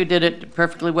 No, you did it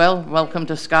perfectly well. Welcome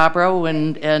to Scarborough,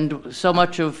 and so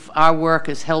much of our work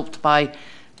is helped by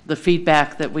the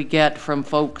feedback that we get from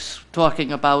folks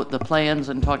talking about the plans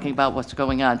and talking about what's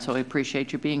going on. So I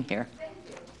appreciate you being here.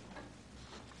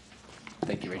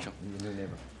 Thank you, Rachel.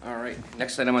 All right,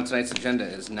 next item on tonight's agenda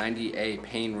is 90A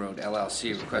Payne Road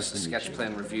LLC, requests a sketch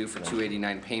plan review for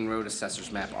 289 Payne Road,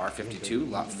 Assessors Map R52,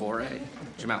 Lot 4A.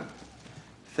 Jamal.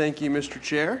 Thank you, Mr.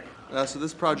 Chair. So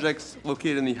this project's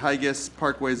located in the Higas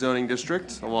Parkway zoning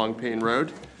district along Payne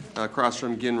Road, across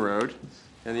from Ginn Road.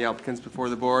 And the applicant's before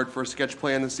the board for a sketch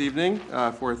plan this evening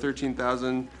for a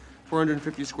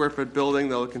 13,450 square foot building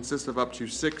that will consist of up to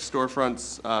 6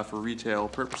 storefronts for retail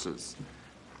purposes.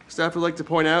 Staff would like to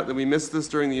point out that we missed this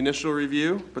during the initial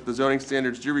review, but the zoning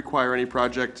standards do require any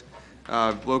project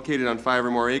located on 5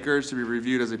 or more acres to be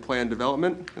reviewed as a planned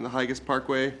development in the Higas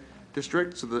Parkway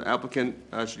district. So the applicant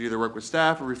should either work with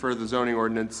staff or refer to the zoning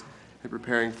ordinance in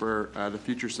preparing for the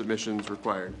future submissions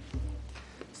required.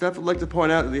 Staff would like to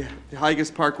point out that the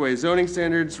Higas Parkway zoning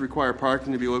standards require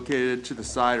parking to be located to the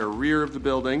side or rear of the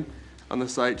building on the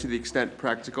site to the extent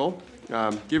practical.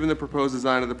 Given the proposed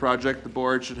design of the project, the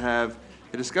board should have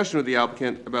a discussion with the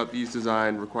applicant about these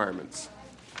design requirements.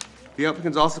 The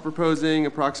applicant is also proposing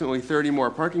approximately 30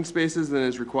 more parking spaces than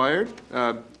is required.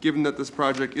 Given that this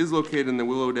project is located in the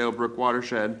Willowdale Brook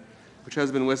watershed, which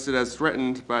has been listed as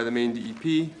threatened by the Maine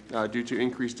DEP due to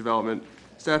increased development,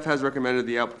 staff has recommended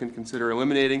the applicant consider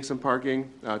eliminating some parking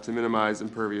to minimize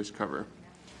impervious cover.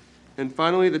 And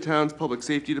finally, the town's public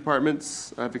safety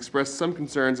departments have expressed some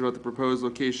concerns about the proposed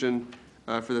location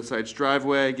for the site's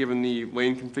driveway, given the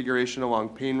lane configuration along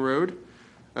Payne Road.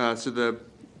 So the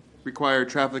required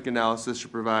traffic analysis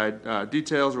should provide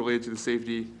details related to the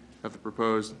safety of the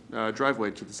proposed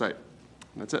driveway to the site.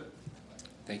 And that's it.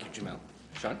 Thank you, Jamel.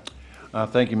 Sean?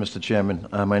 Thank you, Mr. Chairman.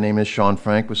 My name is Sean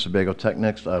Frank with Sebago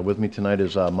Technics. With me tonight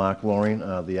is Mark Loring,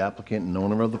 the applicant and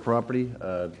owner of the property.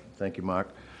 Thank you, Mark.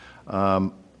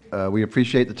 We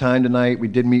appreciate the time tonight. We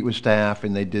did meet with staff,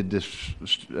 and they did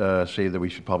say that we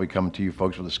should probably come to you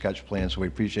folks with a sketch plan, so we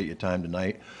appreciate your time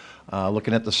tonight.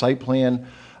 Looking at the site plan,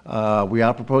 we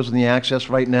are proposing the access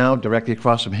right now directly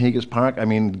across from Hager's Park. I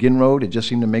mean, Ginn Road, it just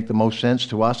seemed to make the most sense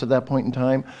to us at that point in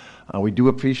time. We do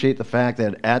appreciate the fact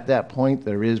that at that point,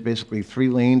 there is basically 3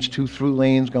 lanes, 2 through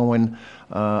lanes going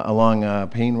along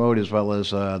Payne Road, as well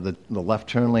as the left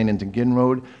turn lane into Ginn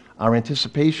Road. Our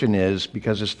anticipation is,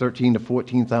 because it's 13,000 to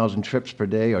 14,000 trips per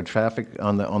day or traffic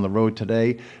on the road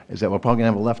today, is that we're probably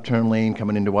going to have a left turn lane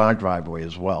coming into our driveway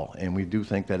as well. And we do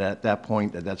think that at that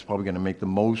point, that's probably going to make the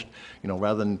most,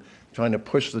 rather than trying to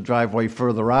push the driveway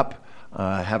further up,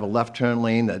 have a left turn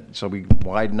lane so we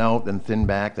widen out, then thin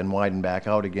back, then widen back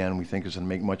out again. We think it's going to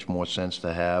make much more sense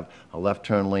to have a left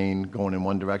turn lane going in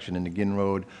one direction into Ginn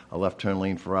Road, a left turn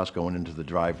lane for us going into the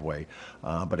driveway.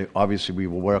 But obviously, we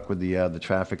will work with the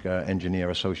traffic engineer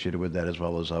associated with that, as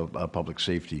well as public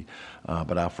safety.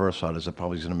 But our first thought is it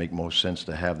probably is going to make most sense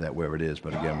to have that where it is.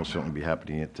 But again, we'll certainly be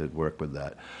happy to work with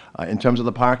that. In terms of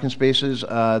the parking spaces,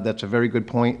 that's a very good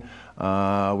point.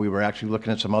 We were actually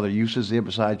looking at some other uses there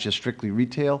besides just strictly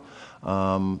retail.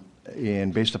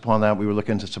 And based upon that, we were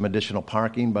looking into some additional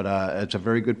parking, but it's a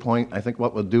very good point. I think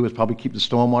what we'll do is probably keep the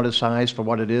stormwater size for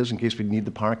what it is in case we need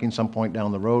the parking some point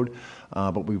down the road.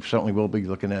 But we certainly will be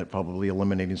looking at probably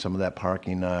eliminating some of that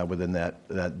parking within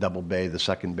that double bay, the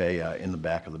second bay in the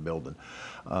back of the building.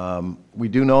 We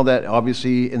do know that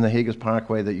obviously in the Hager's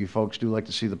Parkway that you folks do like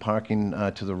to see the parking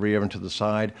to the rear and to the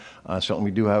side. Certainly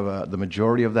we do have the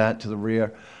majority of that to the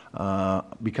rear.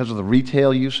 Because of the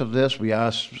retail use of this, we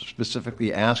are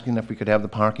specifically asking if we could have the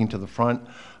parking to the front.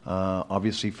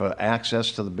 Obviously for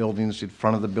access to the buildings, in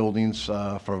front of the buildings,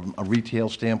 from a retail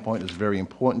standpoint is very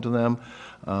important to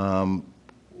them.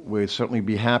 We'd certainly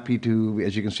be happy to,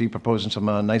 as you can see, proposing some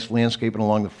nice landscaping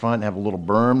along the front, have a little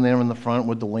berm there in the front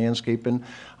with the landscaping.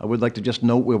 I would like to just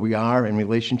note where we are in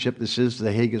relationship. This is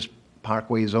the Hager's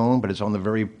Parkway zone, but it's on the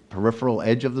very peripheral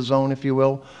edge of the zone, if you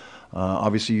will.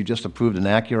 Obviously, you just approved an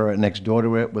Acura next door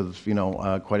to it with,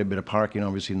 quite a bit of parking,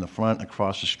 obviously, in the front.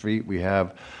 Across the street, we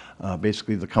have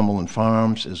basically the Cumberland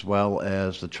Farms as well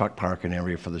as the truck parking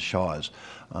area for the Shaws.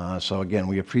 So again,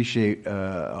 we appreciate,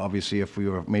 obviously, if we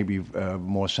were maybe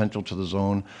more central to the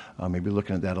zone, maybe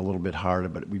looking at that a little bit harder,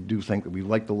 but we do think that we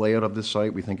like the layout of this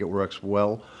site. We think it works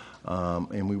well.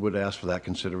 And we would ask for that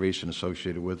consideration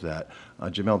associated with that.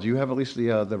 Jamel, do you have at least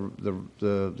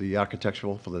the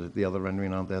architectural for the other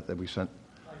rendering on that we sent?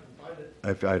 I can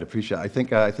find it. I'd appreciate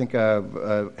it. I think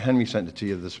Henry sent it to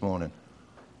you this morning.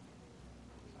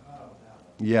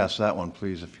 Yes, that one,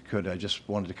 please, if you could. I just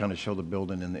wanted to kind of show the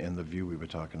building and the view we were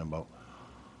talking about.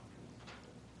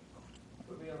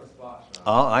 Put me on the spot,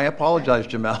 Sean. I apologize,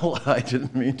 Jamel. I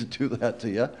didn't mean to do that to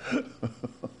you.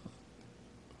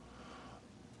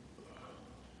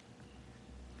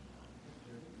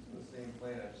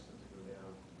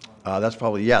 That's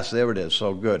probably, yes, there it is,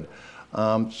 so good.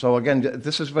 So again,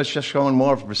 this is just showing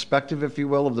more of a perspective, if you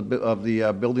will, of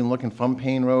the building looking from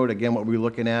Payne Road. Again, what we're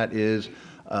looking at is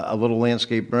a little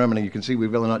landscape berm, and you can see we're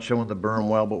really not showing the berm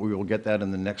well, but we will get that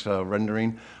in the next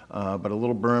rendering. But a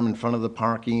little berm in front of the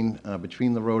parking,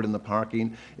 between the road and the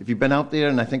parking. If you've been out there,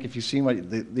 and I think if you've seen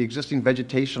the existing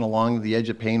vegetation along the edge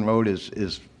of Payne Road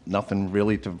is nothing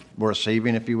really worth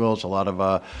saving, if you will. It's a lot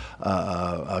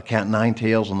of cat nine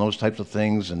tails and those types of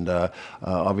things, and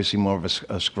obviously more of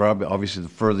a scrub. Obviously, the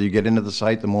further you get into the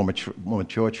site, the more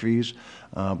mature trees.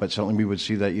 But certainly we would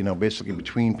see that, basically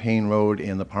between Payne Road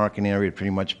and the parking area, it'd pretty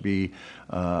much be,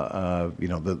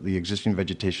 the existing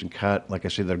vegetation cut. Like I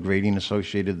said, the grading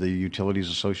associated, the utilities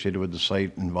associated with the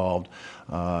site involved,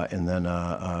 and then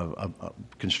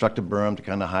construct a berm to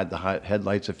kind of hide the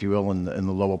headlights, if you will, in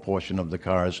the lower portion of the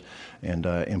cars, and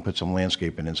put some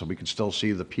landscaping in so we can still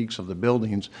see the peaks of the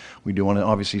buildings. We do want to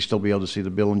obviously still be able to see the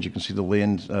buildings. You can see the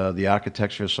land, the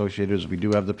architecture associated. We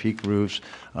do have the peak roofs,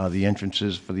 the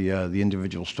entrances for the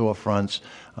individual storefronts,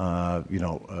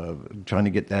 trying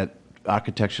to get that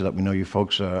architecture that we know you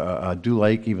folks do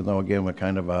like, even though again we're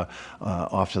kind of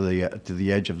off to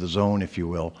the edge of the zone, if you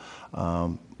will.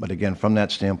 But again, from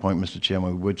that standpoint, Mr.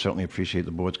 Chairman, we would certainly appreciate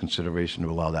the board's consideration to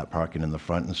allow that parking in the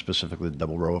front, and specifically the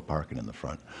double row of parking in the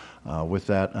front. With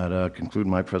that, I'd conclude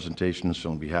my presentation, and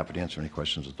so I'll be happy to answer any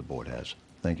questions that the board has.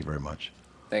 Thank you very much.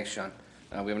 Thanks, Sean.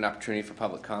 We have an opportunity for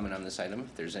public comment on this item.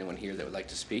 If there's anyone here that would like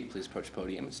to speak, please approach the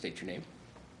podium and state your name.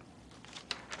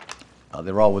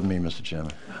 They're all with me, Mr.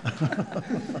 Chairman.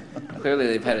 Clearly,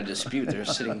 they've had a dispute. They're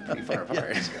sitting pretty far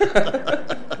apart.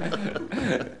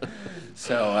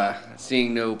 So,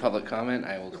 seeing no public comment,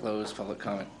 I will close public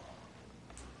comment.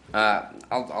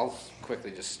 I'll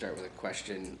quickly just start with a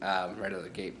question right out of the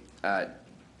gate.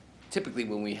 Typically,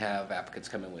 when we have applicants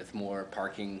come in with more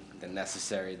parking than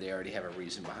necessary, they already have a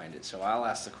reason behind it. So I'll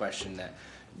ask the question that,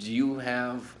 do you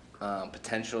have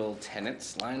potential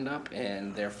tenants lined up,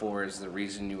 and therefore is the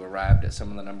reason you arrived at some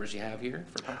of the numbers you have here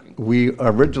for parking? We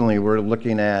originally were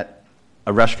looking at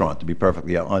a restaurant, to be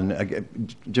perfectly on.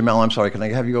 Jamel, I'm sorry, can I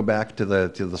have you go back to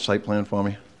the site plan for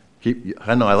me?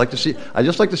 I know, I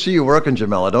just like to see you working,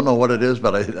 Jamel. I don't know what it is,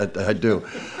 but I do.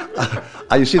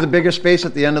 You see the bigger space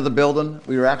at the end of the building?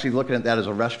 We were actually looking at that as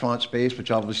a restaurant space,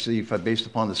 which obviously, based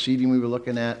upon the seating we were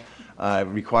looking at,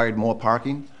 required more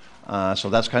parking. So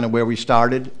that's kind of where we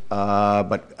started.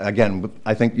 But again,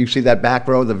 I think you see that back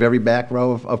row, the very back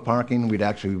row of parking,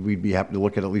 we'd be happy to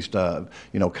look at least,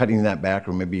 cutting that back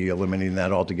or maybe eliminating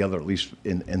that altogether, at least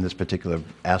in this particular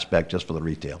aspect, just for the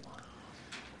retail.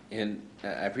 And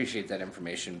I appreciate that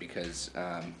information because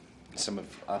some of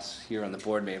us here on the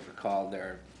board may have recalled there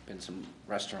have been some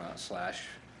restaurants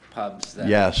 / pubs that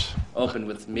Yes. opened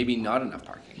with maybe not enough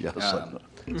parking. Yes.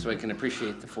 So I can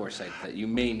appreciate the foresight that you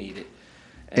may need it.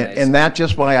 And that's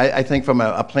just why I think from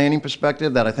a planning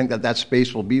perspective, that I think that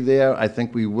space will be there. I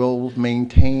think we will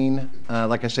maintain,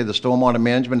 like I say, the stormwater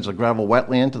management is a gravel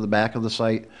wetland to the back of the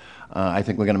site. I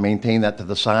think we're going to maintain that to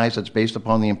the size that's based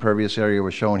upon the impervious area we're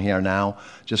showing here now,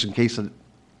 just in case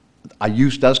a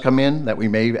use does come in, that we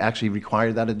may actually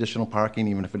require that additional parking,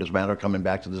 even if it is a matter of coming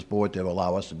back to this board to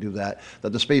allow us to do that, that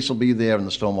the space will be there and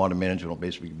the stormwater management will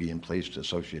basically be in place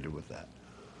associated with that.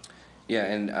 Yeah,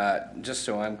 and just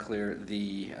so I'm clear,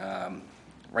 the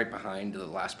right behind the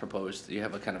last proposed, you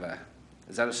have a kind of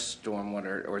is that a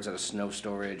stormwater or is that a snow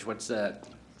storage? What's that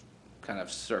kind of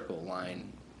circle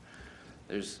line?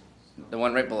 There's the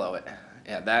one right below it.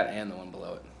 Yeah, that and the one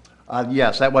below it.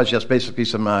 Yes, that was just basically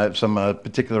some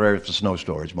particular areas for snow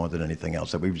storage more than anything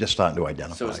else that we've just starting to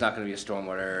identify. So it's not going to be a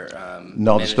stormwater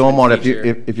no, the stormwater,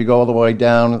 if you go all the way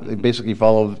down, it basically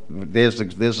there's the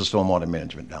stormwater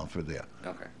management down through there.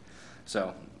 Okay.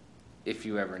 So if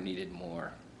you ever needed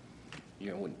more,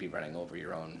 you wouldn't be running over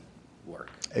your own work.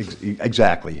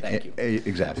 Exactly. Thank you.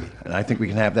 Exactly. And I think we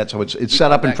can have that, so it's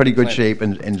set up in pretty good shape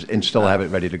and still have it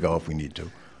ready to go if we need to.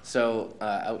 So,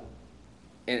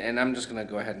 and I'm just going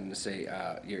to go ahead and say,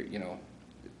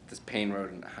 this Payne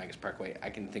Road and Higas Parkway, I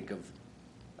can think of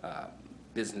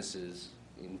businesses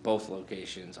in both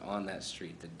locations on that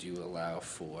street that do allow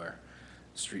for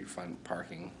street front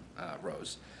parking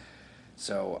rows.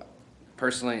 So,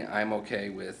 personally, I'm okay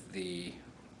with the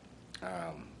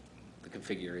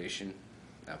configuration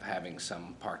of having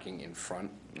some parking in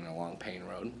front along Payne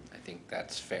Road. I think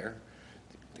that's fair.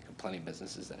 I think of plenty of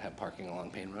businesses that have parking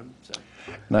along Payne Road. So.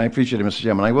 And I appreciate it, Mr.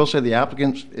 Chairman. I will say the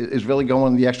applicant is really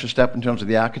going the extra step in terms of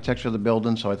the architecture of the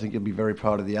building, so I think you'll be very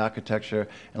proud of the architecture.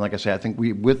 And like I say, I think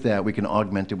with that, we can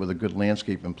augment it with a good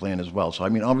landscaping plan as well. So, I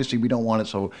mean, obviously, we don't want it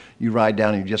so you ride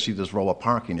down and you just see this row of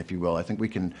parking, if you will. I think we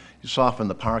can soften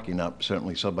the parking up,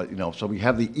 certainly, so we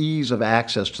have the ease of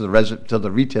access to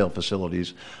the retail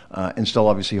facilities and still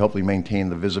obviously hopefully maintain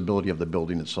the visibility of the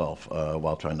building itself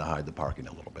while trying to hide the parking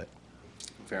a little bit.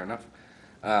 Fair enough.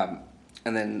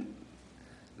 And then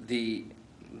the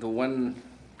one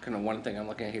thing I'm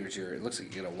looking at here is it looks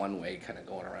like you get a one-way kind of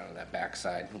going around on that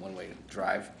backside, one-way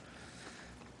drive.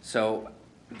 So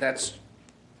that's,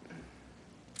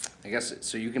 I guess,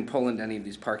 so you can pull into any of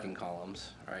these parking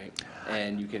columns, right?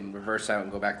 And you can reverse out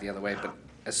and go back the other way, but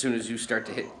as soon as you start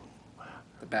to hit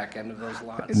the back end of those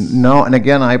lots. No, and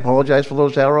again, I apologize for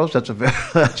those arrows. That's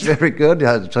very good.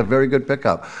 It's a very good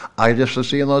pickup. I just was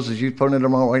seeing those as you putting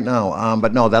them out right now.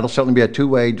 But no, that'll certainly be a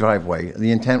two-way driveway. The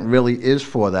intent really is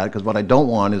for that, because what I don't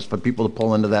want is for people to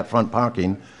pull into that front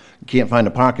parking, can't find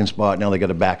a parking spot, now they got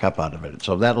to back up out of it.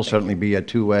 So that'll certainly be a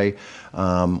two-way,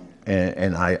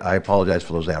 and I apologize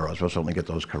for those arrows. We'll certainly get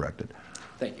those corrected.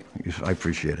 Thank you. I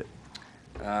appreciate it.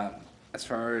 As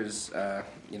far as, a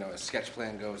sketch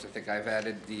plan goes, I think I've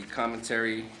added the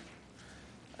commentary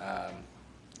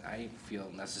I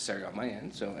feel necessary on my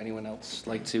end. So anyone else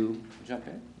like to jump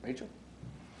in? Rachel?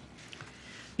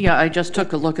 Yeah, I just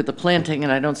took a look at the planting,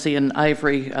 and I don't see an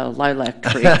ivory lilac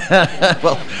tree.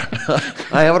 Well,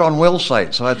 I have it on Will's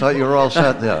site, so I thought you were all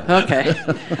set there. Okay.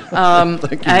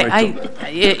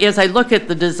 Thank you, as I look at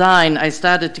the design, I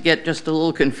started to get just a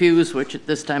little confused, which at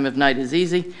this time of night is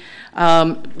easy.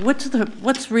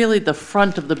 What's really the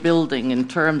front of the building in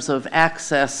terms of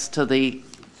access to the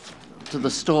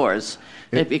stores?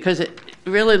 Because it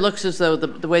really looks as though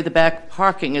the way the back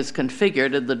parking is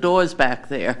configured and the doors back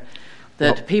there,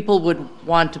 that people would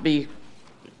want to be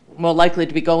more likely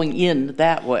to be going in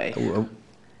that way.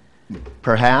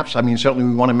 Perhaps. I mean, certainly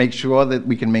we want to make sure that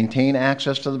we can maintain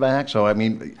access to the back. So, I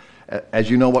mean, as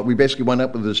you know, what we basically wind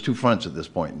up with is two fronts at this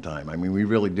point in time. I mean, we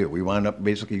really do. We wind up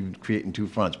basically creating two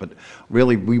fronts. But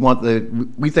really,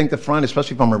 we think the front,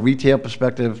 especially from a retail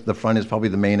perspective, the front is probably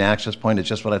the main access point. It's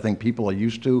just what I think people are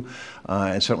used to,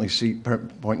 and certainly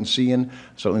point in seeing.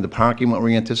 Certainly the parking, what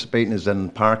we're anticipating is then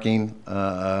parking,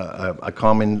 a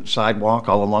common sidewalk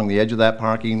all along the edge of that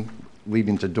parking,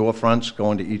 leading to door fronts,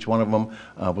 going to each one of them,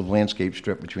 with landscape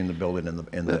strip between the building and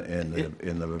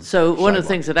the So one of the sidewalk.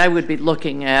 things that I would be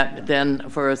looking at then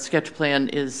for a sketch plan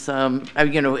is,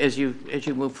 you know, as you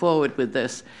move forward with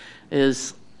this,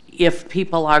 is if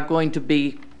people are going to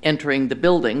be entering the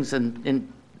buildings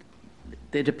and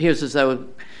it appears as though, you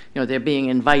know, they're being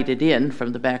invited in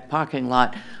from the back parking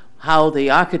lot, how the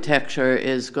architecture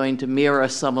is going to mirror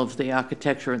some of the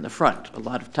architecture in the front. A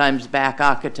lot of times back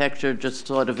architecture just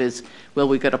sort of is, well,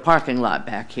 we got a parking lot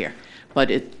back here.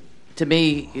 But to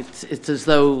me, it's as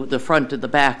though the front and the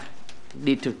back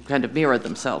need to kind of mirror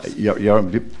themselves.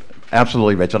 You're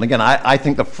absolutely right. And again, I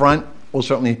think the front will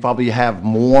certainly probably have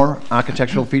more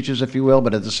architectural features, if you will,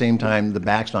 but at the same time, the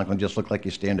back's not going to just look like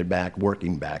your standard back,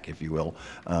 working back, if you will.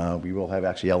 We will have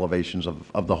actually elevations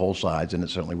of the whole sides, and it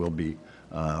certainly will be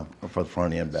for the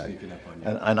front and back.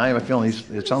 And I have a feeling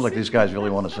it sounds like these guys really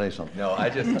want to say something. No, I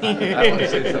want to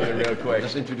say something real quick.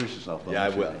 Just introduce yourself. Yeah, I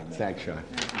will. Thanks, Sean.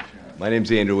 My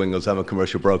name's Andrew Ingles. I'm a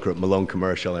commercial broker at Malone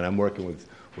Commercial, and I'm working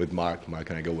with Mark. Mark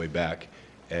and I go way back.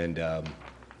 And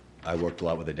I worked a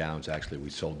lot with the Downs, actually. We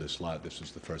sold this lot. This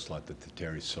was the first lot that the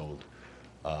Terrys sold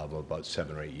about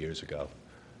 7 or 8 years ago.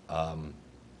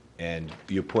 And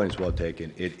your point is well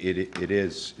taken.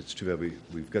 It's too bad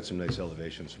we've got some nice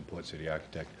elevations from Port City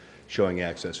Architect showing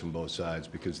access from both sides,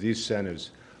 because these centers,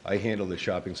 I handle the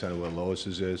shopping center where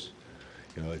Lois's is.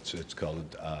 You know, it's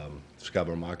called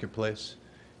Scarborough Marketplace.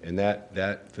 And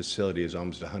that facility is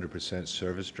almost 100%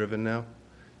 service driven now.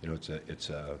 You know,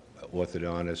 it's a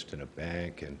orthodontist and a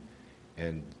bank,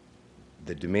 and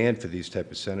the demand for these type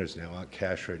of centers now aren't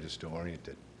cash register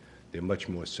oriented. They're much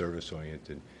more service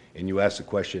oriented. And you asked the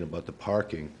question about the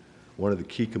parking. One of the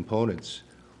key components,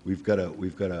 we've got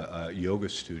a yoga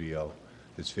studio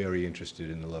that's very interested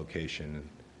in the location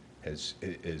and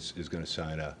is going to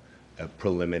sign a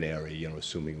preliminary, you know,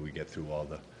 assuming we get through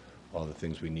all the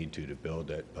things we need to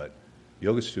build it. But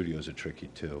yoga studios are tricky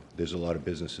too. There's a lot of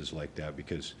businesses like that,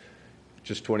 because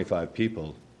just 25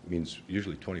 people means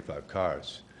usually 25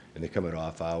 cars, and they come at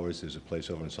off hours. There's a place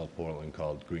over in South Portland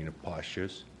called Greener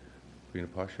Postures. Greener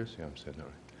Postures? Yeah, I'm saying that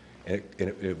right. And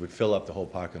it would fill up the whole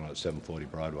parking lot at 740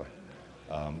 Broadway,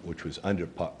 which was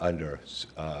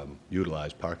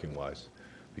utilized parking-wise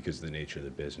because of the nature of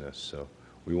the business. So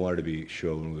we wanted to be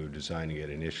sure when we were designing it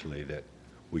initially that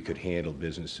we could handle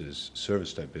businesses,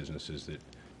 service-type businesses that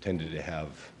tended to have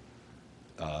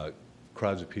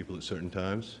crowds of people at certain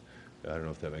times. I don't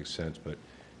know if that makes sense, but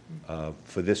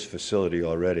for this facility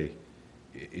already,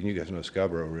 and you guys know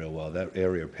Scarborough real well, that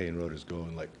area of Payne Road is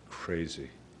going like crazy.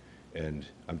 And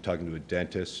I'm talking to a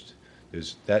dentist.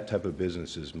 That type of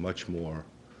business is much more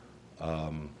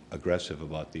aggressive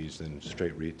about these than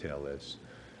straight retail is.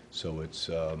 So it's,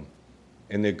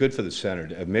 and they're good for the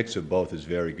center. A mix of both is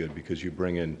very good, because you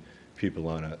bring in people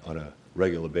on a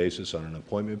regular basis, on an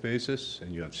appointment basis,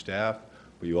 and you have staff,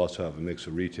 but you also have a mix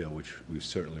of retail, which we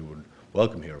certainly would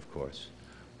welcome here, of course.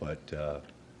 But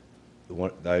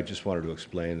I just wanted to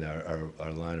explain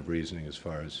our line of reasoning as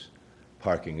far as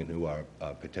parking and who our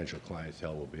potential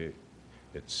clientele will be.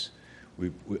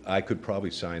 I could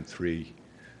probably sign 3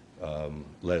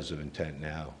 letters of intent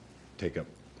now, take up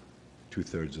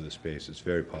 2/3 of the space. It's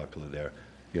very popular there.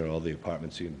 You know, all the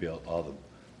apartments being built, all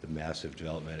the massive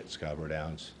development at Scarborough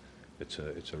Downs. It's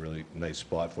a really nice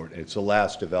spot for it. And it's the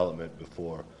last development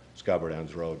before Scarborough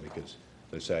Downs Road, because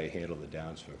let's say I handled the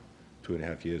Downs for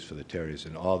 2.5 years for the Terrys,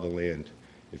 and all the land,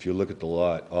 if you look at the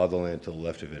lot, all the land to the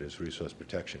left of it is resource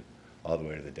protection, all the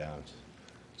way to the Downs.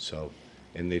 So,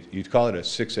 and you'd call it a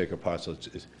 6-acre parcel.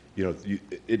 You know,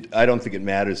 I don't think it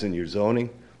matters in your zoning,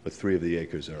 but 3 of the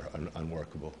acres are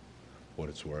unworkable, what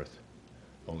it's worth.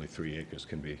 Only 3 acres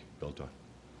can be built on.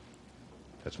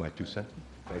 That's my 2 cents.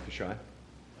 Thank you, Sean.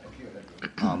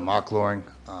 Mark Loring.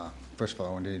 First of all,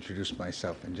 I wanted to introduce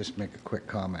myself and just make a quick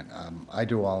comment. I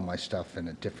do all my stuff in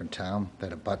a different town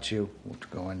that abuts you, which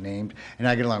go unnamed, and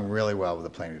I get along really well with the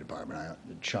planning department.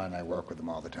 Sean and I work with them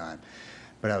all the time.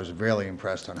 But I was really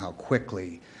impressed on how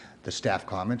quickly the staff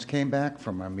comments came back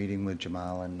from our meeting with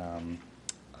Jamal and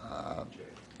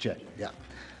Jay. Yeah.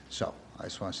 So I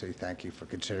just want to say thank you for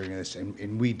considering this.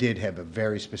 And we did have a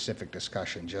very specific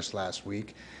discussion just last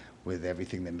week with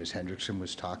everything that Ms. Hendrickson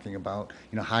was talking about.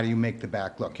 You know, how do you make the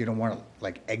back look? You don't want to,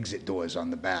 like, exit doors on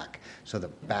the back. So the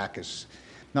back is,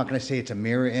 I'm not going to say it's a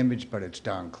mirror image, but it's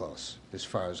darn close as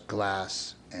far as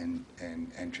glass and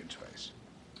entranceways.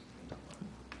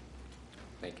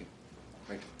 Thank you.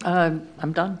 Rick?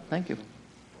 I'm done, thank you.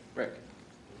 Rick?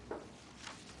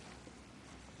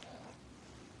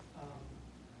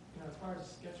 As far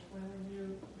as sketch plan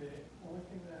review, the only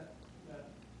thing that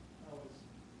I was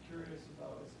curious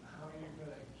about is how you're going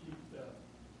to keep the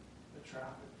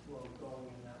traffic flow going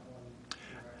in that one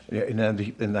direction.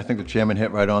 Yeah, and I think the chairman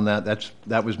hit right on that.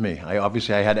 That was me.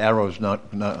 Obviously, I had arrows,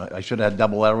 I should have had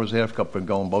double arrows there,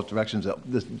 going both directions.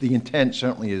 The intent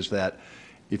certainly is that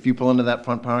if you pull into that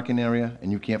front parking area and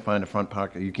you can't find a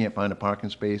parking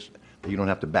space, that you don't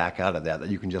have to back out of that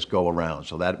you can just go around.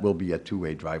 So that will be a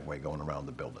two-way driveway going around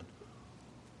the building.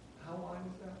 How wide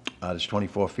is that? It's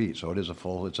 24 feet, so it's a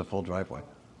full driveway.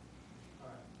 All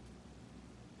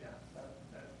right.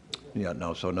 Yeah,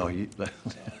 no, so no,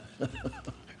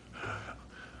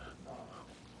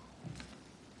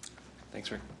 Thanks,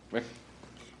 Rick. Rick?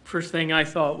 First thing I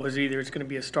thought was either it's going to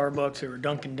be a Starbucks or a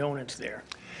Dunkin' Donuts there.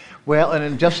 Well, and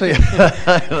then just so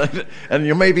and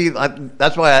you may be,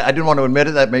 that's why I didn't want to admit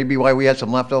it, that may be why we had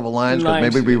some leftover lines, because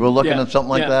maybe we were looking at something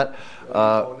like that.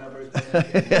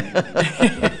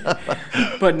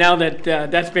 But now that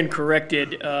that's been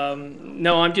corrected,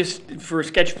 no, I'm just, for a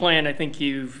sketch plan, I think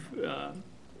you've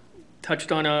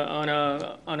touched on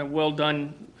a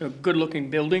well-done, a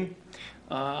good-looking building.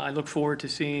 I look forward to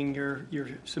seeing your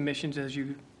submissions as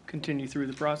you continue through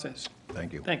the process.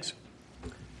 Thank you. Thanks.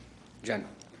 Jen?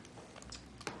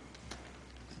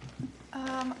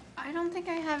 I don't think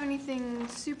I have anything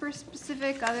super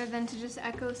specific other than to just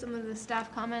echo some of the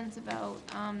staff comments about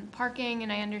parking,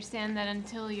 and I understand that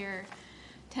until your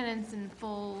tenants in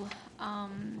full,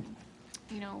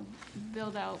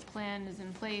 build-out plan is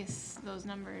in place, those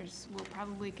numbers will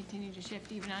probably continue to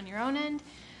shift even on your own end.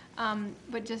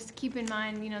 But just keep in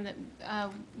mind,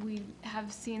 that we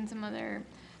have seen some other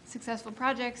successful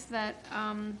projects that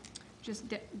just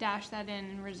dash that in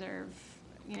and reserve,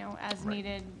 as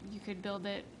needed. You could build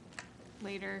it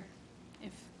later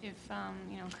if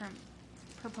current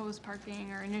proposed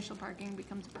parking or initial parking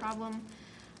becomes a problem.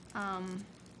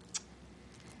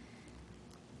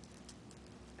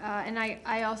 And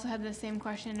I also had the same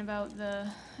question about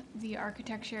the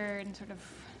architecture and sort of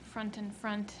front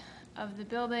of the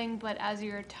building, but as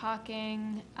you're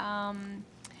talking,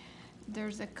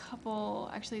 there's a couple,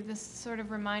 actually this sort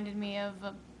of reminded me of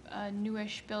a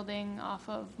newish building off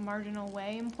of Marginal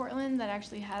Way in Portland that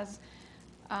actually has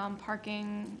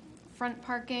front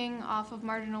parking off of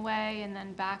Marginal Way, and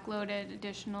then backloaded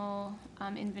additional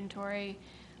inventory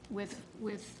with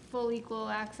full equal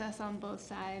access on both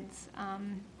sides,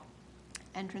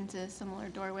 entrances, similar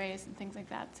doorways and things like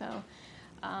that. So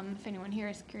if anyone here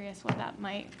is curious what that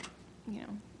might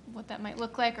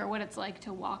look like, or what it's like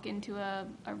to walk into a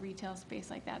retail space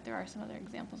like that, there are some other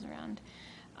examples around.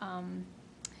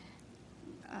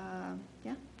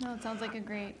 It sounds like a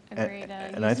great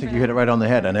and I think you hit it right on the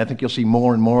head, and I think you'll see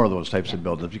more and more of those types of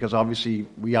buildings, because obviously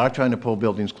we are trying to pull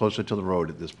buildings closer to the road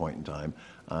at this point in time,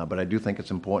 but I do think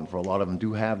it's important for a lot of them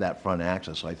to have that front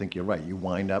access. So I think you're right. You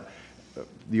wind up,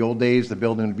 the old days, the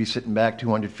building would be sitting back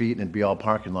 200 feet and it'd be all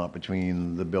parking lot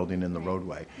between the building and the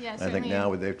roadway. Yeah, and I think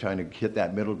now they're trying to hit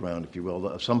that middle ground, if you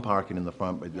will, some parking in the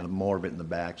front, but more of it in the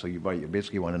back. So you're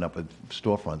basically winding up with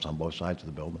storefronts on both sides of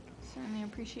the building. Certainly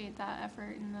appreciate that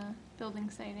effort in the building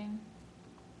siting.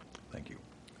 Thank you.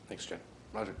 Thanks, Jen.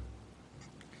 Roger?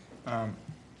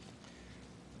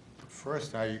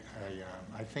 First, I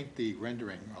think the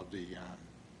rendering of the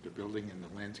building and the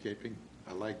landscaping,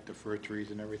 I like the fir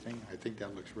trees and everything. I think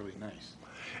that looks really nice.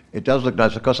 It does look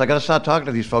nice. Of course, I got to start talking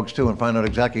to these folks too and find out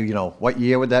exactly, what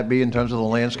year would that be in terms of the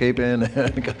landscaping,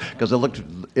 because it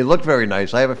looked very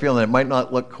nice. I have a feeling it might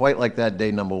not look quite like that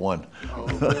day number one. Oh,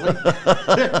 really?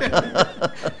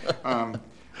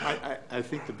 I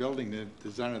think the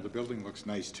design of the building looks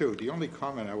nice too. The only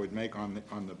comment I would make on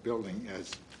the building,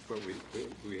 as what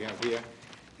we have here,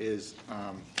 is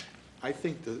I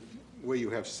think where you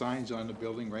have signs on the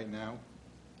building right now,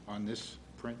 on this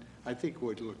print, I think it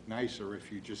would look nicer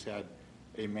if you just had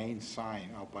a main sign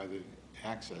out by the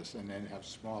access and then have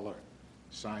smaller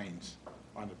signs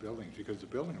on the buildings, because the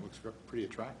building looks pretty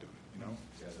attractive, Yeah,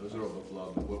 those are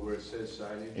overflowed. Where it says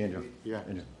signage. Andrew, Yeah.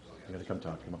 Andrew, you got to come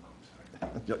talk. Come on.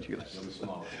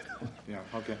 Yeah,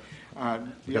 okay.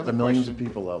 We got the millions of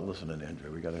people out listening,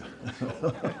 Andrew. We got to.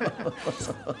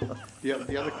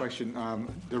 The other question,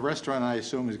 the restaurant, I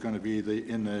assume, is going to be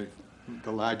in the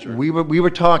The larger. We were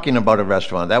talking about a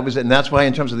restaurant. That was, and that's why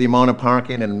in terms of the amount of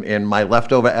parking and my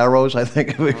leftover arrows, I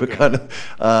think we were kind of,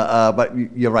 but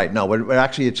you're right. No, we're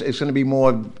actually, it's going to be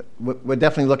more, we're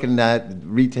definitely looking at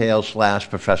retail /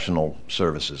 professional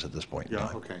services at this point in Yeah,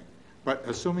 time. okay. But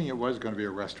assuming it was going to be a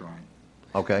restaurant,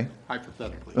 Okay.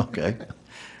 hypothetically. Okay.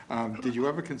 Did you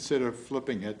ever consider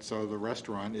flipping it so the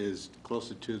restaurant is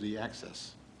closer to the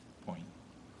access point?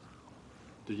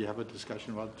 Did you have a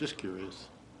discussion about it? Just curious.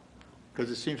 Because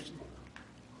it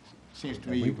seems to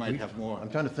me you might have more. I'm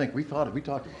trying to think. We talked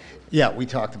about it. Yeah, we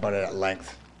talked about it at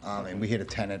length, and we had a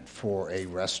tenant for a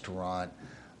restaurant,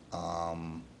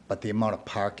 but the amount of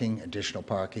parking, additional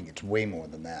parking, it's way more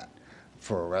than that.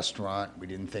 For a restaurant, we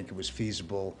didn't think it was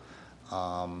feasible,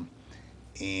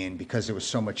 and because there was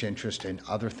so much interest in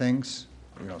other things,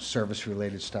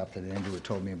 service-related stuff that Andrew had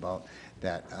told me about,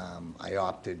 that I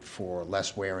opted for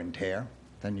less wear and tear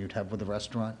than you'd have with a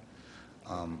restaurant.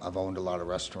 I've owned a lot of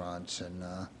restaurants, and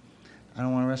I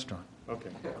don't want a restaurant. Okay.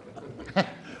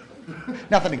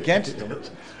 Nothing against them.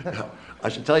 I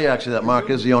should tell you actually that Mark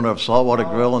is the owner of Saltwater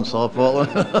Grill in South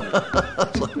Portland.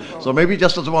 So maybe he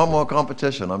just doesn't want more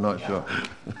competition. I'm not sure.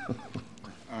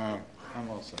 I'm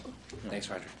all set. Yeah. Thanks,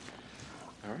 Roger.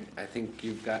 All right, I think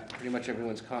you've got pretty much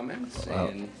everyone's comments,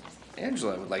 and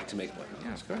Angela would like to make one.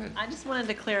 Yes, go ahead. I just wanted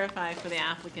to clarify for the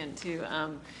applicant too,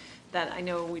 that I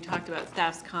know we talked about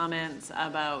staff's comments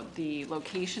about the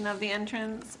location of the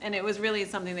entrance, and it was really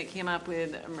something that came up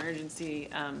with emergency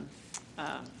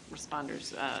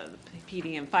responders,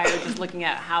 PD and fire, just looking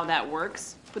at how that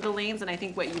works with the lanes, and I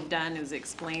think what you've done is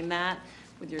explain that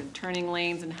with your turning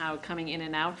lanes and how coming in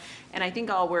and out. And I think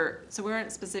so we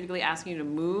weren't specifically asking you to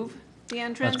move the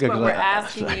entrance. good, What 'cause we're I-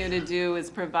 asking you to do is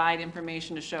provide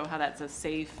information to show how that's a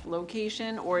safe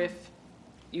location, or if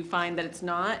you find that it's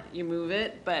not, you move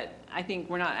it. But I think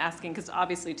we're not asking, because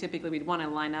obviously typically we'd want to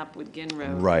line up with Ginn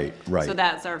Road. Right. So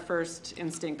that's our first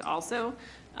instinct also,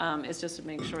 is just to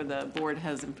make sure the board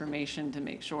has information to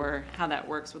make sure how that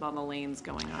works with all the lanes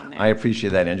going on there. I appreciate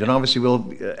that, Angie. And obviously,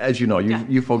 we'll, as you know,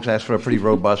 you folks asked for a pretty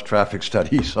robust traffic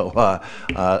study, so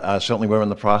certainly we're in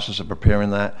the process of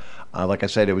preparing that. Like I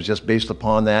said, it was just based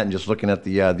upon that and just looking at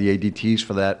the ADTs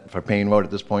for Payne Road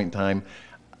at this point in time.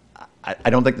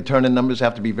 I don't think the turn-in numbers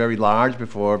have to be very large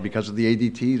because of the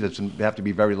ADTs, they have to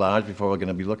be very large before we're going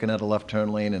to be looking at a left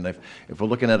turn lane. And if we're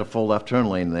looking at a full left turn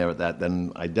lane there at that,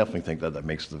 then I definitely think that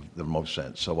makes the most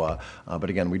sense. So, but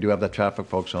again, we do have the traffic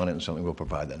folks on it, and certainly we'll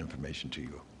provide that information to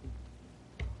you.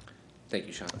 Thank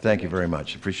you, Sean. Thank you very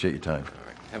much. Appreciate your time. All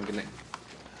right, have a good night.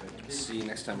 See you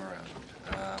next time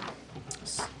around.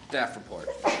 Staff report.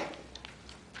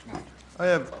 I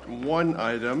have one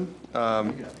item.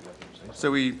 So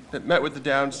we met with the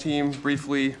Downs team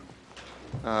briefly,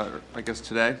 I guess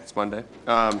today, it's Monday.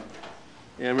 And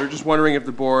we were just wondering if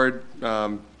the board,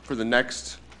 for the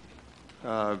next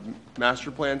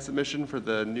master plan submission for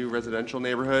the new residential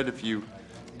neighborhood, if you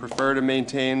prefer to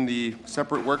maintain the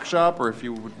separate workshop, or if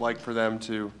you would like for them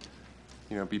to,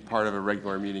 be part of a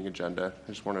regular meeting agenda.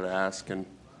 I just wanted to ask and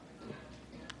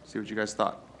see what you guys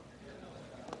thought.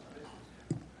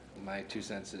 My 2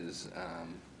 cents is,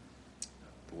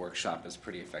 the workshop is a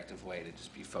pretty effective way to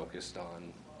just be focused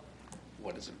on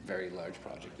what is a very large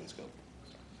project in scope.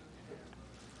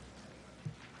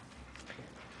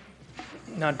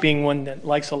 Not being one that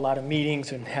likes a lot of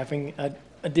meetings and having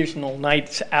additional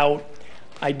nights out,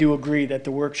 I do agree that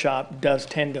the workshop does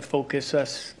tend to focus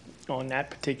us on that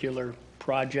particular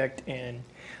project and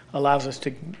allows us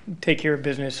to take care of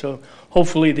business. So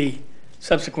hopefully the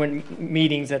subsequent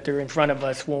meetings that are in front of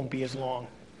us won't be as long.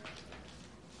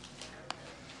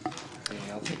 Anything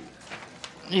else?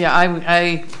 Yeah,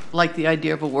 I like the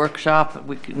idea of a workshop.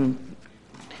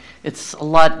 It's a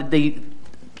lot, the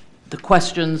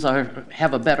questions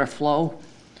have a better flow,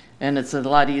 and it's a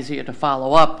lot easier to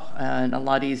follow up and a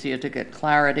lot easier to get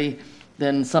clarity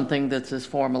than something that's as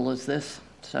formal as this.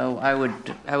 So I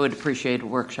would appreciate a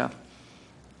workshop.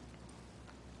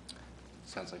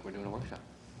 Sounds like we're doing a workshop.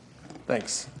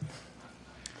 Thanks.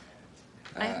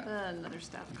 I have another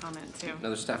staff comment too.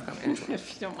 Another staff comment, Angela.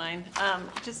 If you don't mind.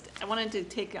 I wanted to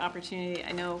take the opportunity,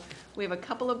 I know we have a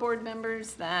couple of board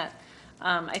members that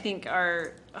I think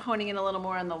are honing in a little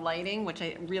more on the lighting, which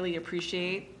I really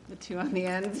appreciate, the two on the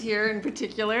ends here in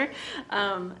particular.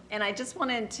 And I just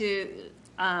wanted to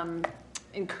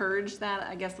encourage that,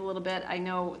 I guess, a little bit. I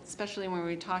know, especially when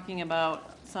we're talking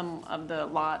about some of the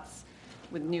lots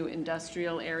with new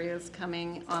industrial areas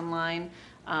coming online.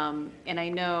 And I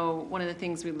know one of the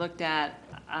things we looked at,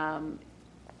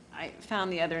 I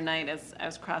found the other night as I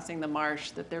was crossing the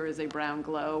marsh that there is a brown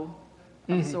glow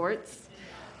of sorts.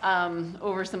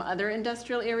 over some other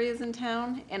industrial areas in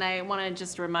town. And I want to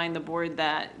just remind the board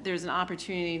that there's an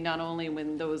opportunity not only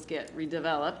when those get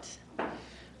redeveloped,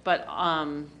 but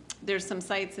there's some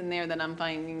sites in there that I'm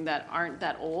finding that aren't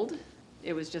that old.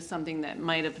 It was just something that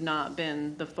might have not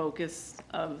been the focus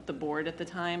of the board at the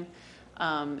time.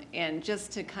 And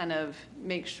just to kind of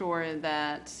make sure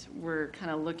that we're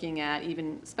kind of looking at,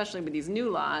 even especially with these new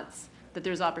lots, that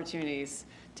there's opportunities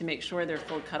to make sure they're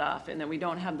full cutoff and that we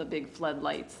don't have the big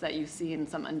floodlights that you see in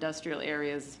some industrial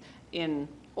areas, in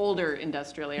older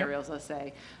industrial areas, let's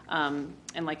say.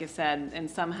 And like I said, and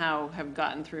somehow have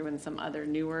gotten through in some other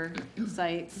newer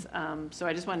sites. So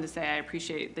I just wanted to say I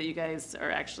appreciate that you guys are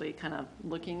actually kind of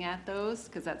looking at those,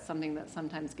 because that's something that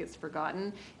sometimes gets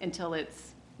forgotten until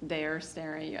it's there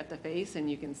staring you at the face and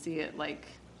you can see it like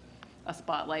a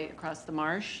spotlight across the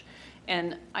marsh.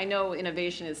 And I know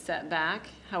innovation is set back,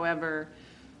 however,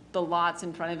 the lots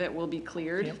in front of it will be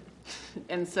cleared. Yep.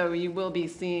 And so you will be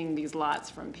seeing these lots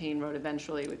from Payne Road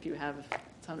eventually if you have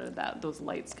some of those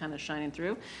lights kind of shining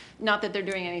through. Not that they're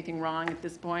doing anything wrong at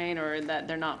this point or that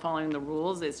they're not following the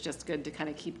rules. It's just good to kind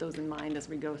of keep those in mind as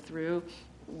we go through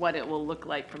what it will look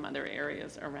like from other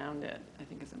areas around it, I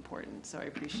think is important. So I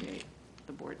appreciate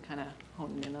the board kind of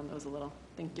honing in on those a little.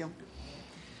 Thank you.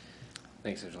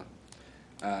 Thanks, Angela.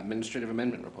 Administrative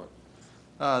amendment report.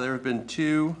 There have been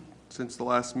two since the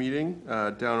last meeting,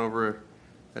 down over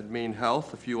at Maine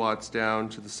Health, a few lots down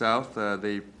to the south.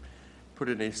 They put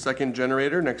in a second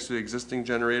generator next to the existing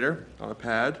generator on a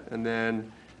pad, and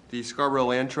then the Scarborough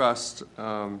Land Trust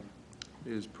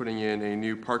is putting in a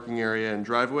new parking area and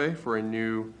driveway for a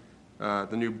new, the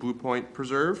new Blue Point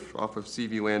Preserve off of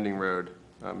CV Landing Road.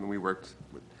 And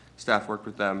staff worked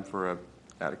with them for an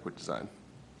adequate design.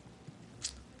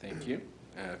 Thank you.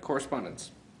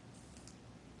 Correspondence.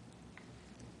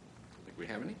 I don't think we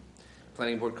have any.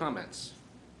 Planning board comments.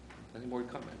 Planning board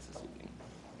comments this evening.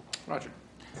 Roger.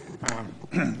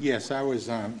 Yes, I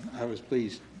was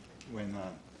pleased when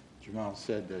Jamal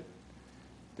said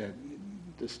that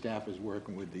the staff is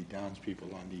working with the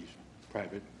townspeople on these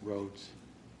private roads,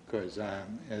 because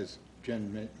as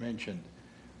Jen mentioned,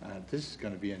 this is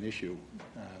going to be an issue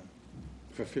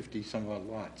for 50-some odd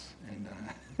lots, and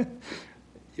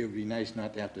it would be nice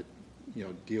not to have to,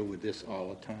 deal with this all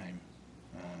the time.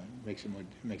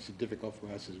 Makes it difficult for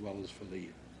us as well as for the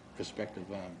prospective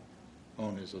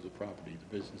owners of the property,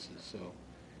 the businesses. So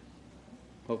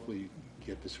hopefully you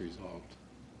get this resolved.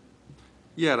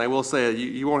 Yeah, and I will say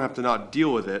you won't have to not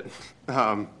deal with it,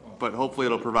 but hopefully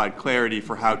it'll provide clarity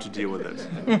for how to deal with it.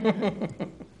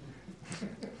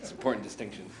 It's an important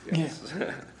distinction. Yes.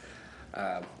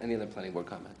 Yeah. Any other planning board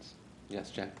comments?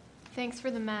 Yes, Jen? Thanks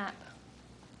for the map.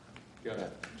 Yeah.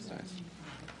 Nice.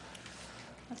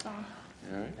 That's all.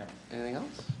 All right. Anything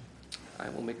else? I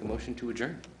will make a motion to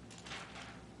adjourn.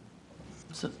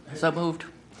 So moved.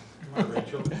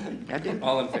 I did.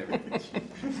 All in favor?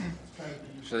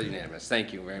 So unanimous.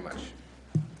 Thank you very much.